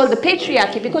what they call the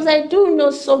patriarchy, because I do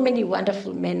know so many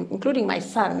wonderful men, including my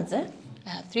sons. I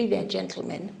have 3, they're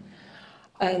gentlemen.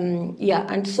 Yeah,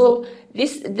 and so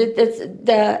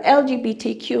the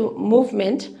LGBTQ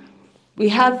movement, we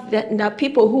have now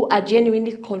people who are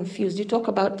genuinely confused. You talk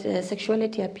about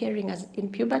sexuality appearing as in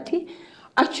puberty.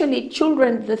 Actually,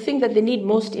 children, the thing that they need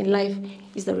most in life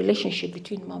is the relationship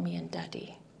between mommy and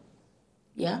daddy.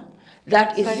 Yeah,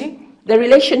 that is the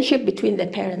relationship between the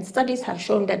parents. Studies have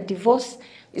shown that divorce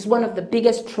is one of the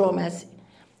biggest traumas.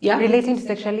 Yeah, relating to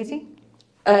sexuality.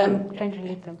 Trying to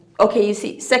relate them. Okay, you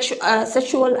see,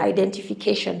 sexual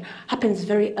identification happens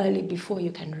very early before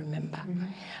you can remember. Mm-hmm.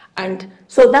 And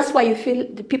so that's why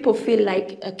people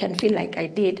can feel like I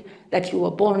did, that you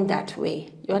were born that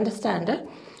way. You understand? Eh?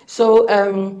 So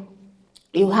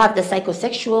you have the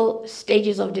psychosexual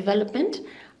stages of development,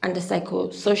 and the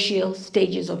psychosocial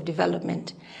stages of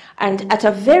development. And at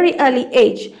a very early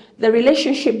age, the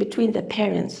relationship between the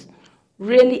parents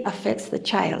really affects the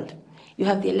child. You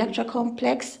have the Electra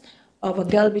complex of a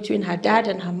girl between her dad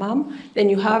and her mom. Then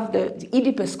you have the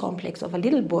Oedipus complex of a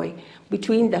little boy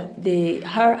between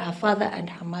her father and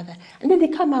her mother. And then they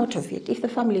come out of it if the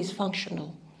family is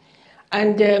functional.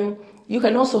 And you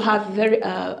can also have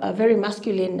a very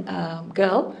masculine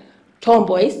girl,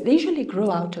 tomboys. They usually grow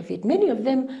out of it. Many of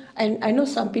them, and I know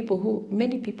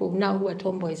many people now who are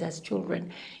tomboys as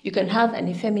children. You can have an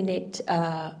effeminate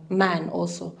man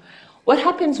also. What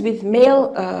happens with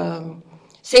male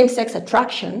same-sex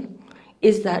attraction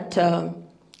is that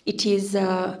it is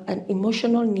an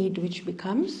emotional need which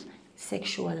becomes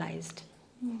sexualized.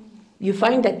 You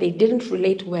find that they didn't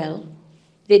relate well.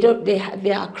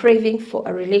 They are craving for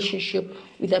a relationship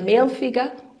with a male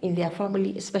figure in their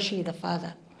family, especially the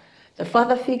father. The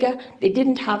father figure, they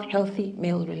didn't have healthy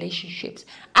male relationships,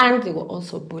 and they were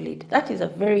also bullied. That is a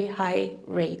very high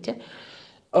rate.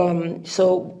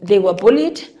 So they were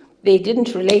bullied. They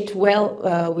didn't relate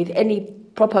well with any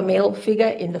proper male figure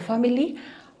in the family.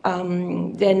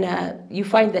 Then you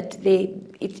find that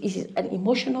it is an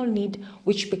emotional need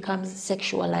which becomes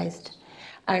sexualized.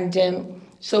 And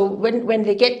so when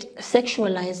they get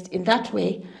sexualized in that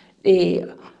way,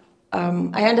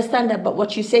 I understand about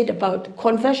what you said about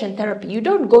conversion therapy. You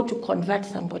don't go to convert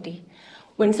somebody.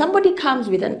 When somebody comes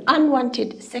with an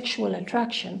unwanted sexual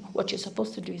attraction, what you're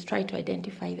supposed to do is try to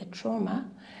identify the trauma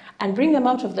and bring them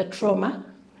out of the trauma,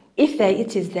 if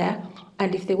it is there,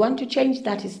 and if they want to change,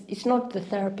 it's not the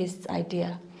therapist's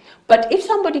idea. But if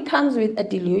somebody comes with a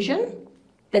delusion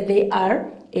that they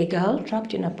are a girl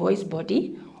trapped in a boy's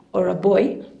body or a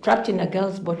boy trapped in a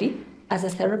girl's body, as a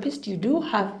therapist, you do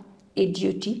have a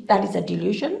duty, that is a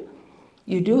delusion.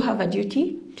 You do have a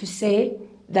duty to say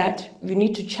that you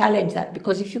need to challenge that,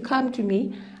 because if you come to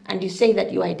me and you say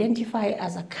that you identify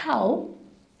as a cow,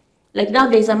 like now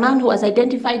there's a man who has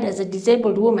identified as a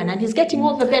disabled woman and he's getting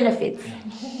all the benefits.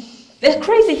 There's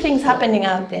crazy things happening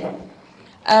out there.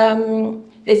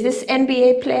 There's this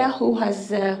NBA player who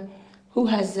has a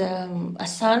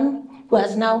son who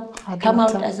has now come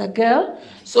out as a girl.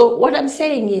 So what I'm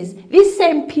saying is, these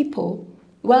same people,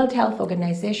 World Health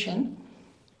Organization,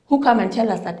 who come and tell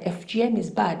us that FGM is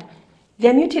bad,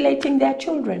 they're mutilating their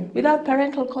children without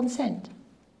parental consent.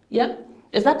 Yeah?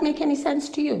 Does that make any sense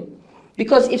to you?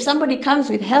 Because if somebody comes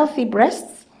with healthy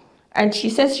breasts and she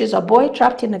says she's a boy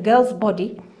trapped in a girl's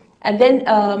body, and then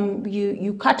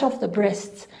you cut off the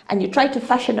breasts and you try to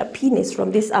fashion a penis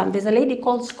from this arm. There's a lady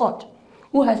called Scott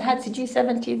who has had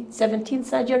 17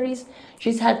 surgeries.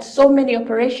 She's had so many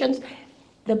operations.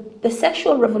 The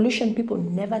sexual revolution people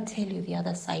never tell you the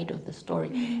other side of the story.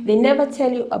 They never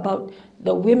tell you about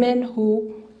the women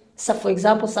who, for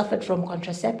example, suffered from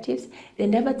contraceptives. They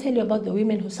never tell you about the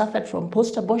women who suffered from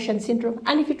post-abortion syndrome.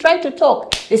 And if you try to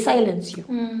talk, they silence you.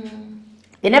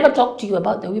 They never talk to you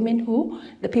about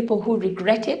the people who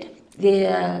regretted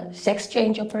their sex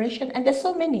change operation. And there's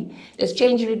so many. There's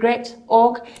Change Regret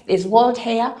org. There's Walt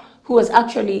Hare, who was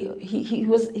actually, he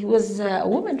was a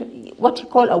woman, what you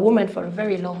call a woman for a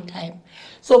very long time.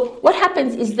 So what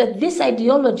happens is that this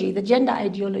ideology, the gender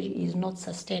ideology, is not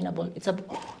sustainable.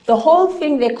 The whole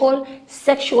thing they call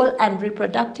sexual and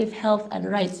reproductive health and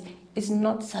rights is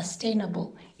not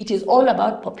sustainable. It is all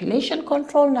about population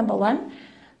control, number one.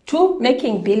 Two,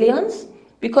 making billions,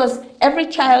 because every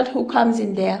child who comes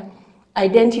in there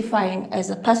identifying as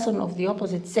a person of the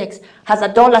opposite sex has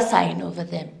a $sign over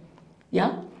them.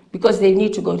 Yeah? Because they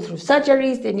need to go through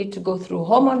surgeries, they need to go through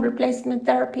hormone replacement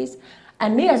therapies.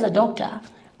 And me as a doctor,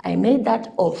 I made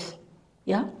that oath,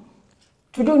 yeah?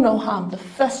 To do no harm. The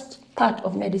first part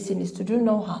of medicine is to do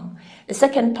no harm. The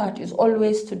second part is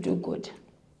always to do good.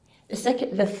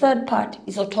 The third part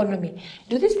is autonomy.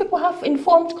 Do these people have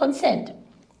informed consent?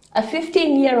 A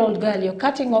 15-year-old girl, you're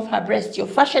cutting off her breast, you're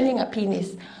fashioning a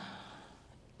penis.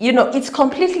 You know, it's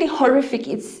completely horrific.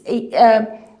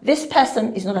 This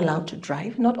person is not allowed to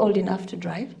drive, not old enough to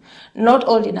drive, not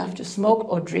old enough to smoke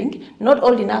or drink, not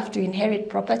old enough to inherit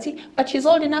property, but she's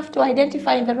old enough to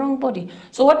identify in the wrong body.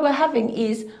 So what we're having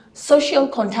is social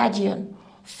contagion.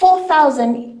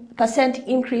 4,000%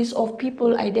 increase of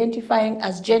people identifying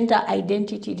as gender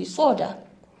identity disorder.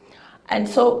 And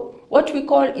so what we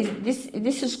call is,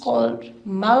 this is called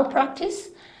malpractice,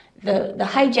 the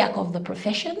hijack of the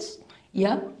professions.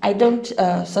 Yeah, I don't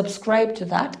subscribe to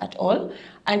that at all.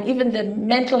 And even the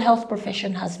mental health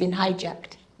profession has been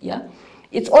hijacked. Yeah,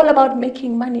 it's all about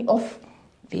making money off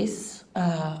these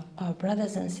our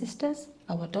brothers and sisters,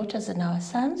 our daughters and our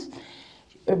sons,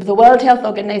 the World Health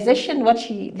Organization,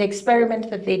 the experiment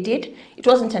that they did, it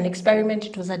wasn't an experiment,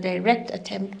 it was a direct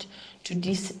attempt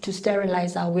to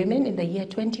sterilize our women in the year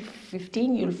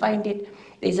 2015. You'll find it.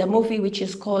 There's a movie which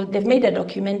is called, they've made a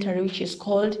documentary which is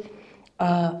called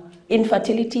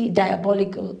Infertility,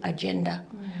 Diabolical Agenda.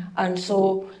 And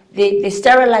so they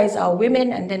sterilize our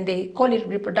women, and then they call it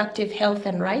reproductive health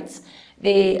and rights.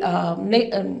 They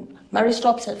Marie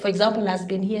Stopes, for example, has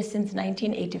been here since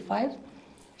 1985.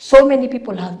 So many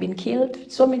people have been killed.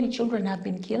 So many children have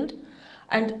been killed.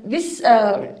 And this,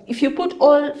 if you put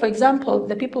all, for example,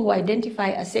 the people who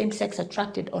identify as same-sex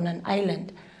attracted on an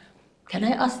island, can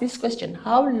I ask this question?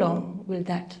 How long will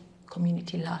that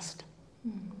community last?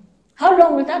 How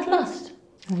long will that last?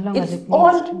 As long it's as it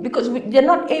all because they're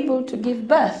not able to give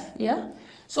birth. Yeah.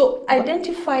 So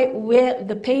identify where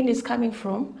the pain is coming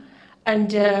from,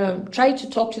 and try to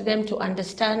talk to them to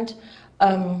understand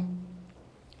try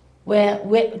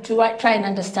and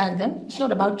understand them. It's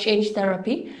not about change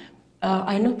therapy.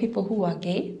 I know people who are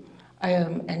gay,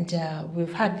 and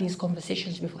we've had these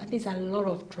conversations before. And there's a lot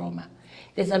of trauma.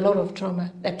 There's a lot of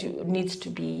trauma that needs to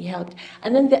be helped.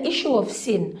 And then the issue of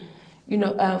sin. You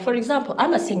know, for example,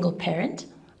 I'm a single parent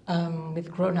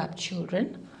with grown-up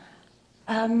children.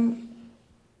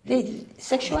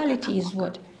 Sexuality is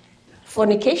what?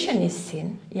 Fornication is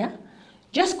sin, yeah?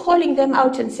 Just calling them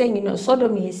out and saying, you know,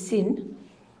 sodomy is sin.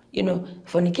 You know,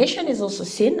 fornication is also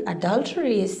sin.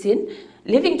 Adultery is sin.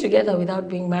 Living together without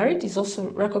being married is also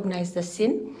recognized as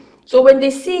sin. So when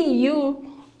they see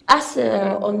you as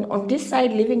on this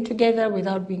side living together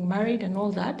without being married and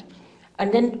all that,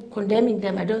 and then condemning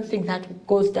them, I don't think that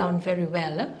goes down very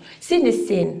well. Sin is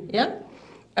sin, yeah?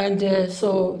 And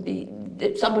so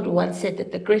somebody once said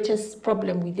that the greatest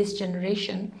problem with this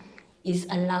generation is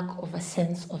a lack of a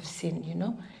sense of sin, you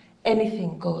know?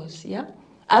 Anything goes, yeah?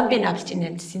 I've been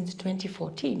abstinent since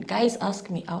 2014. Guys ask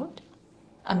me out.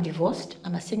 I'm divorced.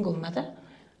 I'm a single mother.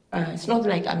 It's not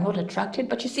like I'm not attracted,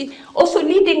 but you see, also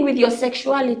leading with your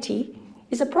sexuality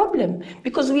is a problem,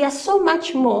 because we are so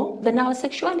much more than our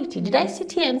sexuality. Did I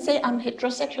sit here and say I'm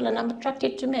heterosexual and I'm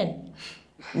attracted to men?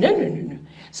 No, no, no, no.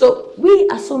 So we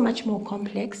are so much more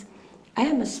complex. I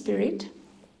am a spirit.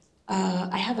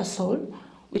 I have a soul,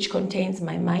 which contains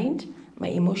my mind, my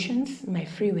emotions, my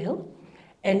free will,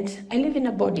 and I live in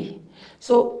a body.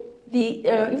 So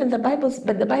even the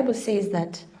Bible says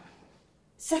that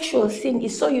sexual sin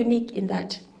is so unique in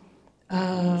that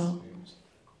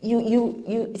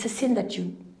it's a sin that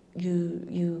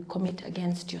you commit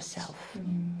against yourself.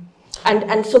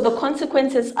 And so the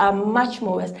consequences are much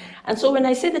more worse. And so when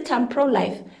I say the term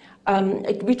pro-life,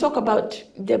 we talk about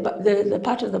the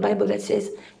part of the Bible that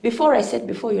says, before I set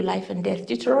before you life and death,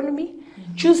 Deuteronomy,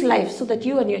 choose life so that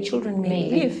you and your children may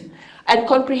live. And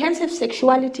comprehensive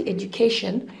sexuality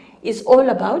education is all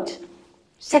about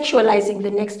sexualizing the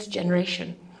next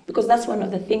generation, because that's one of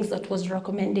the things that was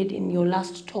recommended in your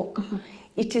last talk.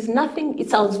 It is nothing, it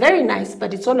sounds very nice,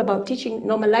 but it's all about teaching,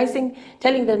 normalizing,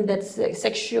 telling them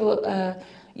that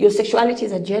your sexuality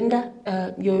is a gender,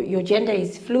 your gender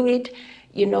is fluid,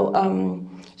 you know.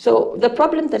 So the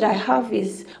problem that I have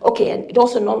is, okay, and it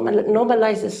also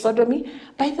normalizes sodomy.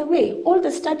 By the way, all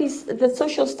the studies, the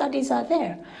social studies are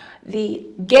there. The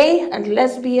Gay and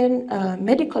Lesbian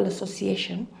Medical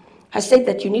Association has said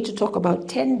that you need to talk about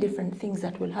 10 different things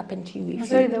that will happen to you.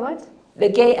 Sorry, the what? The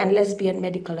Gay and Lesbian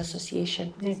Medical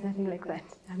Association. There's nothing like that.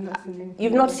 I've not seen it.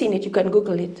 You've not seen it, you can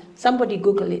Google it. Somebody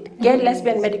Google it. Gay and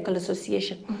Lesbian Medical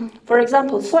Association. For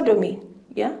example, sodomy,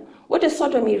 yeah? What does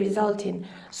sodomy result in?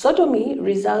 Sodomy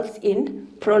results in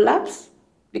prolapse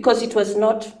because it was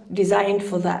not designed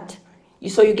for that.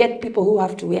 So you get people who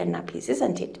have to wear nappies,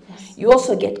 isn't it? Yes. You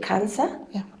also get cancer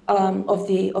of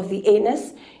the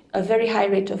anus, a very high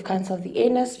rate of cancer of the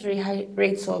anus, very high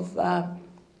rates of the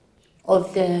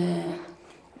what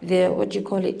do you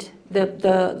call it?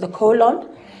 The colon.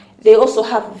 They also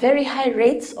have very high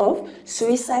rates of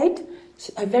suicide,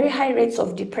 very high rates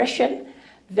of depression,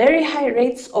 very high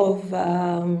rates of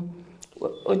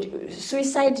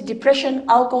suicide, depression,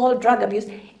 alcohol, drug abuse,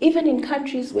 even in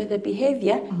countries where the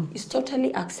behavior is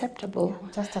totally acceptable.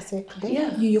 Just a sec.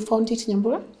 Yeah. You found it,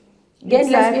 Nyambura? Gay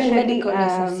Lesbian Medical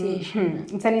Association.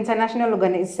 It's an international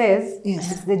organization. It says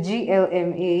Yes. it's the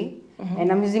GLMA,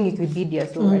 and I'm using Wikipedia,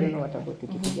 so I don't know what about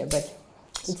Wikipedia, but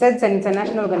it says it's an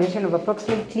international organization of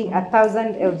approximately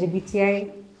 1,000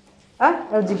 LGBT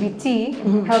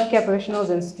healthcare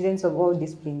professionals and students of all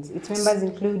disciplines. Its members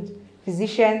include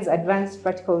physicians, advanced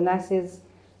practical nurses,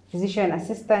 physician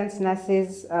assistants,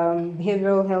 nurses,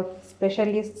 behavioral health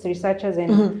specialists, researchers,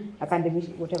 and academics,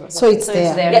 whatever. So it's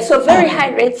there. Yeah, so very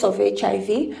high rates of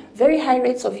HIV, very high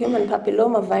rates of human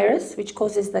papilloma virus, which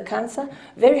causes the cancer,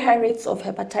 very high rates of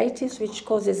hepatitis, which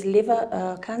causes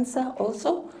liver cancer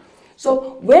also.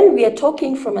 So when we are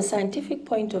talking from a scientific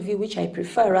point of view, which I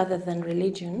prefer rather than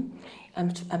religion,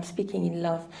 I'm speaking in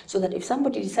love, so that if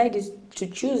somebody decides to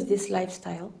choose this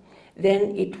lifestyle,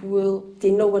 then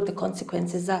they know what the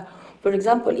consequences are. For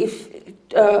example, if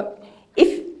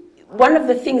one of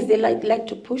the things they like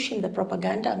to push in the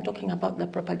propaganda, I'm talking about the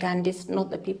propagandists,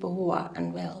 not the people who are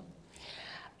unwell.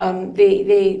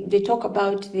 They talk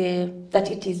about that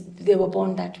they were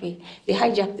born that way. They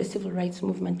hijack the civil rights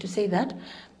movement to say that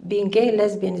being gay,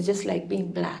 lesbian is just like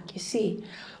being black, you see.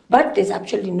 But there's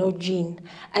actually no gene.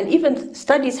 And even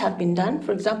studies have been done.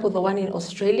 For example, the one in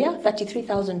Australia,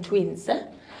 33,000 twins.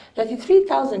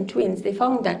 33,000 twins, they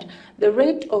found that the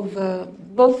rate of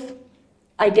both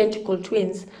identical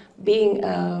twins being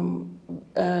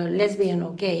lesbian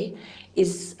or gay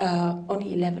is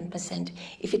only 11%.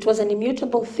 If it was an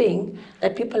immutable thing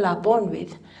that people are born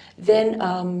with, then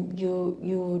you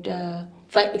would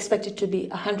expect it to be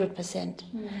 100%.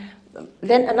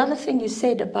 Then another thing you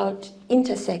said about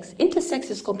intersex. Intersex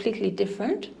is completely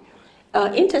different.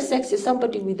 Intersex is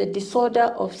somebody with a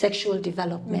disorder of sexual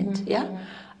development,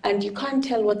 and you can't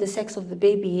tell what the sex of the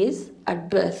baby is at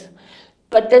birth.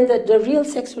 But then the real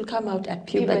sex will come out at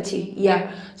puberty.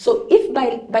 Yeah. So if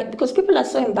because people are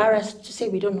so embarrassed to say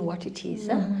we don't know what it is,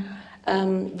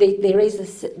 they raise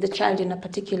the child in a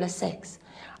particular sex.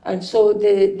 And so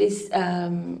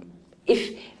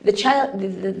if the child,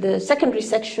 the secondary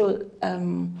sexual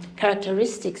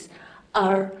characteristics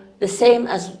are the same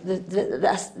as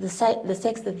the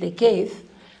sex that they gave,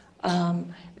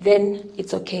 then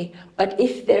it's okay. But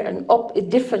if they're a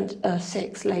different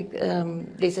sex, like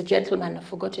there's a gentleman, I've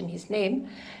forgotten his name,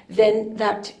 then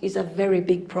that is a very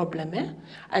big problem.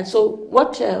 And so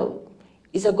what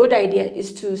is a good idea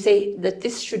is to say that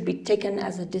this should be taken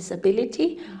as a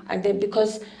disability, and then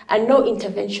and no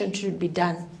intervention should be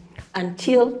done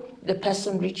until the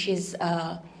person reaches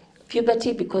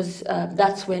puberty, because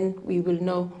that's when we will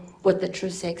know what the true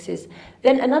sex is.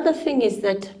 Then another thing is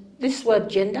that this word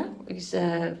gender is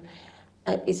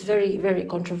very, very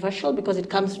controversial, because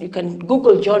you can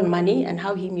Google John Money and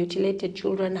how he mutilated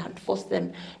children and forced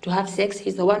them to have sex.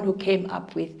 He's the one who came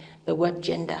up with the word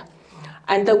gender.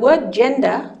 And the word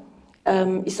gender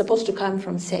is supposed to come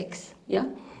from sex, yeah?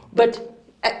 But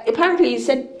apparently he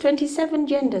said 27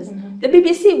 genders. The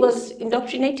BBC was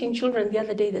indoctrinating children the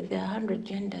other day that there are 100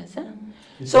 genders.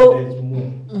 So,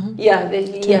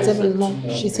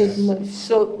 She said more.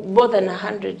 So more than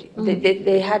 100.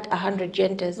 They had 100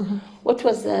 genders. What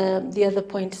was the other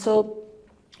point? So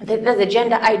there's a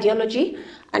gender ideology,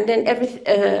 and then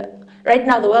right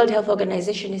now the World Health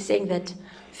Organization is saying that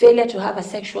failure to have a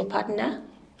sexual partner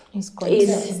is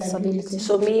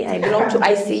so me, I belong to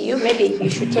ICU. Maybe you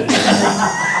should take it.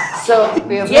 So I'm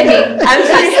very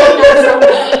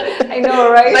I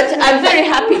know, right? But I'm very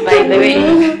happy, by the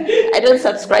way. I don't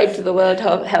subscribe to the World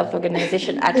Health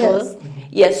Organization at all.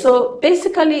 Yes. So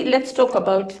basically, let's talk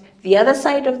about the other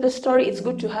side of the story. It's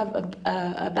good to have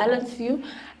a balanced view,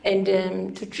 and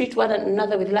to treat one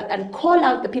another with love, and call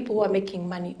out the people who are making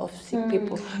money off sick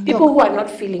people, who are not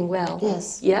feeling well.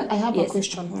 Yes. Yeah. I have a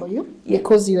question for you,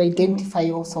 because you identify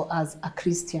also as a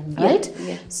Christian, right?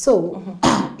 Yeah. So,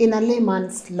 in a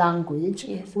layman's language,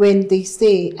 when they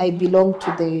say I belong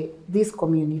to this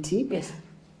community,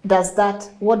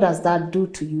 what does that do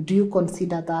to you? Do you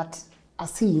consider that a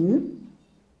sin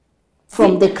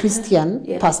from the Christian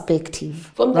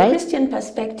perspective? From the Christian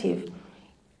perspective,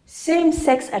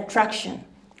 same-sex attraction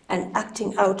and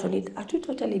acting out on it are two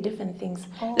totally different things.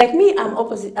 Like me, I'm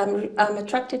opposite. I'm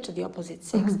attracted to the opposite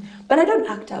sex, but I don't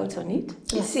act out on it.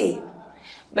 You see,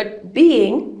 but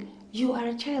you are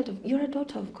a child you're a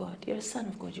daughter of God. You're a son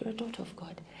of God. You're a daughter of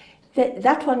God.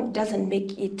 That one doesn't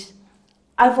make it.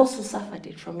 I've also suffered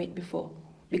it from it before,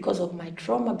 because of my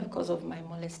trauma, because of my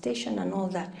molestation and all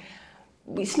that.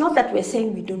 It's not that we're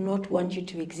saying we do not want you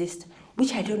to exist,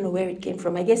 which I don't know where it came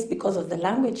from. I guess because of the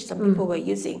language some people were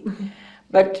using.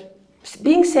 But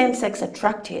being same-sex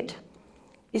attracted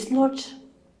is not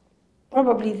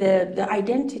probably the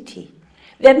identity.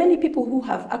 There are many people who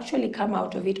have actually come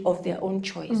out of it of their own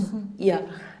choice. Yeah,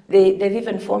 they've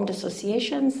even formed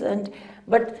associations,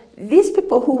 but these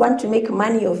people who want to make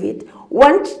money of it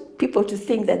want people to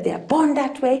think that they are born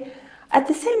that way. At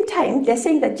the same time, they're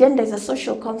saying that gender is a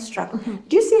social construct.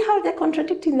 Do you see how they're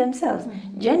contradicting themselves?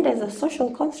 Gender is a social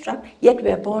construct, yet we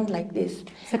are born like this.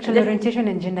 Sexual orientation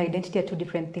and gender identity are two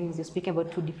different things. You're speaking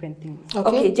about two different things.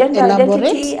 Okay, gender Elaborate.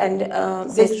 identity and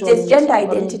there's gender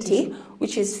identity,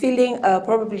 which is feeling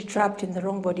probably trapped in the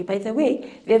wrong body. By the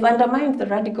way, they've undermined the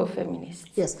radical feminists.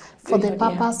 Yes, for the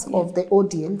purpose of the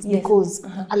audience, because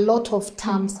a lot of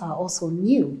terms are also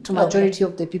new to majority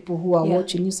of the people who are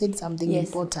watching. You said something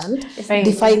important.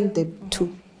 Define the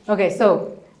two. Okay,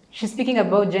 so she's speaking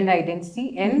about gender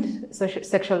identity and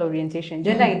sexual orientation.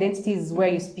 Gender identity is where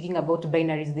you're speaking about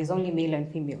binaries. There's only male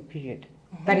and female, period.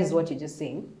 That is what you're just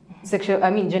saying.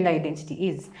 Gender identity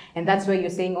is. And that's where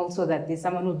you're saying also that there's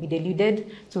someone who will be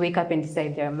deluded to wake up and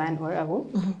decide they're a man or a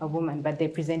woman, but they're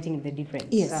presenting the difference.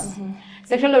 Yes.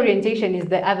 Sexual orientation is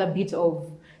the other bit of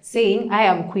saying, I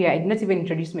am queer. I did not even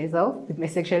introduce myself with my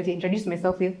sexuality. I introduced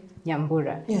myself with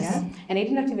Nyambura. Yes. Yeah? And I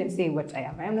did not even say what I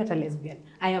am. I am not a lesbian.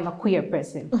 I am a queer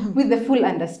person with the full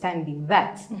understanding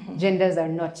that genders are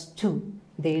not two.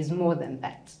 There is more than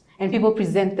that. And people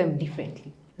present them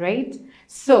differently, right?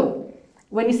 So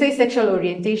when you say sexual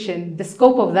orientation, the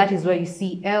scope of that is where you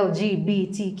see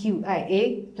LGBTQIA+.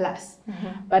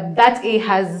 But that A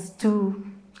has two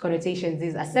connotations. There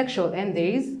is asexual and there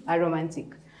is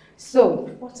aromantic. So,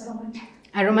 What's aromantic?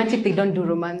 Aromantic, they don't do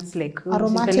romance like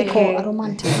Aromantic or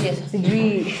aromantic? Yes.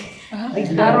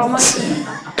 Aromantic.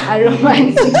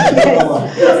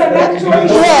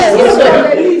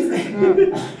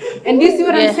 And do you see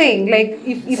what I'm saying? Like,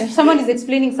 if someone is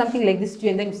explaining something like this to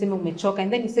you and then you say umechoka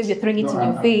and then you say you're throwing it in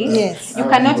your face, you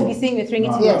cannot be saying you're throwing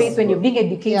it in your face when you're being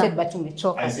educated but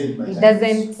umechoka.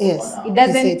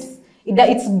 It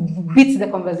beats the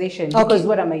conversation because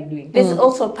what am I doing? There's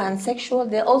also pansexual.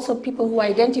 There are also people who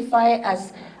identify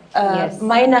as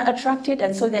minor attracted,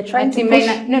 and so they're trying to push.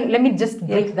 No, let me just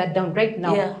break that down right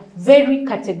now. Very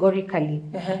categorically.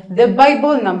 The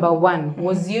Bible, number 1,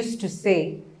 was used to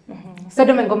say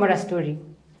Sodom and Gomorrah story.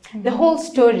 The whole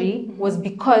story was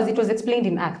because it was explained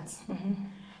in Acts.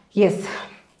 Yes.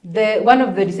 One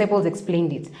of the disciples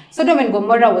explained it. Sodom and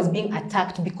Gomorrah was being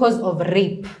attacked because of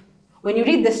rape. When you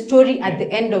read the story at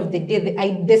the end of the day,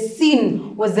 the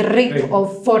scene was the rape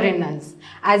of foreigners.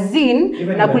 As in,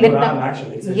 even in the Quran,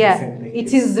 actually, it says the same thing.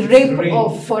 It is rape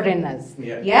of foreigners.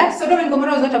 Yeah. Sodom and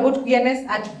Gomorrah was not about queerness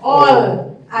at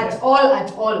all. At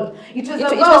all. It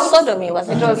was sodomy,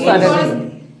 wasn't it? It was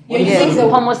sodomy. You're using the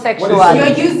homosexual.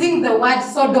 You're using the word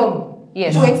Sodom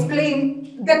to explain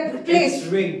the place. So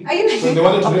they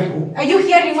wanted to rape who? Are you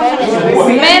hearing what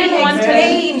I'm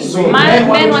saying?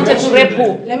 Men wanted to rape who?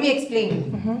 Let me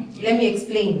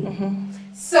explain.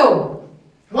 So,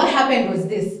 what happened was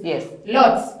this. Yes.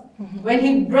 Lot, when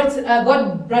he brought,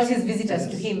 God brought his visitors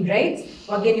to him, right?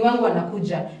 Wageni wangu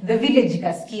wanakuja. The village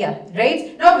ikasikia,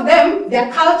 right? Now of them,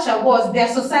 their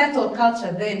societal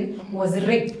culture then was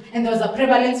rape. And there was a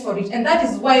prevalence for it. And that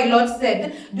is why Lord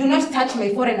said, do not touch my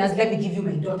foreigners, let me give you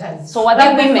my daughters. So were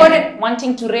there women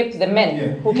wanting to rape the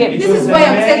men who came? This is why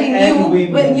I'm telling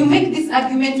you, when you make this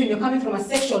argument when you're coming from a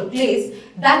sexual place,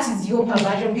 that is your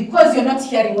perversion because you're not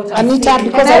hearing what I'm saying. Anita,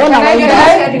 because I want to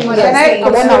hearing what I'm saying.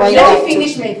 Let me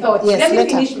finish my thoughts. Let me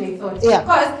finish my thoughts. Yeah.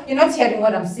 Because you're not hearing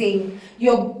what I'm saying.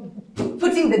 You're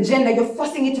putting the gender, you're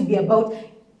forcing it to be about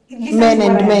men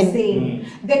and men.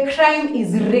 The crime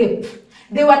is rape.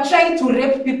 They were trying to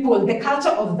rape people. The culture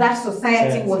of that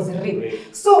society was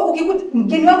rape. So,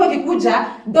 mgeni wako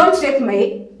akikuja, don't rape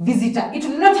my visitor. It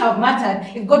would not have mattered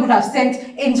if God would have sent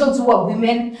angels who were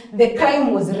women. The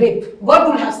crime was rape. God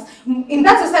would have, in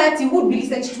that society, who would be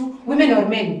sent to, women or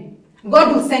men?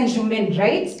 God will send you men,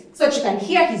 right? So that you can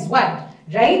hear his word,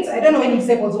 right? I don't know any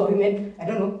disciples who are women. I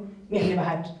don't know. We have never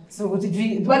had. So were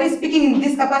they speaking in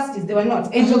these capacities? They were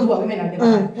not. Angels who are women have never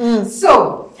had.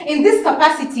 So in this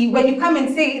capacity, when you come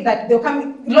and say that they'll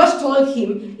come, Lord told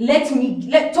him,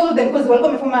 told them, because they were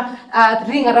coming from a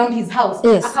ring around his house.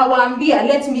 Akawaambia,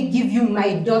 let me give you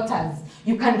my daughters.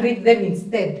 You can rape them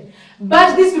instead.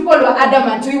 But these people were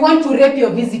adamant. We want to rape your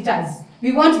visitors.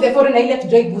 We want the foreigner to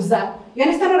join Guza. You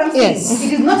understand what I'm saying? Yes.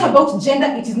 It is not about gender,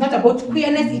 it is not about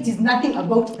queerness, it is nothing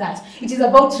about that. It is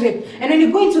about rape. And when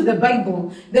you go into the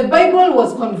Bible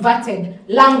was converted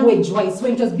language-wise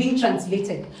when it was being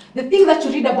translated. The thing that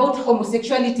you read about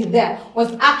homosexuality there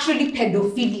was actually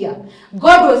pedophilia.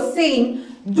 God was saying,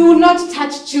 do not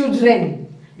touch children.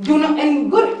 Do not,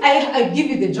 and God, I give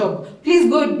you the job. Please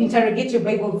go interrogate your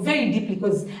Bible very deeply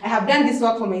because I have done this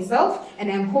work for myself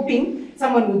and I'm hoping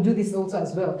someone will do this also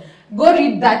as well. Go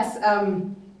read that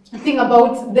thing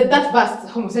about that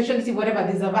verse, homosexuality, whatever.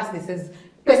 There's a verse that says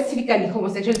specifically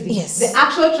homosexuality. Yes. The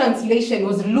actual translation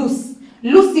was loose.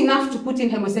 loose enough to put in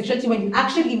homosexuality when it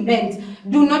actually meant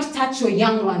do not touch your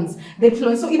young ones.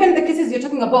 So even the cases you're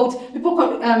talking about, people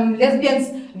call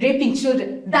lesbians raping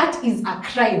children, that is a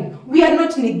crime. We are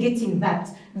not negating that.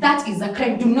 That is a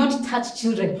crime. Do not touch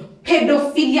children.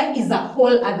 Pedophilia is a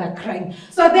whole other crime.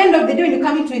 So at the end of the day, when you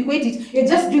come in to equate it, you're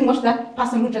just doing what that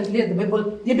person who translated the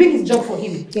Bible, you're doing his job for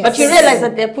him. Yes. But you realize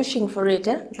that they're pushing for it,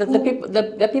 eh?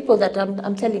 That the people that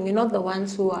I'm telling you, not the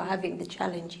ones who are having the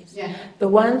challenges. Yeah. The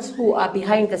ones who are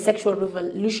behind the sexual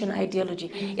revolution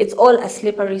ideology. It's all a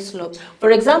slippery slope.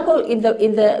 For example, in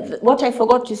the what I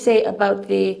forgot to say about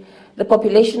the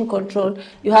population control,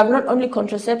 you have not only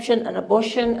contraception and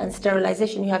abortion and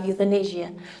sterilization, you have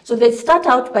euthanasia. So they start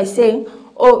out by saying,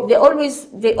 oh, they always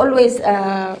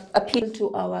appeal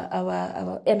to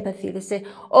our empathy. They say,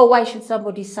 oh, why should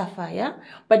somebody suffer? Yeah,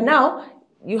 but now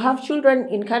you have children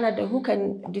in Canada who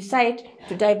can decide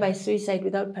to die by suicide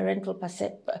without parental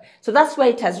consent. So that's why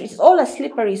it's all a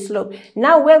slippery slope.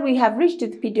 Now where we have reached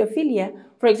with pedophilia,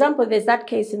 for example, there's that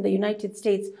case in the United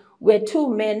States where two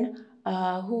men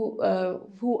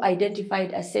who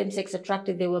identified as same-sex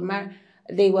attracted, they were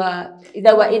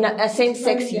in a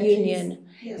same-sex union.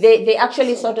 Yes. They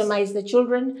actually sodomized the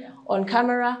children on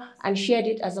camera and shared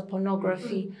it as a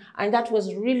pornography, and that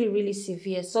was really, really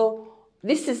severe. So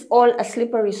this is all a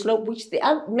slippery slope, which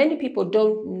many people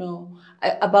don't know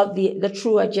about the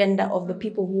true agenda of the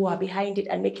people who are behind it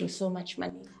and making so much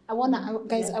money. I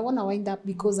wanna wind up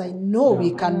because I know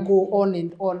we can go on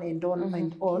and on and on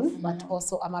and on, but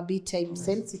also I'm a bit time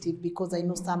sensitive because I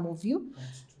know some of you.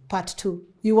 Part 2.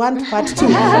 You want part 2?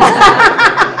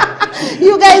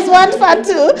 You guys want part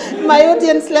 2? My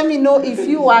audience, let me know if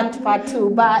you want part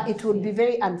 2, but it would be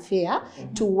very unfair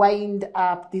to wind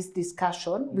up this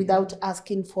discussion without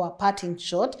asking for a parting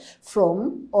shot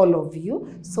from all of you.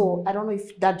 So I don't know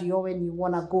if Daddy Owen, you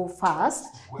want to go first.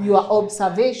 Your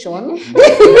observation,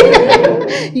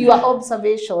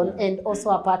 and also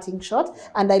a parting shot.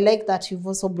 And I like that you've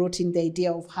also brought in the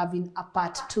idea of having a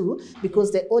part 2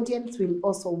 because the audience will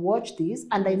also watch this,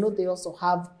 and I know they also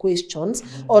have questions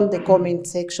on the comment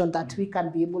section that we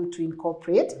can be able to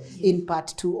incorporate in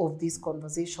part 2 of this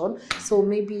conversation. So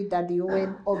maybe Daddy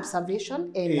Owen,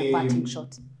 observation and a parting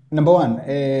shot. Number one,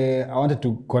 I wanted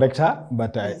to correct her,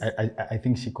 but yes. I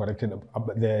think she corrected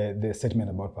the statement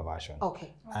about perversion.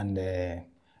 Okay. And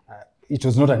it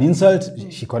was not an insult,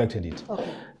 she corrected it.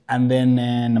 Okay. And then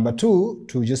number 2,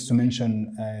 to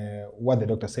mention what the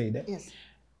doctor said. Yes.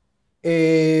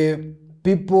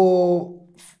 People,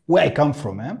 where I come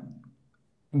from,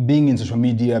 being in social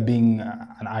media, being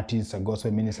an artist, a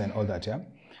gospel minister and all that,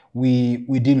 we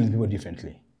deal with people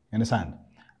differently, you understand?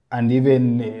 And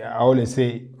even, I always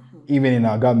say, even in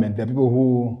our government, there are people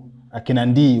who,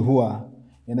 Akinandi, who are,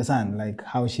 you understand, like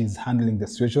how she's handling the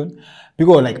situation.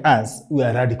 People like us, we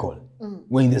are radical.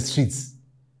 We're in the streets,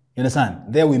 you understand?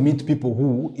 There we meet people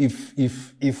who, if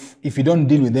you don't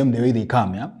deal with them the way they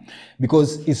come,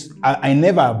 because I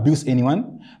never abuse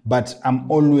anyone, but I'm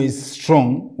always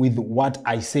strong with what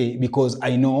I say because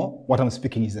I know what I'm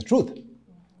speaking is the truth.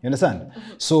 You understand?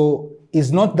 So it's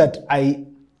not that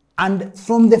and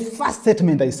from the first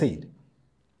statement I said,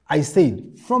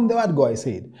 from the word go, I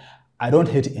said, I don't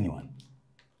hate anyone.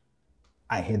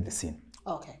 I hate the sin.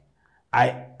 Okay.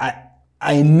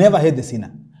 I never hate the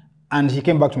sinner. And he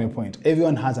came back to my point.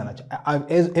 Everyone has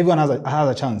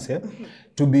a chance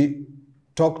to be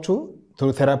talked to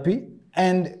through therapy.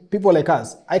 And people like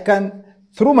us, I can,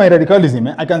 through my radicalism,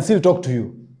 I can still talk to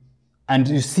you. And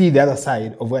you see the other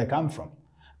side of where I come from.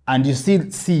 And you still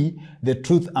see the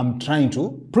truth I'm trying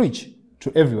to preach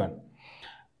to everyone.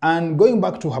 And going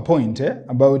back to her point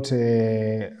about,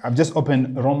 I've just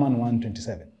opened Romans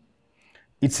 1:27.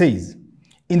 It says,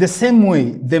 in the same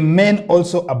way, the men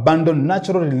also abandoned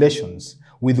natural relations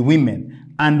with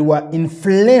women and were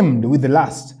inflamed with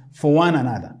lust for one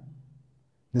another.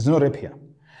 There's no rape here.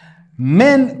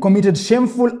 Men committed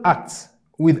shameful acts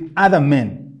with other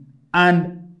men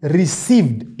and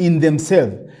received in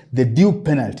themselves the due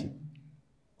penalty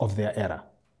of their error.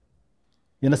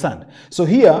 You understand? So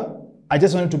here, I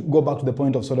just wanted to go back to the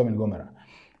point of Sodom and Gomorrah.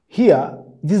 Here,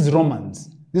 this is Romans.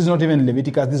 This is not even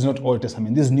Leviticus. This is not Old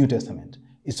Testament. This is New Testament.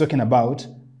 It's talking about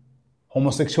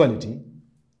homosexuality.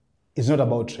 It's not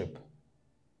about rape.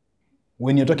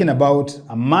 When you're talking about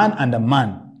a man and a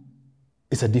man,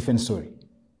 it's a different story.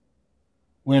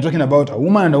 When you're talking about a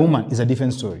woman and a woman, it's a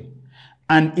different story.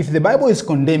 And if the Bible is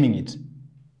condemning it,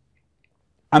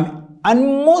 and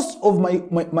most of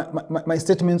my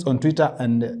statements on Twitter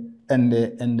and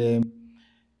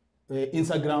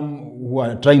Instagram who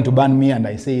are trying to ban me, and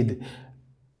I said,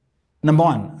 number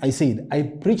one, I said, I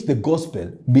preach the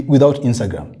gospel without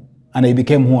Instagram. and I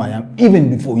became who I am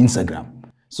even before Instagram.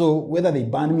 So whether they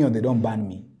ban me or they don't ban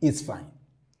me, it's fine.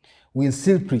 We'll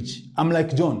still preach. I'm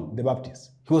like John the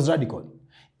Baptist. He was radical.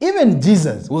 Even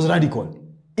Jesus was radical.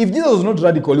 If Jesus was not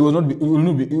radical, he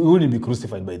wouldn't be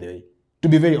crucified, by the way, to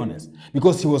be very honest.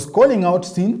 Because he was calling out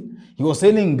sin. He was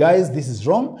telling guys, this is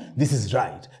wrong, this is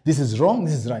right. This is wrong,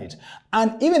 this is right.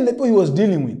 And even the people he was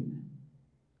dealing with,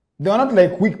 they were not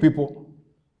like weak people.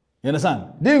 You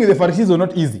understand? Dealing with the Pharisees was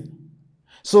not easy.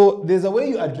 So there's a way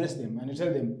you address them and you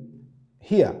tell them,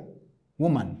 here,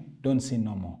 woman, don't sin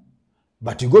no more.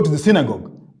 But you go to the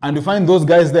synagogue and you find those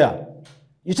guys there.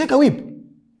 You take a whip.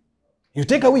 You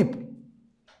take a whip.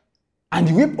 And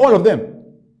you whip all of them.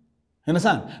 You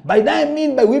understand? By that I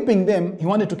mean by whipping them, he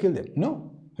wanted to kill them. No.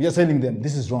 You're just telling them,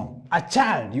 this is wrong. A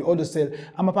child, you always tell,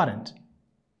 I'm a parent.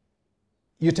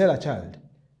 You tell a child,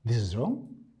 this is wrong,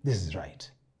 this is right.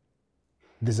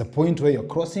 There's a point where you're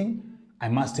crossing, I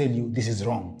must tell you, this is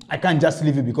wrong. I can't just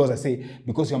leave you because I say,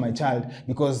 because you're my child,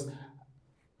 because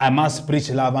I must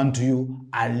preach love unto you,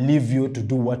 I'll leave you to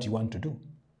do what you want to do.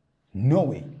 No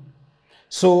way.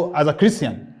 So as a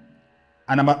Christian,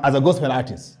 and as a gospel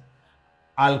artist,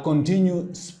 I'll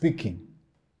continue speaking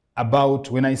about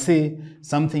when I say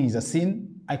something is a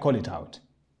sin, I call it out.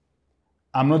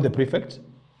 I'm not the prefect.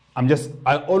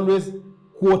 I always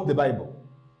quote the Bible.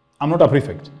 I'm not a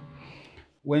prefect.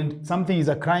 When something is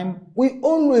a crime, we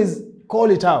always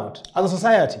call it out as a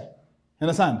society. You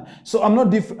understand? So I'm not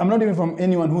different from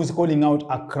anyone who is calling out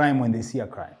a crime when they see a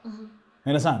crime. You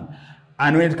understand?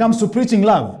 And when it comes to preaching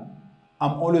love,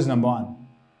 I'm always number one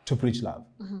to preach love.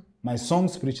 My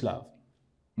songs preach love.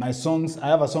 My songs, I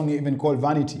have a song even called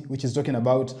Vanity, which is talking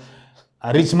about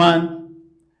a rich man,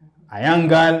 a young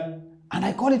girl, and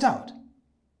I call it out.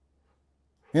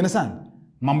 You understand?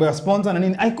 Mambo ya sponsor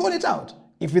and I call it out.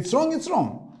 If it's wrong, it's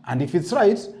wrong. And if it's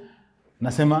right,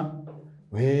 nasema,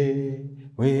 we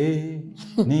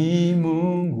ni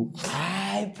Mungu.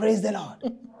 I praise the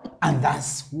Lord. And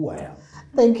that's who I am.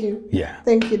 Thank you. Yeah.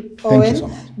 Thank you, Thank Owen. you so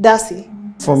much. Darcy.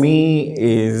 For me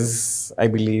is, I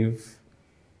believe,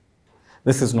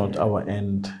 this is not our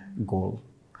end goal.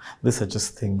 These are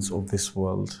just things of this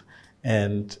world.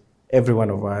 And every one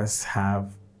of us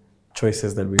have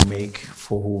choices that we make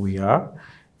for who we are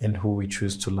and who we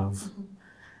choose to love.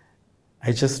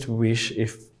 I just wish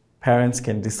if parents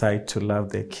can decide to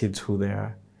love their kids who they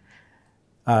are.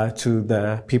 To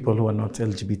the people who are not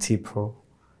LGBT pro,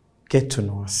 get to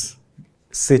know us.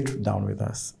 Sit down with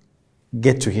us.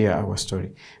 Get to hear our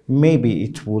story. Maybe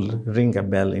it will ring a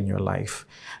bell in your life.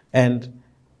 And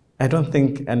I don't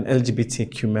think an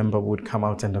LGBTQ member would come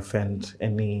out and offend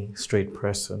any straight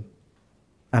person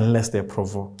unless they're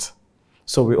provoked.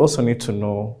 So we also need to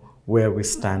know where we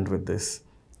stand with this.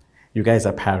 You guys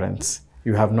are parents.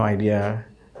 You have no idea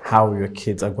how your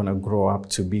kids are going to grow up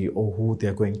to be or who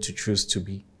they're going to choose to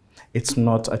be. It's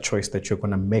not a choice that you're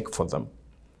going to make for them.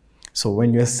 So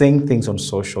when you're saying things on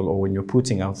social or when you're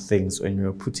putting out things, when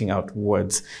you're putting out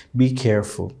words, be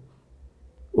careful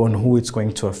on who it's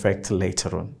going to affect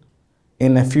later on.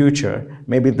 In the future,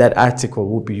 maybe that article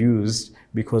will be used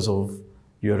because of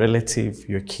your relative,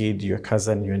 your kid, your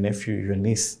cousin, your nephew, your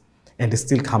niece, and it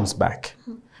still comes back.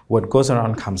 What goes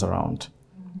around comes around.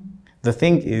 The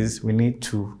thing is, we need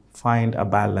to find a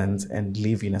balance and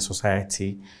live in a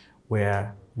society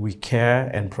where we care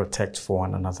and protect for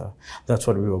one another. That's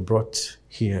what we were brought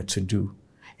here to do,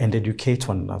 and educate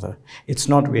one another. It's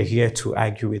not we're here to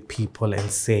argue with people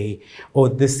and say, oh,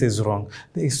 this is wrong.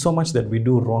 There is so much that we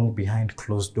do wrong behind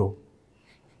closed door.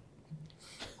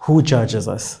 Who judges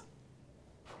us?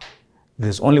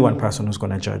 There's only one person who's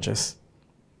going to judge us.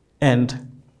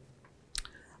 And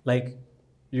like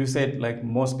you said, like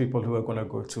most people who are going to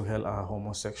go to hell are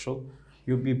homosexual.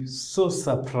 You'll be so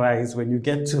surprised when you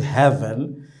get to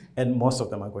heaven, and most of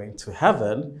them are going to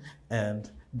heaven, and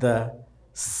the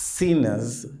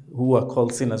sinners who are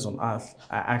called sinners on earth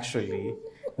are actually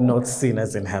not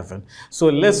sinners in heaven. So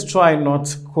let's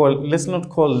not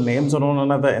call names on one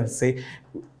another and say,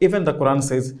 even the Quran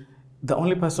says, the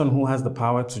only person who has the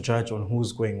power to judge on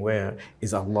who's going where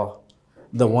is Allah,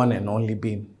 the one and only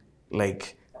being,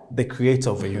 like the creator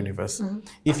of a universe.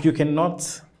 If you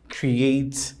cannot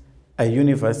create a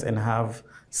universe and have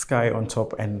sky on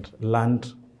top and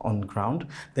land on ground,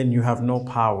 then you have no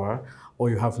power or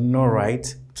you have no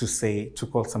right to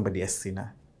call somebody a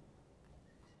sinner.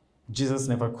 Jesus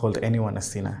never called anyone a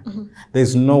sinner.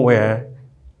 There's nowhere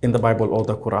in the Bible or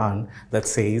the Quran that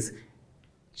says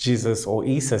Jesus or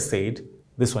Isa said,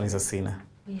 this one is a sinner.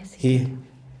 Yes, He did.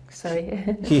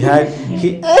 he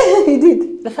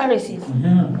did. The Pharisees.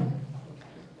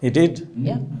 He did?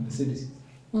 Yeah.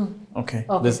 Okay.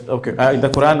 Okay. The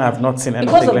Quran, I've not seen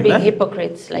anything Because of like being that.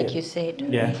 hypocrites, like you said.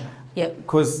 Yeah. Yeah.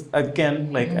 Because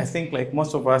again, like I think like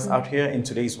most of us out here in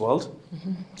today's world,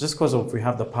 just because of we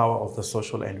have the power of the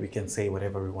social and we can say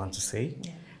whatever we want to say.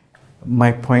 Yeah.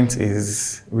 My point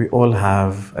is we all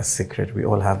have a secret, we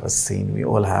all have a sin, we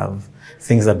all have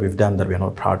things that we've done that we're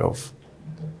not proud of.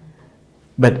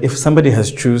 But if somebody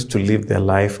has chosen to live their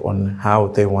life on how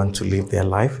they want to live their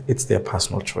life, it's their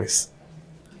personal choice.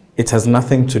 It has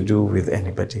nothing to do with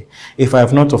anybody. If I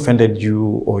have not offended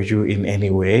you or you in any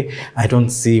way, I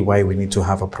don't see why we need to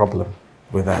have a problem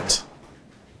with that.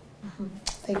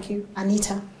 Thank you.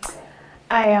 Anita?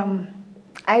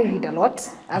 I read a lot.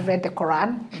 I've read the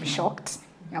Quran. I'm shocked.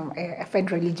 I find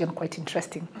religion quite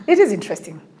interesting. It is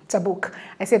interesting. It's a book.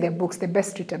 I say they're books. The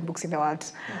best written books in the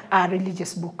world are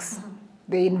religious books.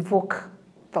 They invoke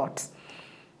thought.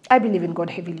 I believe in God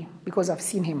heavily because I've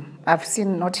seen him. I've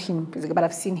seen, not him, but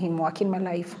I've seen him work in my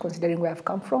life, considering where I've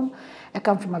come from. I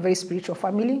come from a very spiritual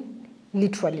family,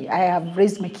 literally. I have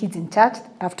raised my kids in church.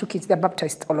 I have 2 kids. They're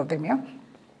baptized, all of them, yeah?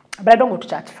 But I don't go to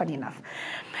church, funny enough.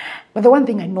 But the one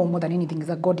thing I know more than anything is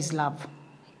that God is love.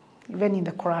 Even in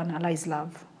the Quran, Allah is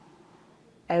love.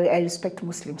 I respect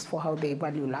Muslims for how they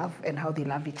value love and how they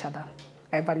love each other.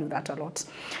 I value that a lot.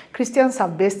 Christians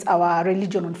have based our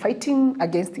religion on fighting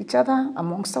against each other,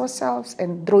 amongst ourselves,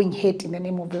 and throwing hate in the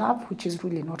name of love, which is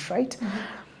really not right.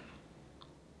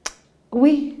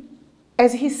 We,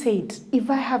 as he said, if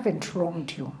I haven't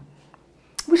wronged you,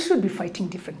 we should be fighting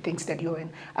different things that you're in.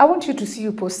 I want you to see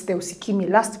you post the Usikimi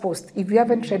last post. If you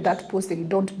haven't read that post and you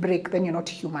don't break, then you're not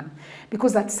human.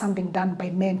 Because that's something done by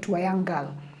men to a young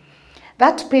girl.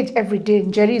 That page every day,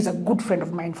 Jerry is a good friend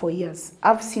of mine for years.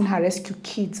 I've seen her rescue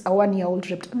kids, a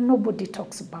 1-year-old raped. Nobody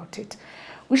talks about it.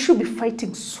 We should be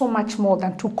fighting so much more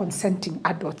than 2 consenting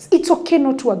adults. It's okay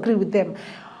not to agree with them.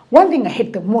 One thing I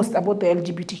hate the most about the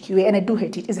LGBTQA, and I do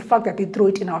hate it, is the fact that they throw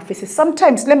it in our faces.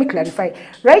 Sometimes, let me clarify,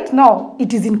 right now,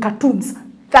 it is in cartoons.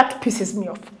 That pisses me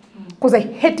off. Because I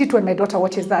hate it when my daughter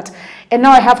watches that. And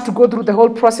now I have to go through the whole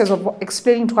process of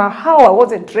explaining to her how I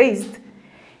wasn't raised.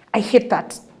 I hate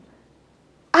that.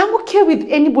 I'm okay with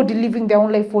anybody living their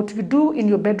own life. What you do in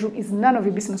your bedroom is none of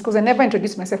your business, because I never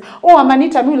introduced myself. Oh, I'm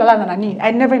Anita.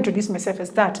 I never introduced myself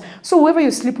as that. So whoever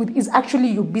you sleep with is actually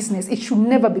your business. It should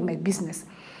never be my business.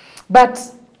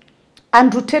 But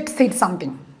Andrew Tate said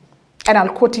something, and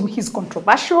I'll quote him. He's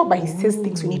controversial, but he says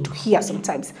things we need to hear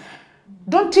sometimes.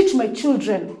 Don't teach my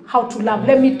children how to love.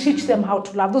 Let me teach them how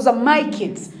to love. Those are my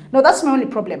kids. No, that's my only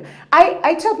problem.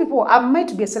 I tell people I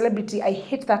might be a celebrity. I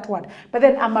hate that word. But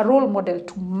then I'm a role model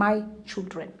to my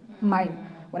children, mine.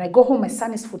 When I go home, my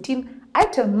son is 14. I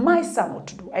tell my son what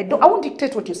to do. I won't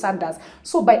dictate what your son does.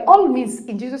 So by all means,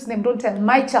 in Jesus' name, don't tell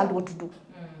my child what to do.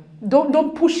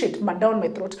 Don't push it down my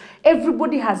throat.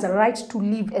 Everybody has a right to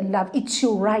live and love. It's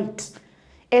your right.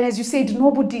 And as you said,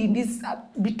 nobody in this,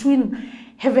 between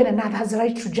heaven and earth, has a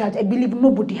right to judge. I believe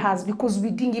nobody has, because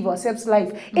we didn't give ourselves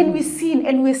life. And we sin,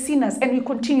 and we're sinners, and we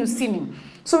continue sinning.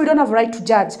 So we don't have a right to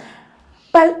judge.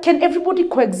 But can everybody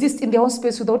coexist in their own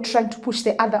space without trying to push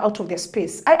the other out of their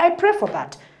space? I pray for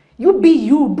that. You be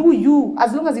you, do you,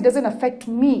 as long as it doesn't affect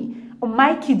me or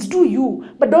my kids, do you.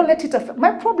 But don't let it affect.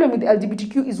 My problem with the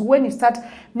LGBTQ is when you start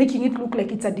making it look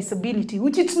like it's a disability,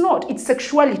 which it's not. It's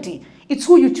sexuality. It's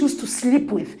who you choose to sleep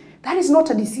with. That is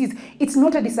not a disease. It's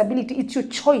not a disability. It's your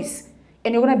choice.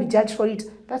 And you're going to be judged for it.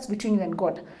 That's between you and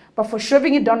God. But for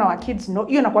shoving it down our kids, no,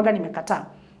 you're not going to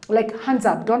like, hands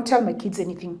up, don't tell my kids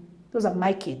anything. Those are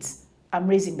my kids. I'm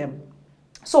raising them.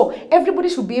 So everybody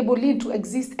should be able to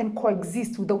exist and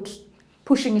coexist without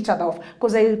pushing each other off.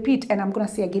 Because I repeat, and I'm going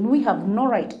to say again, we have no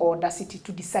right or audacity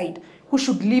to decide who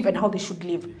should live and how they should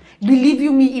live. Believe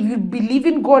you me, if you believe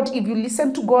in God, if you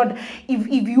listen to God,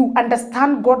 if you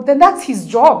understand God, then that's his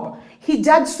job. He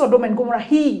judged Sodom and Gomorrah.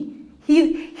 He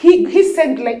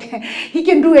said, like, he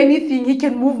can do anything. He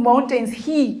can move mountains.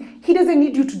 He doesn't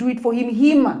need you to do it for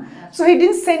him. So he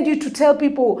didn't send you to tell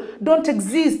people, don't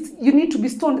exist, you need to be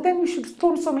stoned. Then we should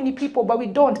stone so many people, but we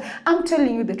don't. I'm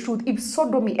telling you the truth. If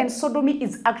sodomy, and sodomy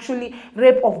is actually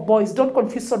rape of boys. Don't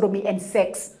confuse sodomy and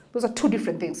sex. Those are 2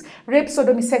 different things. Rape,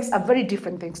 sodomy, sex are very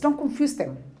different things. Don't confuse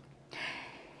them.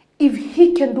 If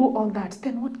he can do all that,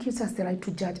 then what gives us the right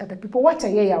to judge other people? What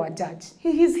are our judge?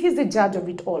 He's the judge of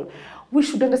it all. We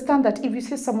should understand that if you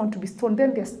say someone to be stoned,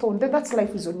 then they're stoned. Then that's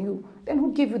life is on you. Then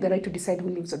who gave you the right to decide who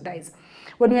lives or dies?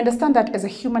 When you understand that as a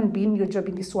human being, your job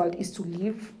in this world is to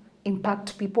live,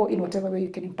 impact people in whatever way you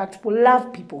can impact people,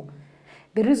 love people.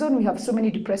 The reason we have so many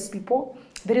depressed people,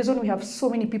 the reason we have so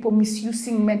many people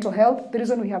misusing mental health, the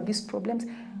reason we have these problems,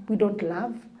 we don't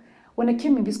love. When I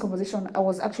came in this conversation, I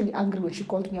was actually angry when she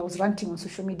called me. I was ranting on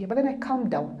social media, but then I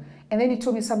calmed down. And then he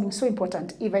told me something so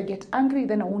important. If I get angry,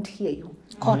 then I won't hear you.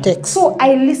 Cortex. So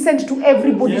I listened to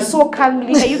everybody so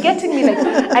calmly. Are you getting me? Like,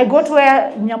 I got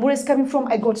where Nyambura is coming from.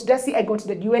 I got Darcy. I got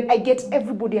the UN. I get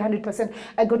everybody 100%.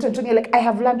 I got Antonia. Like, I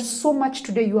have learned so much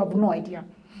today. You have no idea.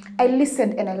 I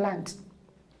listened and I learned.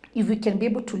 If we can be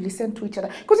able to listen to each other.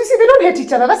 Because you see, they don't hate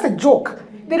each other. That's a joke.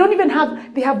 They don't even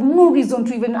have, they have no reason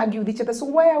to even argue with each other. So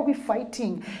why are we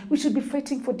fighting? We should be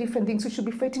fighting for different things. We should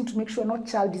be fighting to make sure no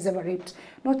child is ever raped.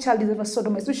 No child is ever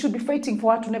sodomized. We should be fighting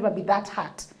for her to never be that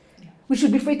hurt. We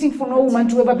should be fighting for no woman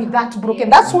to ever be that broken.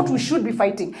 That's what we should be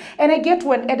fighting. And I get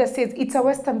when Eda says it's a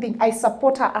Western thing. I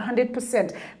support her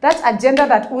 100%. That agenda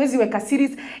that always like a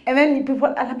series, and then people,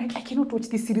 and I'm like, I cannot watch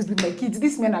this series with my kids.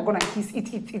 These men are gonna kiss.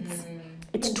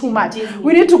 It's too much.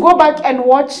 We need to go back and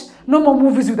watch no more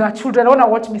movies with our children. I want to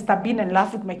watch Mr. Bean and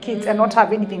laugh with my kids and not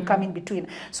have anything come in between.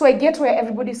 So I get where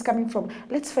everybody is coming from.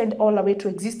 Let's find all a way to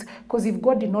exist, because if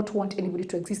God did not want anybody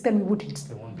to exist, then we wouldn't.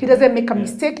 He doesn't make a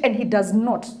mistake, and he does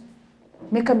not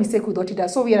make a mistake with what he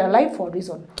does. So we are alive for a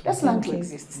reason. Let's learn to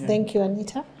exist. Thank you,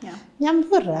 Anita. Yeah.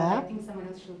 Nyambura. I think someone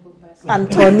else should go first.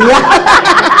 Antonia.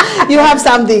 You have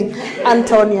something.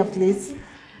 Antonia, please.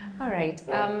 All right.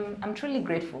 I'm truly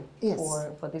grateful Yes.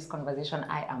 for this conversation.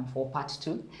 I am for part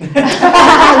 2. You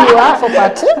are for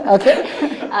part 2? Okay.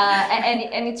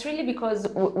 And it's really because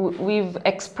we've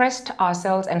expressed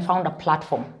ourselves and found a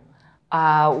platform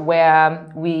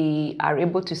where we are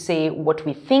able to say what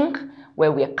we think,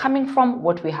 where we are coming from,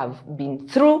 what we have been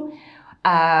through,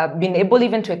 been able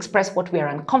even to express what we are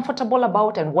uncomfortable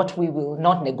about and what we will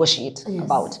not negotiate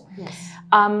about. Yes.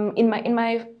 In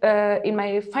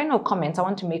my final comments, I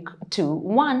want to make 2.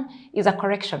 One is a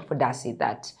correction for Darcy,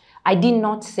 that I did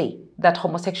not say that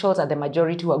homosexuals are the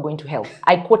majority who are going to hell.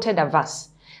 I quoted a verse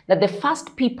that the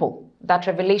first people that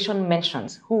Revelation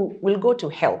mentions who will go to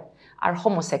hell are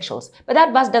homosexuals. But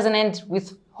that verse doesn't end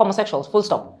with homosexuals, full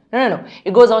stop. No.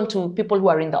 It goes on to people who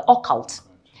are in the occult,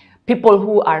 people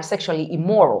who are sexually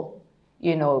immoral,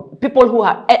 people who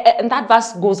are, and that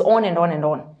verse goes on and on and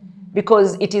on.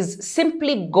 Because it is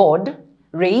simply God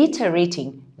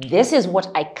reiterating, this is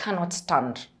what I cannot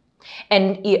stand.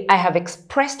 And I have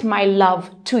expressed my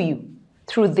love to you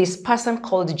through this person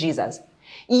called Jesus.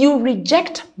 You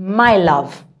reject my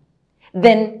love,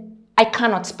 then I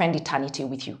cannot spend eternity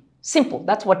with you. Simple.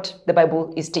 That's what the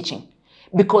Bible is teaching.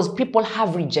 Because people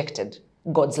have rejected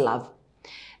God's love.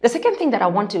 The second thing that I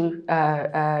want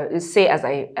to say as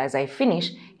I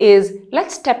finish is,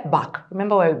 let's step back.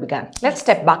 Remember where we began. Let's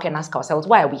step back and ask ourselves,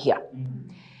 why are we here?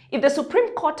 If the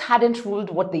Supreme Court hadn't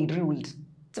ruled what they ruled,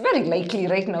 it's very likely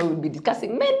right now we'll be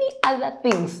discussing many other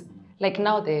things. Like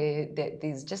now,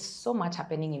 there's just so much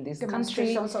happening in this country.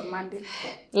 Demonstrations on Monday.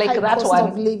 Like High that cost one.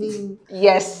 of living.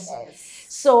 Yes.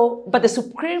 So, but the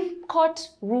Supreme Court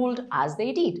ruled as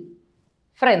they did.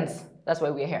 Friends, that's why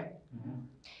we're here.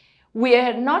 We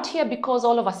are not here because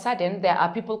all of a sudden there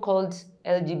are people called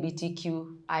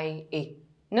LGBTQIA.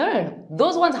 No.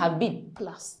 Those ones have been.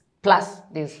 Plus,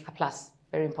 there's a plus.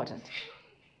 Very important.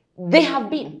 They have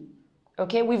been.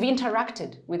 Okay, we've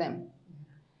interacted with them.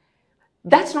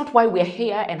 That's not why we're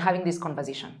here and having this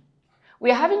conversation.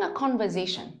 We're having a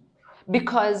conversation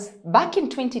because back in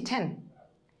 2010,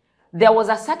 there was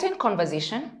a certain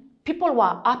conversation, people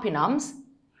were up in arms,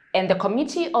 and the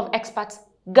committee of experts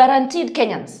guaranteed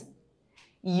Kenyans,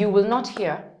 you will not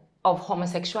hear of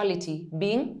homosexuality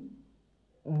being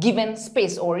given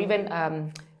space or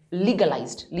even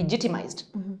legalized, legitimized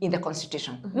in the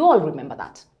Constitution. You all remember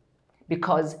that.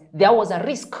 Because there was a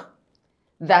risk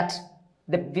that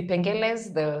the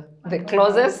vipengeles, the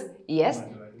clauses, yes,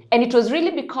 and it was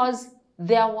really because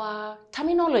there were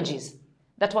terminologies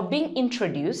that were being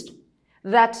introduced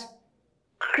that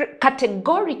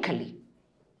categorically,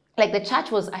 like the church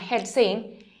was ahead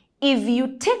saying, if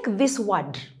you take this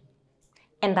word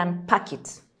and unpack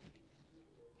it,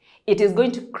 it is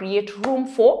going to create room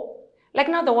for, like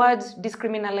now the words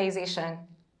discriminalization,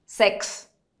 sex,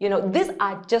 these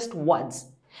are just words.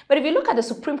 But if you look at the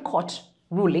Supreme Court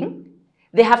ruling,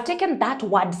 they have taken that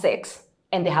word sex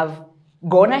and they have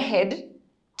gone ahead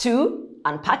to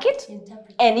unpack it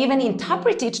and even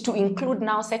interpret it to include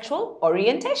now sexual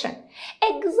orientation.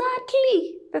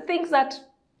 Exactly the things that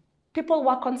people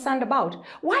were concerned about.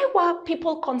 Why were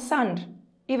people concerned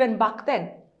even back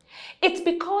then? It's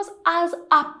because as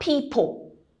a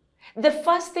people, the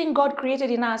first thing God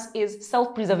created in us is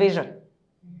self-preservation.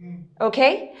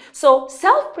 Okay? So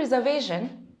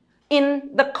self-preservation in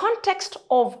the context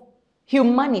of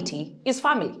humanity is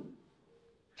family.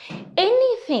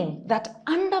 Anything that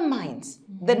undermines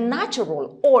the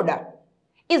natural order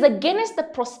is against the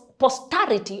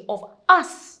posterity of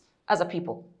us as a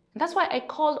people. That's why I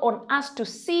called on us to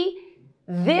see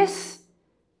this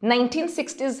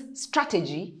 1960s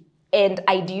strategy and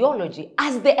ideology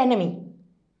as the enemy.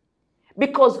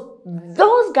 Because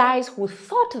those guys who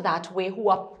thought that way, who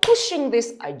are pushing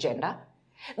this agenda,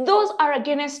 those are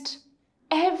against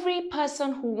every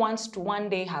person who wants to one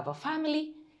day have a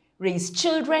family, raise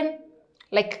children.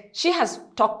 Like she has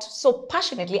talked so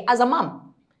passionately as a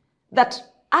mom, that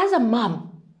as a mom,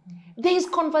 there is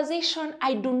conversation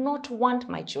I do not want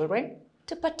my children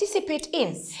to participate in.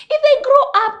 If they grow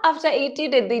up after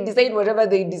 18 and they decide whatever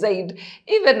they decide,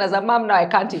 even as a mom now, I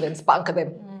can't even spank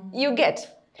them. You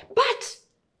get. But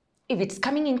if it's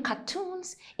coming in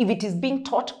cartoons, if it is being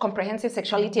taught comprehensive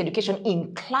sexuality education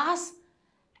in class,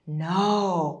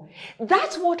 no.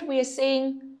 That's what we are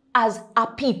saying as a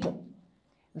people,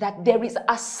 that there is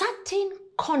a certain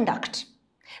conduct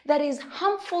that is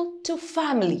harmful to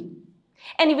family.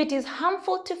 And if it is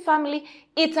harmful to family,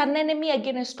 it's an enemy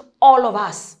against all of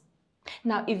us.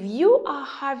 Now, if you are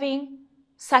having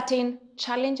certain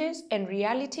challenges and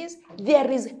realities, there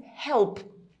is help.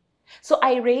 So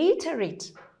I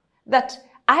reiterate that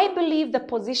I believe the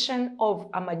position of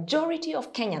a majority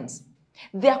of Kenyans,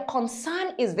 their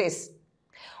concern is this.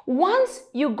 Once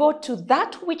you go to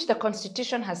that which the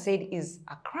Constitution has said is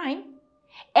a crime,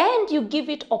 and you give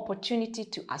it opportunity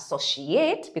to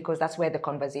associate, because that's where the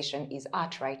conversation is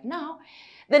at right now,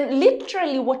 then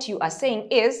literally what you are saying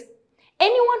is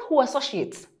anyone who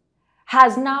associates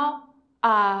has now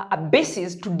a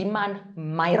basis to demand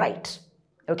my right.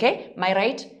 Okay? My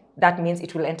right, that means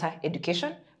it will enter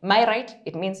education. My right,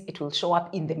 it means it will show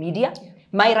up in the media. Yeah.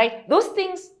 My right, those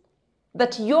things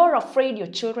that you're afraid your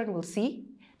children will see,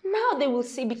 now they will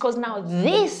see, because now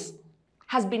this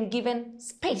has been given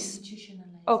space.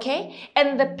 Okay?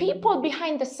 And the people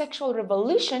behind the sexual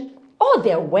revolution, oh,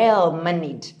 they're well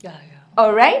moneyed. Yeah.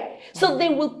 All right? So they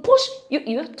will push,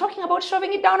 you're talking about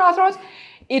shoving it down our throats,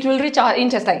 it will reach our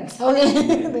intestines.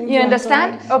 Okay. You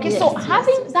understand? Okay, yes, so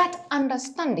having that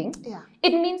understanding,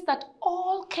 it means that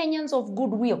all Kenyans of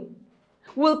goodwill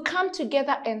will come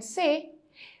together and say,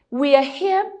 we are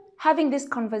here having this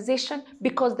conversation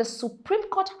because the Supreme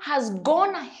Court has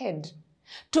gone ahead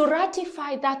to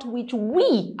ratify that which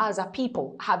we as a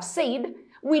people have said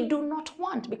we do not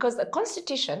want, because the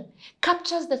Constitution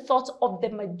captures the thoughts of the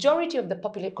majority of the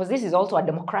population, because this is also a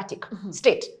democratic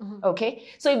state, okay?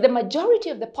 So if the majority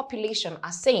of the population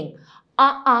are saying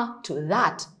to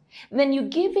that, then you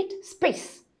give it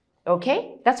space,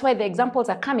 okay? That's why the examples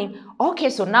are coming. Okay,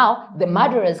 so now the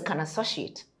murderers can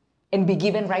associate and be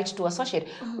given right to associate.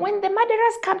 When the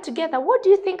murderers come together, what do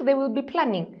you think they will be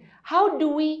planning? How do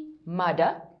we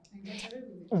murder,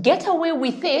 get away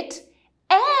with it,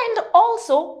 and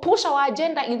also push our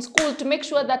agenda in school to make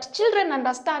sure that children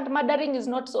understand murdering is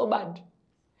not so bad.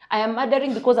 I am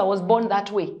murdering because I was born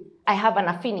that way. I have an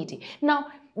affinity. Now,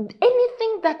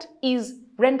 anything that is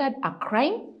rendered a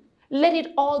crime, let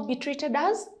it all be treated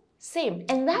as same.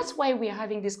 And that's why we are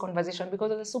having this conversation,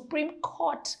 because of the Supreme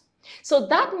Court. So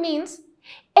that means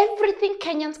everything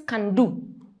Kenyans can do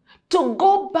to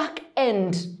go back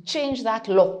and change that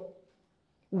law,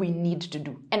 we need to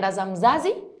do. And as a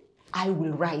mzazi, I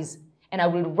will rise and I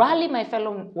will rally my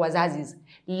fellow wazazis.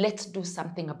 Let's do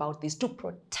something about this to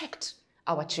protect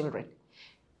our children.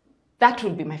 That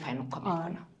will be my final comment for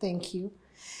now. Thank you.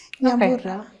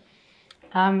 Nyambura.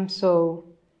 Okay. So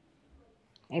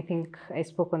I think I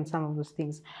spoke on some of those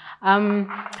things.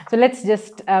 So let's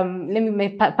just,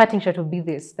 my parting shot will be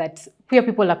this, that queer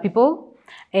people are people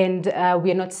and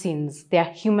we are not sins. They are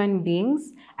human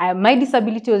beings. My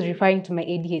disability was referring to my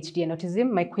ADHD and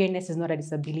autism. My queerness is not a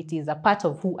disability, it's a part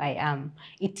of who I am.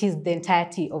 It is the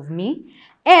entirety of me.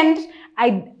 And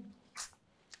I,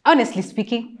 honestly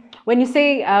speaking, when you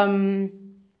say,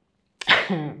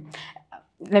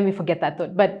 let me forget that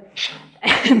thought, but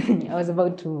I was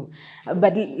about to,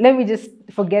 but let me just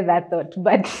forget that thought.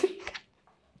 But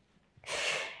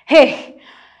hey,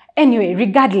 anyway,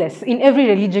 regardless, in every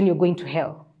religion, you're going to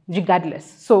hell, regardless.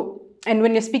 So, and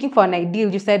when you're speaking for an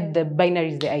ideal, you said the binary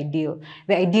is the ideal.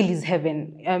 The ideal is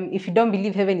heaven. If you don't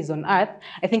believe heaven is on earth,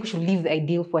 I think we should leave the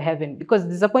ideal for heaven. Because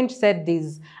there's a point you said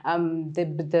there's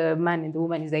the man and the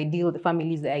woman is the ideal, the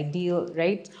family is the ideal,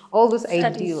 right? All those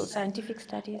ideals. Scientific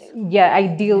studies. Yeah,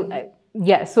 ideal.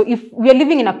 Yeah, so if we are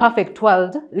living in a perfect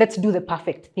world, let's do the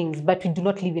perfect things, but we do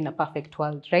not live in a perfect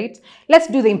world, right? Let's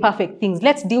do the imperfect things.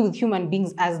 Let's deal with human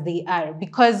beings as they are,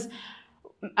 because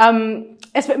I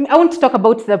want to talk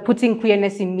about the putting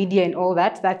queerness in media and all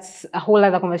that. That's a whole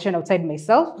other conversation outside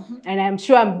myself. And I'm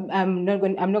sure I'm not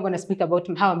going to speak about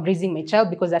how I'm raising my child,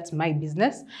 because that's my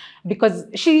business. Because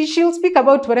she'll speak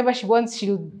about whatever she wants.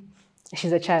 She'll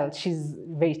she's a child. She's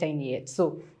very tiny yet.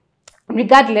 So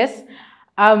regardless,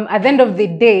 at the end of the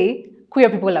day, queer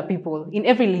people are people. In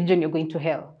every religion, you're going to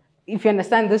hell. If you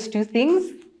understand those two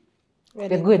things,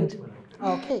 they're good.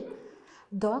 Okay.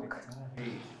 Doc?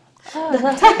 But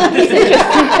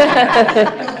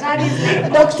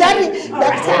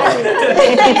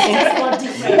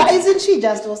isn't she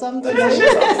just or something?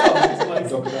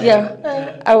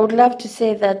 Yeah, I would love to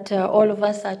say that all of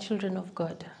us are children of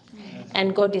God,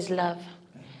 and God is love.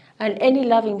 And any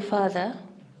loving father,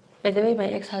 by the way, my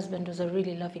ex-husband was a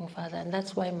really loving father, and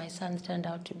that's why my sons turned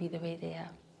out to be the way they are.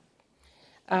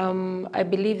 I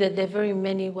believe that there are very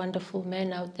many wonderful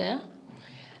men out there,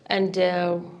 and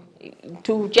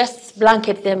to just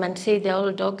blanket them and say they're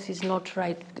all dogs is not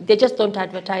right. They just don't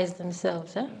advertise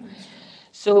themselves.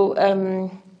 So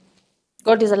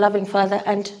God is a loving father,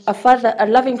 and a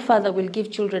loving father will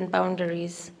give children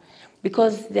boundaries,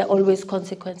 because there are always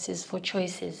consequences for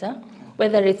choices.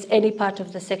 Whether it's any part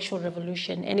of the sexual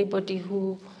revolution, anybody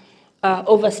who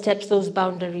oversteps those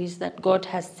boundaries that God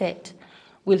has set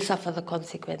will suffer the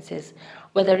consequences.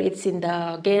 Whether it's in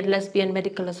the Gay and Lesbian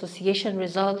Medical Association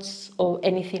results or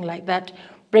anything like that,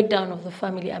 breakdown of the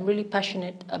family. I'm really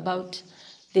passionate about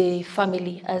the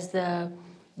family as the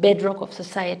bedrock of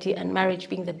society, and marriage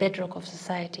being the bedrock of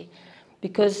society.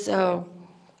 Because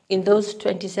in those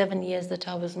 27 years that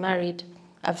I was married,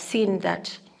 I've seen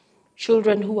that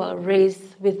children who are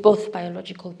raised with both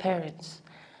biological parents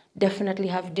definitely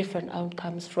have different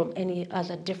outcomes from any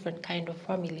other different kind of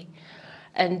family.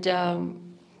 And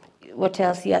what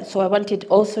else? Yeah, so I wanted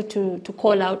also to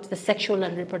call out the sexual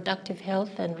and reproductive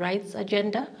health and rights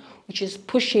agenda, which is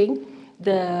pushing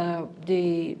the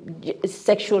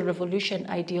sexual revolution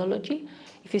ideology.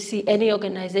 If you see any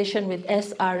organization with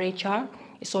SRHR,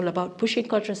 it's all about pushing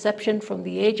contraception from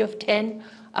the age of 10,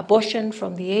 abortion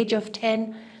from the age of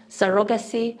 10,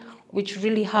 surrogacy, which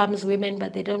really harms women,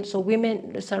 but they don't. So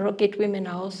women, surrogate women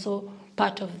are also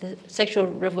part of the sexual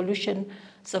revolution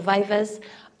survivors.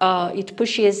 It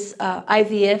pushes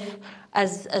IVF,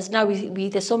 as now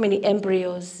there's so many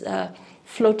embryos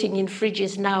floating in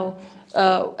fridges now,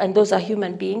 and those are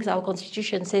human beings. Our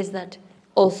constitution says that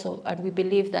also, and we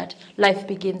believe that life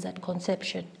begins at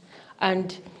conception.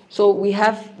 And so we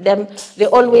have them, they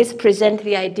always present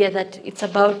the idea that it's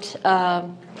about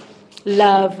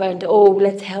love and, oh,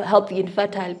 let's help the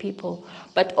infertile people.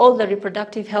 But all the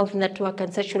reproductive health network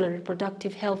and sexual and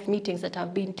reproductive health meetings that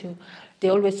I've been to, they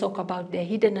always talk about their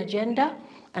hidden agenda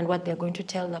and what they're going to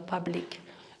tell the public.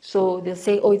 So they'll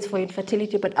say, oh, it's for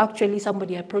infertility, but actually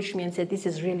somebody approached me and said, this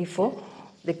is really for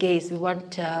the gays. We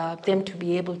want them to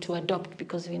be able to adopt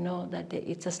because we know that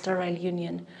it's a sterile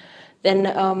union.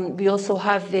 Then we also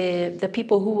have the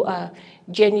people who are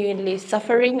genuinely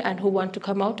suffering and who want to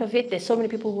come out of it. There's so many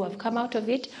people who have come out of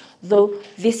it, though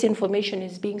this information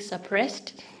is being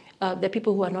suppressed. The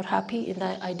people who are not happy in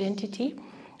their identity.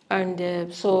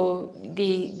 And so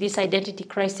this identity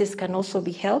crisis can also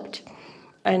be helped.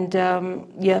 And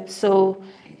so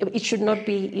it should not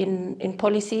be in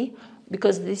policy,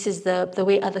 because this is the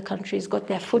way other countries got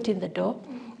their foot in the door,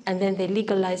 and then they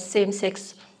legalized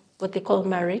same-sex, what they call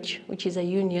marriage, which is a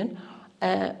union.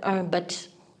 But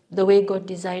the way God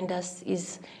designed us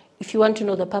is, if you want to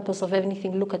know the purpose of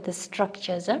anything, look at the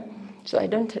structures. So I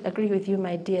don't agree with you,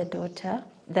 my dear daughter,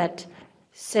 that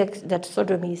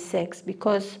sodomy is sex,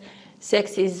 because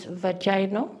sex is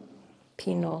vaginal,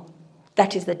 penile.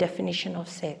 That is the definition of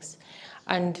sex.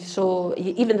 And so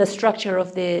even the structure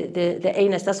of the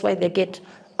anus, that's why they get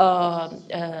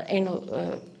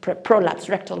anal prolapse,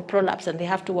 rectal prolapse, and they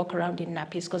have to walk around in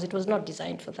nappies because it was not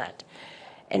designed for that.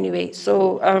 Anyway,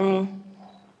 so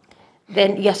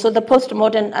so the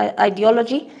postmodern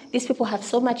ideology, these people have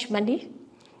so much money.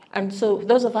 And so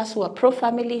those of us who are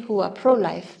pro-family, who are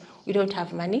pro-life, we don't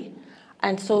have money.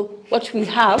 And so what we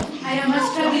have... I am a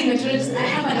struggling naturalist. I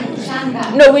have an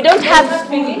agenda. No, we don't have...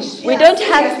 We don't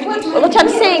have... What I'm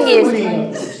saying is,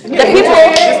 the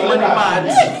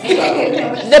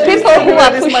people who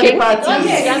are pushing...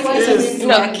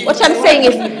 No, what I'm saying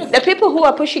is, the people who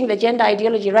are pushing the gender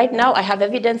ideology right now, I have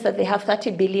evidence that they have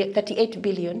 38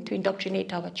 billion to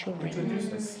indoctrinate our children.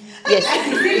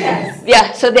 Yes.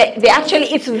 Yeah, so they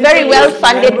actually, it's very well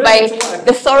funded by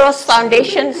the Soros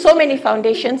Foundation, so many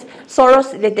foundations.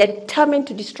 Soros, they're determined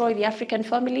to destroy the African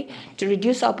family, to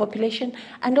reduce our population.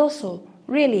 And also,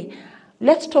 really,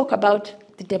 let's talk about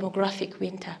the demographic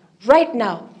winter. Right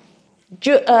now,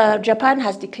 Japan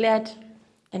has declared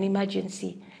an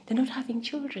emergency. They're not having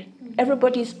children.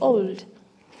 Everybody is old.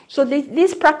 So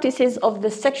these practices of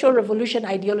the sexual revolution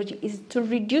ideology is to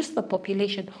reduce the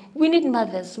population. We need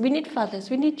mothers, we need fathers,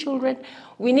 we need children,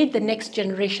 we need the next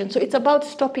generation. So it's about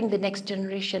stopping the next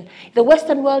generation. The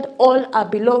Western world, all are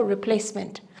below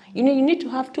replacement. You need to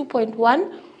have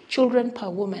 2.1 children per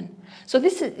woman. So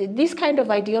these kind of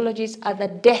ideologies are the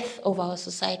death of our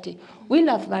society. We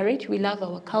love marriage, we love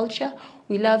our culture,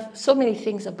 we love so many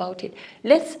things about it.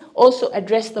 Let's also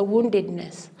address the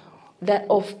woundedness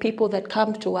of people that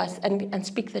come to us and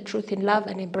speak the truth in love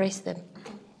and embrace them.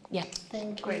 Yeah.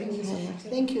 Thank you.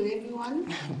 Thank you,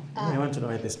 everyone. I want to know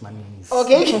where this money is.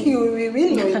 Okay, we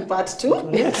will know in part 2.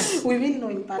 Yes. We will know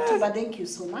in part 2, but thank you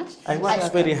so much. I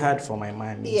worked very hard for my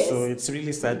money, yes. So it's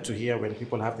really sad to hear when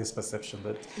people have this perception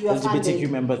that LGBTQ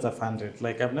funded. members are funded.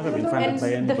 Like, I've never been funded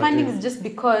by anybody. The funding is just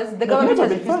because the government has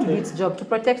refused to do its job to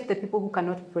protect the people who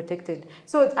cannot be protected.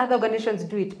 So other organizations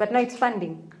do it, but now it's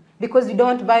funding because we don't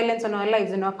want violence on our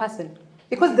lives, on our person.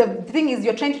 Because the thing is,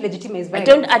 you're trying to legitimize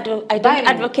violence. I don't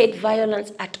advocate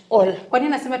violence at all. Kwa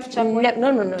nini nasema tuchapwe?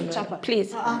 No.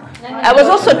 Please. I was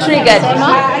also triggered. No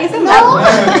violence.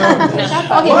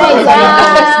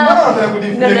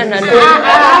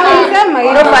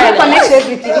 Connect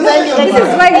everything. This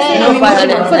is why no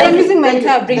violence. Because I'm using my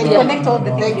entire brain to connect all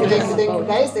the things. Thank you,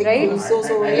 guys. Thank you so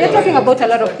We're talking about a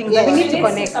lot of things that we need to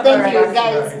connect. Thank you,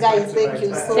 guys. Thank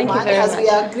you so much. As we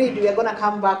agreed, we are going to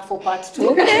come back for part 2. We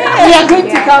are going to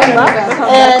come back.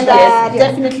 And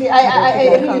definitely,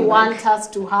 I really want us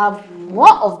to have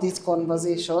more of these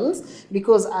conversations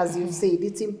because, as you said,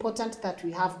 it's important that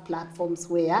we have platforms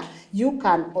where you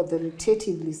can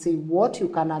authoritatively say what you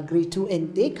can agree to,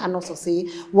 and they can also say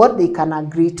what they can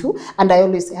agree to. And I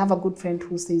always have a good friend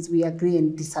who says we agree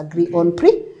and disagree on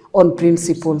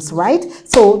principles, right?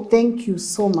 So thank you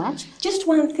so much. Just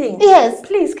one thing. Yes.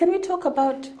 Please, can we talk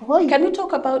about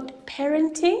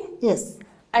parenting? Yes.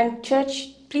 And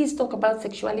church, please talk about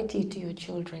sexuality to your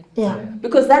children. Yeah.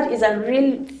 Because that is a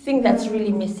real thing that's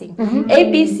really missing.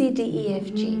 A, B, C, D, E,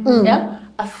 F, G. Yeah?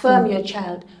 Affirm your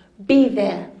child. Be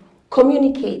there.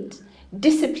 Communicate.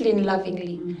 Discipline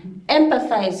lovingly.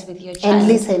 Empathize with your child. And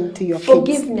listen to your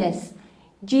Forgiveness.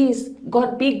 G is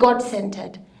God, be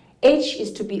God-centered. H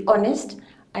is to be honest.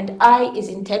 And I is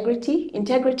integrity.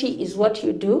 Integrity is what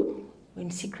you do in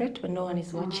secret when no one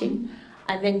is watching.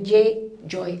 And then J,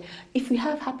 joy. If we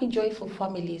have happy, joyful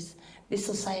families, this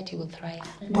society will thrive.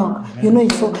 Dog, you know,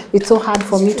 it's so hard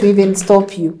for me to even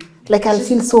stop you. Like, I'll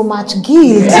feel so much guilt,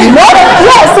 you know?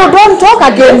 Yeah, so don't talk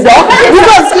again, Doc.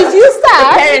 Because if you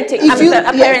start...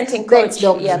 parenting coach. Thanks,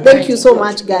 Doc. Yeah, thank you so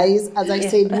much, guys. As I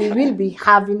said, we will be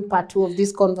having part 2 of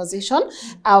this conversation.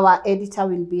 Our editor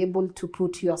will be able to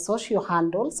put your social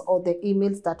handles or the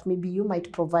emails that maybe you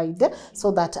might provide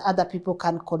so that other people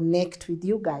can connect with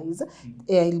you guys.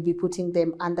 He'll be putting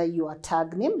them under your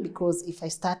tag name, because if I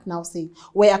start now saying,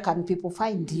 where can people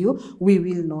find you, we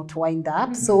will not wind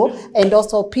up. So, and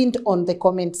also pinned on the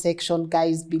comment section,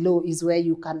 guys, below is where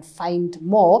you can find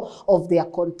more of their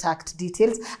contact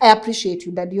details. I appreciate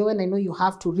you, Daddy Owen. I know you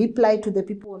have to reply to the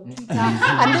people on Twitter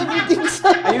and everything. So,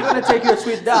 are you going to take your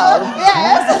tweet down?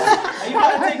 Yes. Are you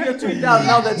going to take your tweet down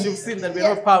now that you've seen that we're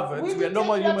not perverts? We are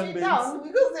normal human beings.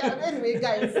 Anyway,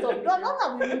 guys, stop.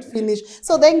 No, we won't finish.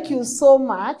 So thank you so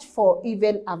much for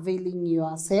even availing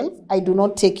yourself. I do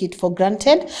not take it for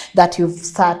granted that you've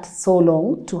sat so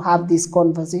long to have this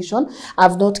conversation.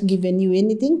 I've not given you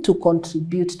anything to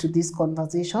contribute to this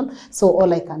conversation. So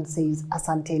all I can say is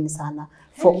asanteni sana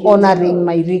for honoring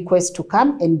my request to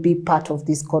come and be part of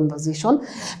this conversation.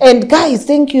 And guys,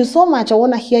 thank you so much. I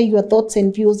want to hear your thoughts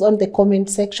and views on the comment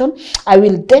section. I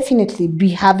will definitely be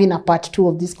having a part 2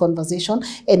 of this conversation,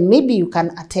 and maybe you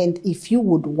can attend if you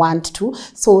would want to.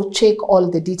 So check all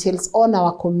the details on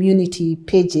our community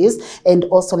pages, and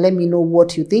also let me know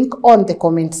what you think on the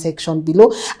comment section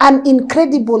below. An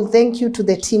incredible thank you to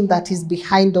the team that is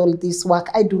behind all this work.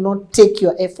 I do not take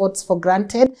your efforts for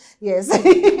granted. Yes.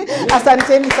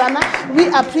 Asanteni sana. We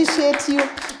appreciate you.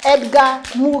 Edgar,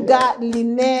 Muga,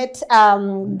 Lynette,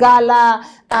 Gala.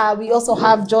 We also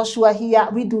have Joshua here.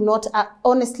 We do not,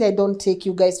 honestly, I don't take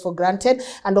you guys for granted.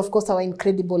 And of course, our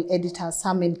incredible editors,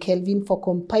 Sam and Kelvin, for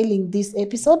compiling this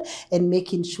episode and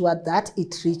making sure that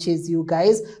it reaches you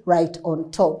guys right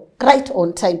on top. Right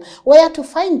on time. Where to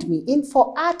find me?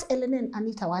 info@LNN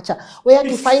Anita Wacha. Where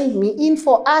to find me?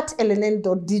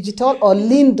 info@lnn.digital or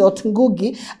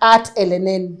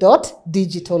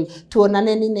lynn.ngugi@lnn.digital.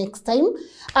 Tuonaneni next time.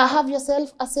 Have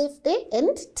yourself a safe day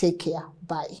and take care.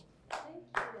 Bye.